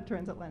have a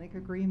transatlantic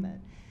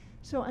agreement.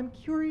 So I'm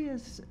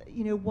curious,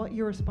 what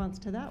your response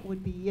to that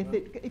would be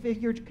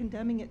if you're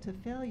condemning it to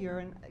failure.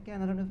 And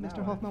again, I don't know if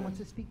Mr. Hoffmann wants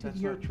to speak to the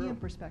European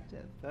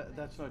perspective.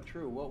 That's not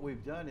true. What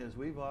we've done is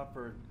we've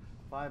offered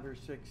 5 or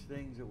 6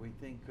 things that we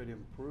think could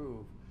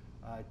improve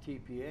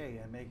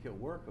TPA and make it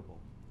workable.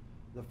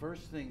 The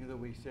first thing that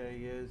we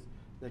say is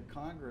that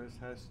Congress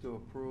has to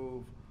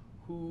approve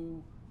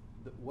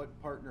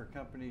what partner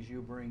companies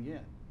you bring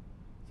in.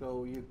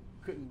 So you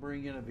couldn't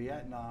bring in a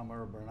Vietnam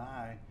or a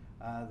Brunei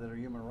that are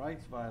human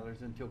rights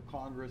violators until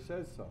Congress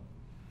says so.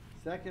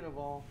 Second of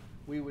all,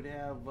 we would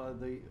have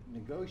the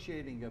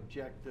negotiating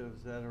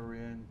objectives that are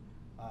in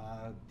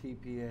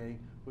TPA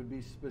would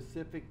be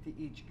specific to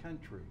each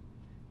country,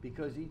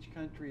 because each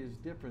country is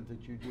different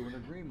that you do an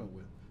agreement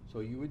with. So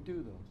you would do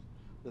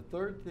those. The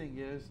third thing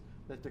is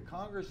that the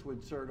Congress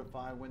would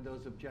certify when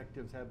those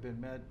objectives have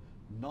been met,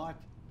 not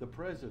the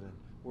president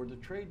or the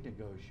trade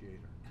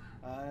negotiator.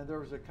 There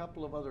was a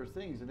couple of other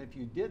things, and if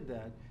you did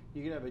that,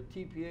 you could have a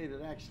TPA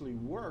that actually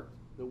worked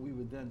that we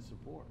would then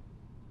support.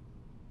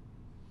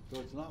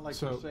 So it's not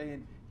like we're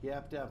saying you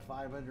have to have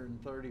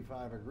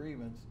 535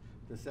 agreements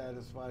to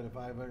satisfy the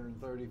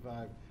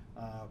 535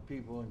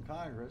 people in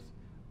Congress,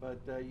 but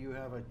you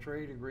have a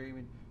trade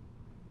agreement,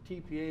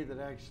 TPA that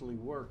actually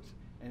works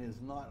and is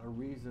not a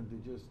reason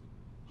to just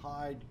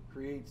hide,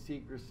 create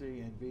secrecy,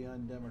 and be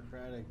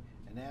undemocratic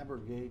and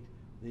abrogate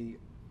the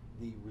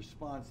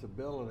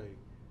responsibility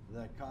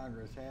that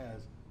Congress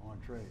has on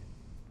trade.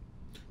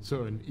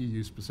 So an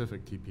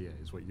EU-specific TPA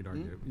is what you'd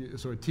argue.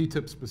 So a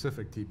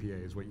TTIP-specific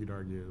TPA is what you'd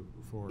argue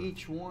for.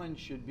 Each one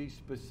should be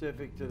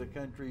specific to the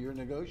country you're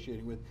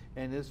negotiating with,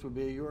 and this would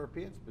be a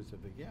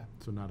European-specific, yeah.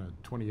 So not a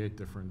 28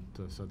 different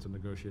sets of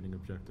negotiating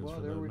objectives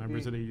for the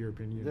members of the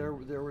European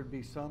Union. There would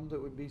be some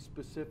that would be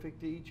specific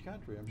to each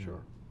country, I'm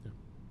sure.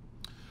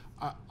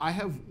 Yeah.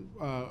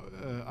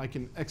 I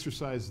can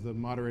exercise the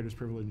moderator's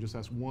privilege and just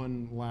ask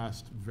one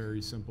last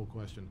very simple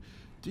question.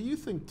 Do you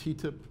think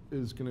TTIP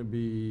is going to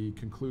be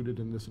concluded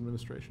in this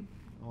administration?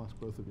 I'll ask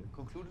both of you.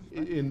 Concluded?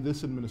 In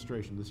this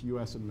administration, this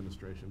U.S.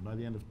 administration, by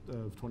the end of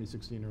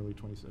 2016, early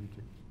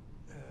 2017?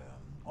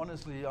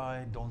 Honestly,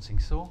 I don't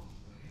think so.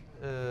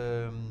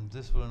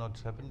 This will not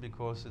happen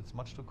because it's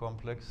much too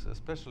complex,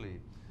 especially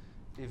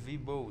if we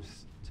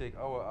both take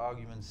our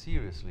argument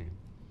seriously.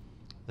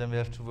 Then we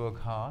have to work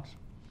hard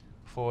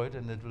for it,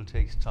 and it will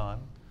take time,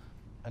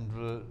 and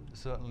will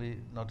certainly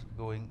not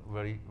going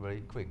very,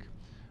 very quick.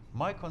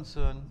 My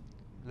concern,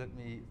 let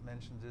me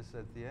mention this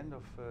at the end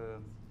of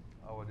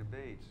our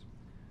debate,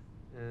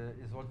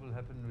 is what will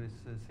happen with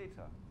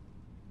CETA.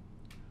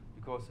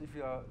 Because if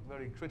you are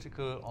very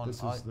critical on...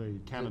 This is the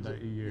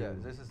Canada-EU Yeah,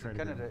 this is the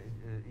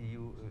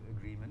Canada-EU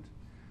agreement,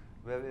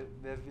 where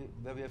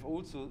we have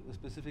also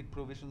specific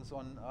provisions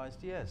on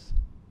ISDS.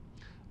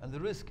 And the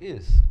risk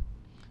is,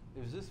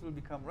 if this will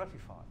become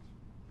ratified,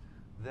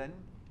 then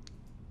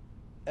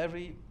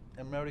every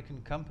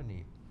American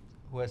company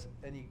who has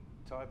any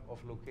type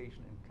of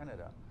location in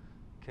Canada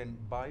can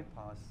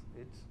bypass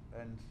it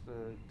and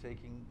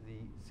taking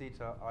the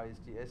CETA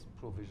ISDS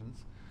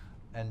provisions,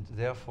 and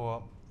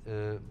therefore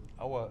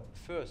our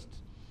first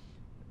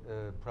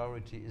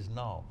priority is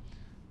now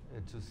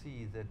to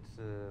see that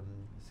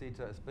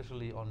CETA,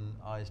 especially on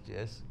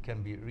ISDS,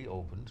 can be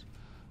reopened.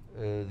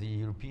 The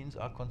Europeans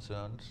are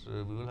concerned.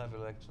 We will have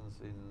elections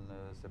in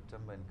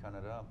September in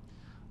Canada.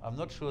 I'm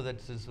not sure that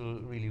this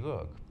will really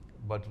work,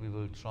 but we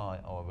will try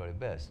our very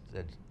best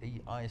that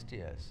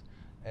ISDS,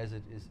 as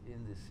it is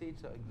in the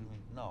CETA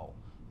agreement now,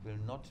 will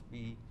not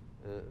be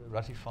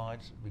ratified,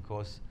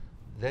 because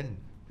then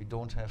we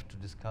don't have to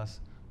discuss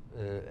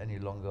any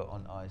longer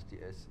on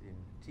ISDS in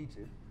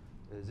TTIP.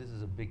 This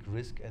is a big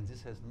risk, and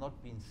this has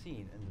not been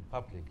seen in the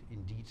public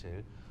in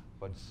detail,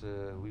 but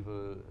we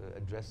will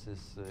address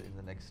this in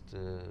the next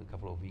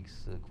couple of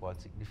weeks quite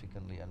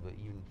significantly, and we're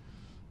even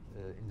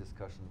in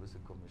discussion with the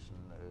Commission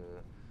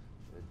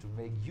to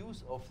make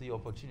use of the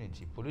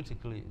opportunity.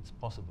 Politically, it's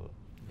possible,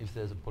 if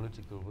there's a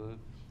political will,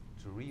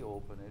 to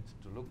reopen it,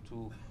 to look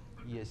to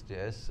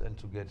ISDS and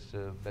to get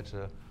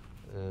better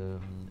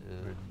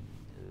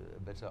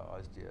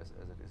ISDS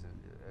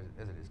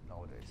as it is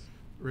nowadays.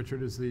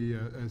 Richard, is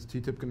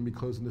TTIP going to be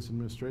closed in this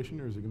administration,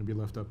 or is it going to be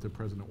left up to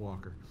President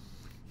Walker?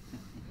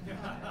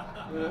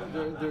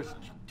 There's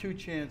two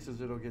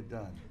chances it'll get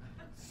done: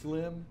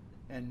 slim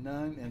and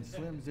none, and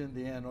Slim's in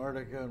the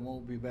Antarctica and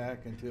won't be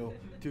back until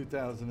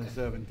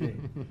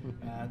 2017.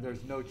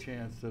 There's no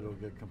chance that it'll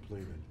get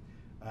completed.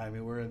 I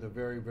mean, we're in the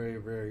very, very,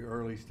 very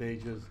early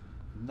stages.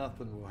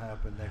 Nothing will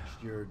happen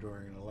next year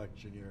during an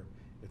election year.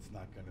 It's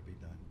not going to be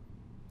done.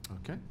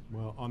 Okay.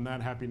 Well, on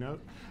that happy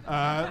note,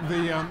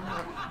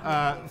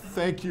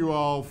 thank you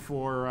all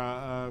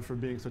for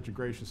being such a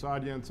gracious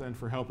audience and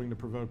for helping to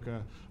provoke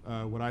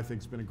what I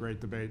think has been a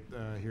great debate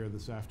here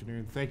this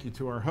afternoon. Thank you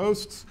to our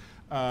hosts.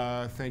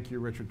 Thank you,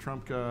 Richard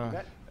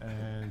Trumka,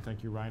 and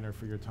thank you, Reiner,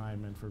 for your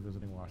time and for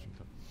visiting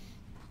Washington.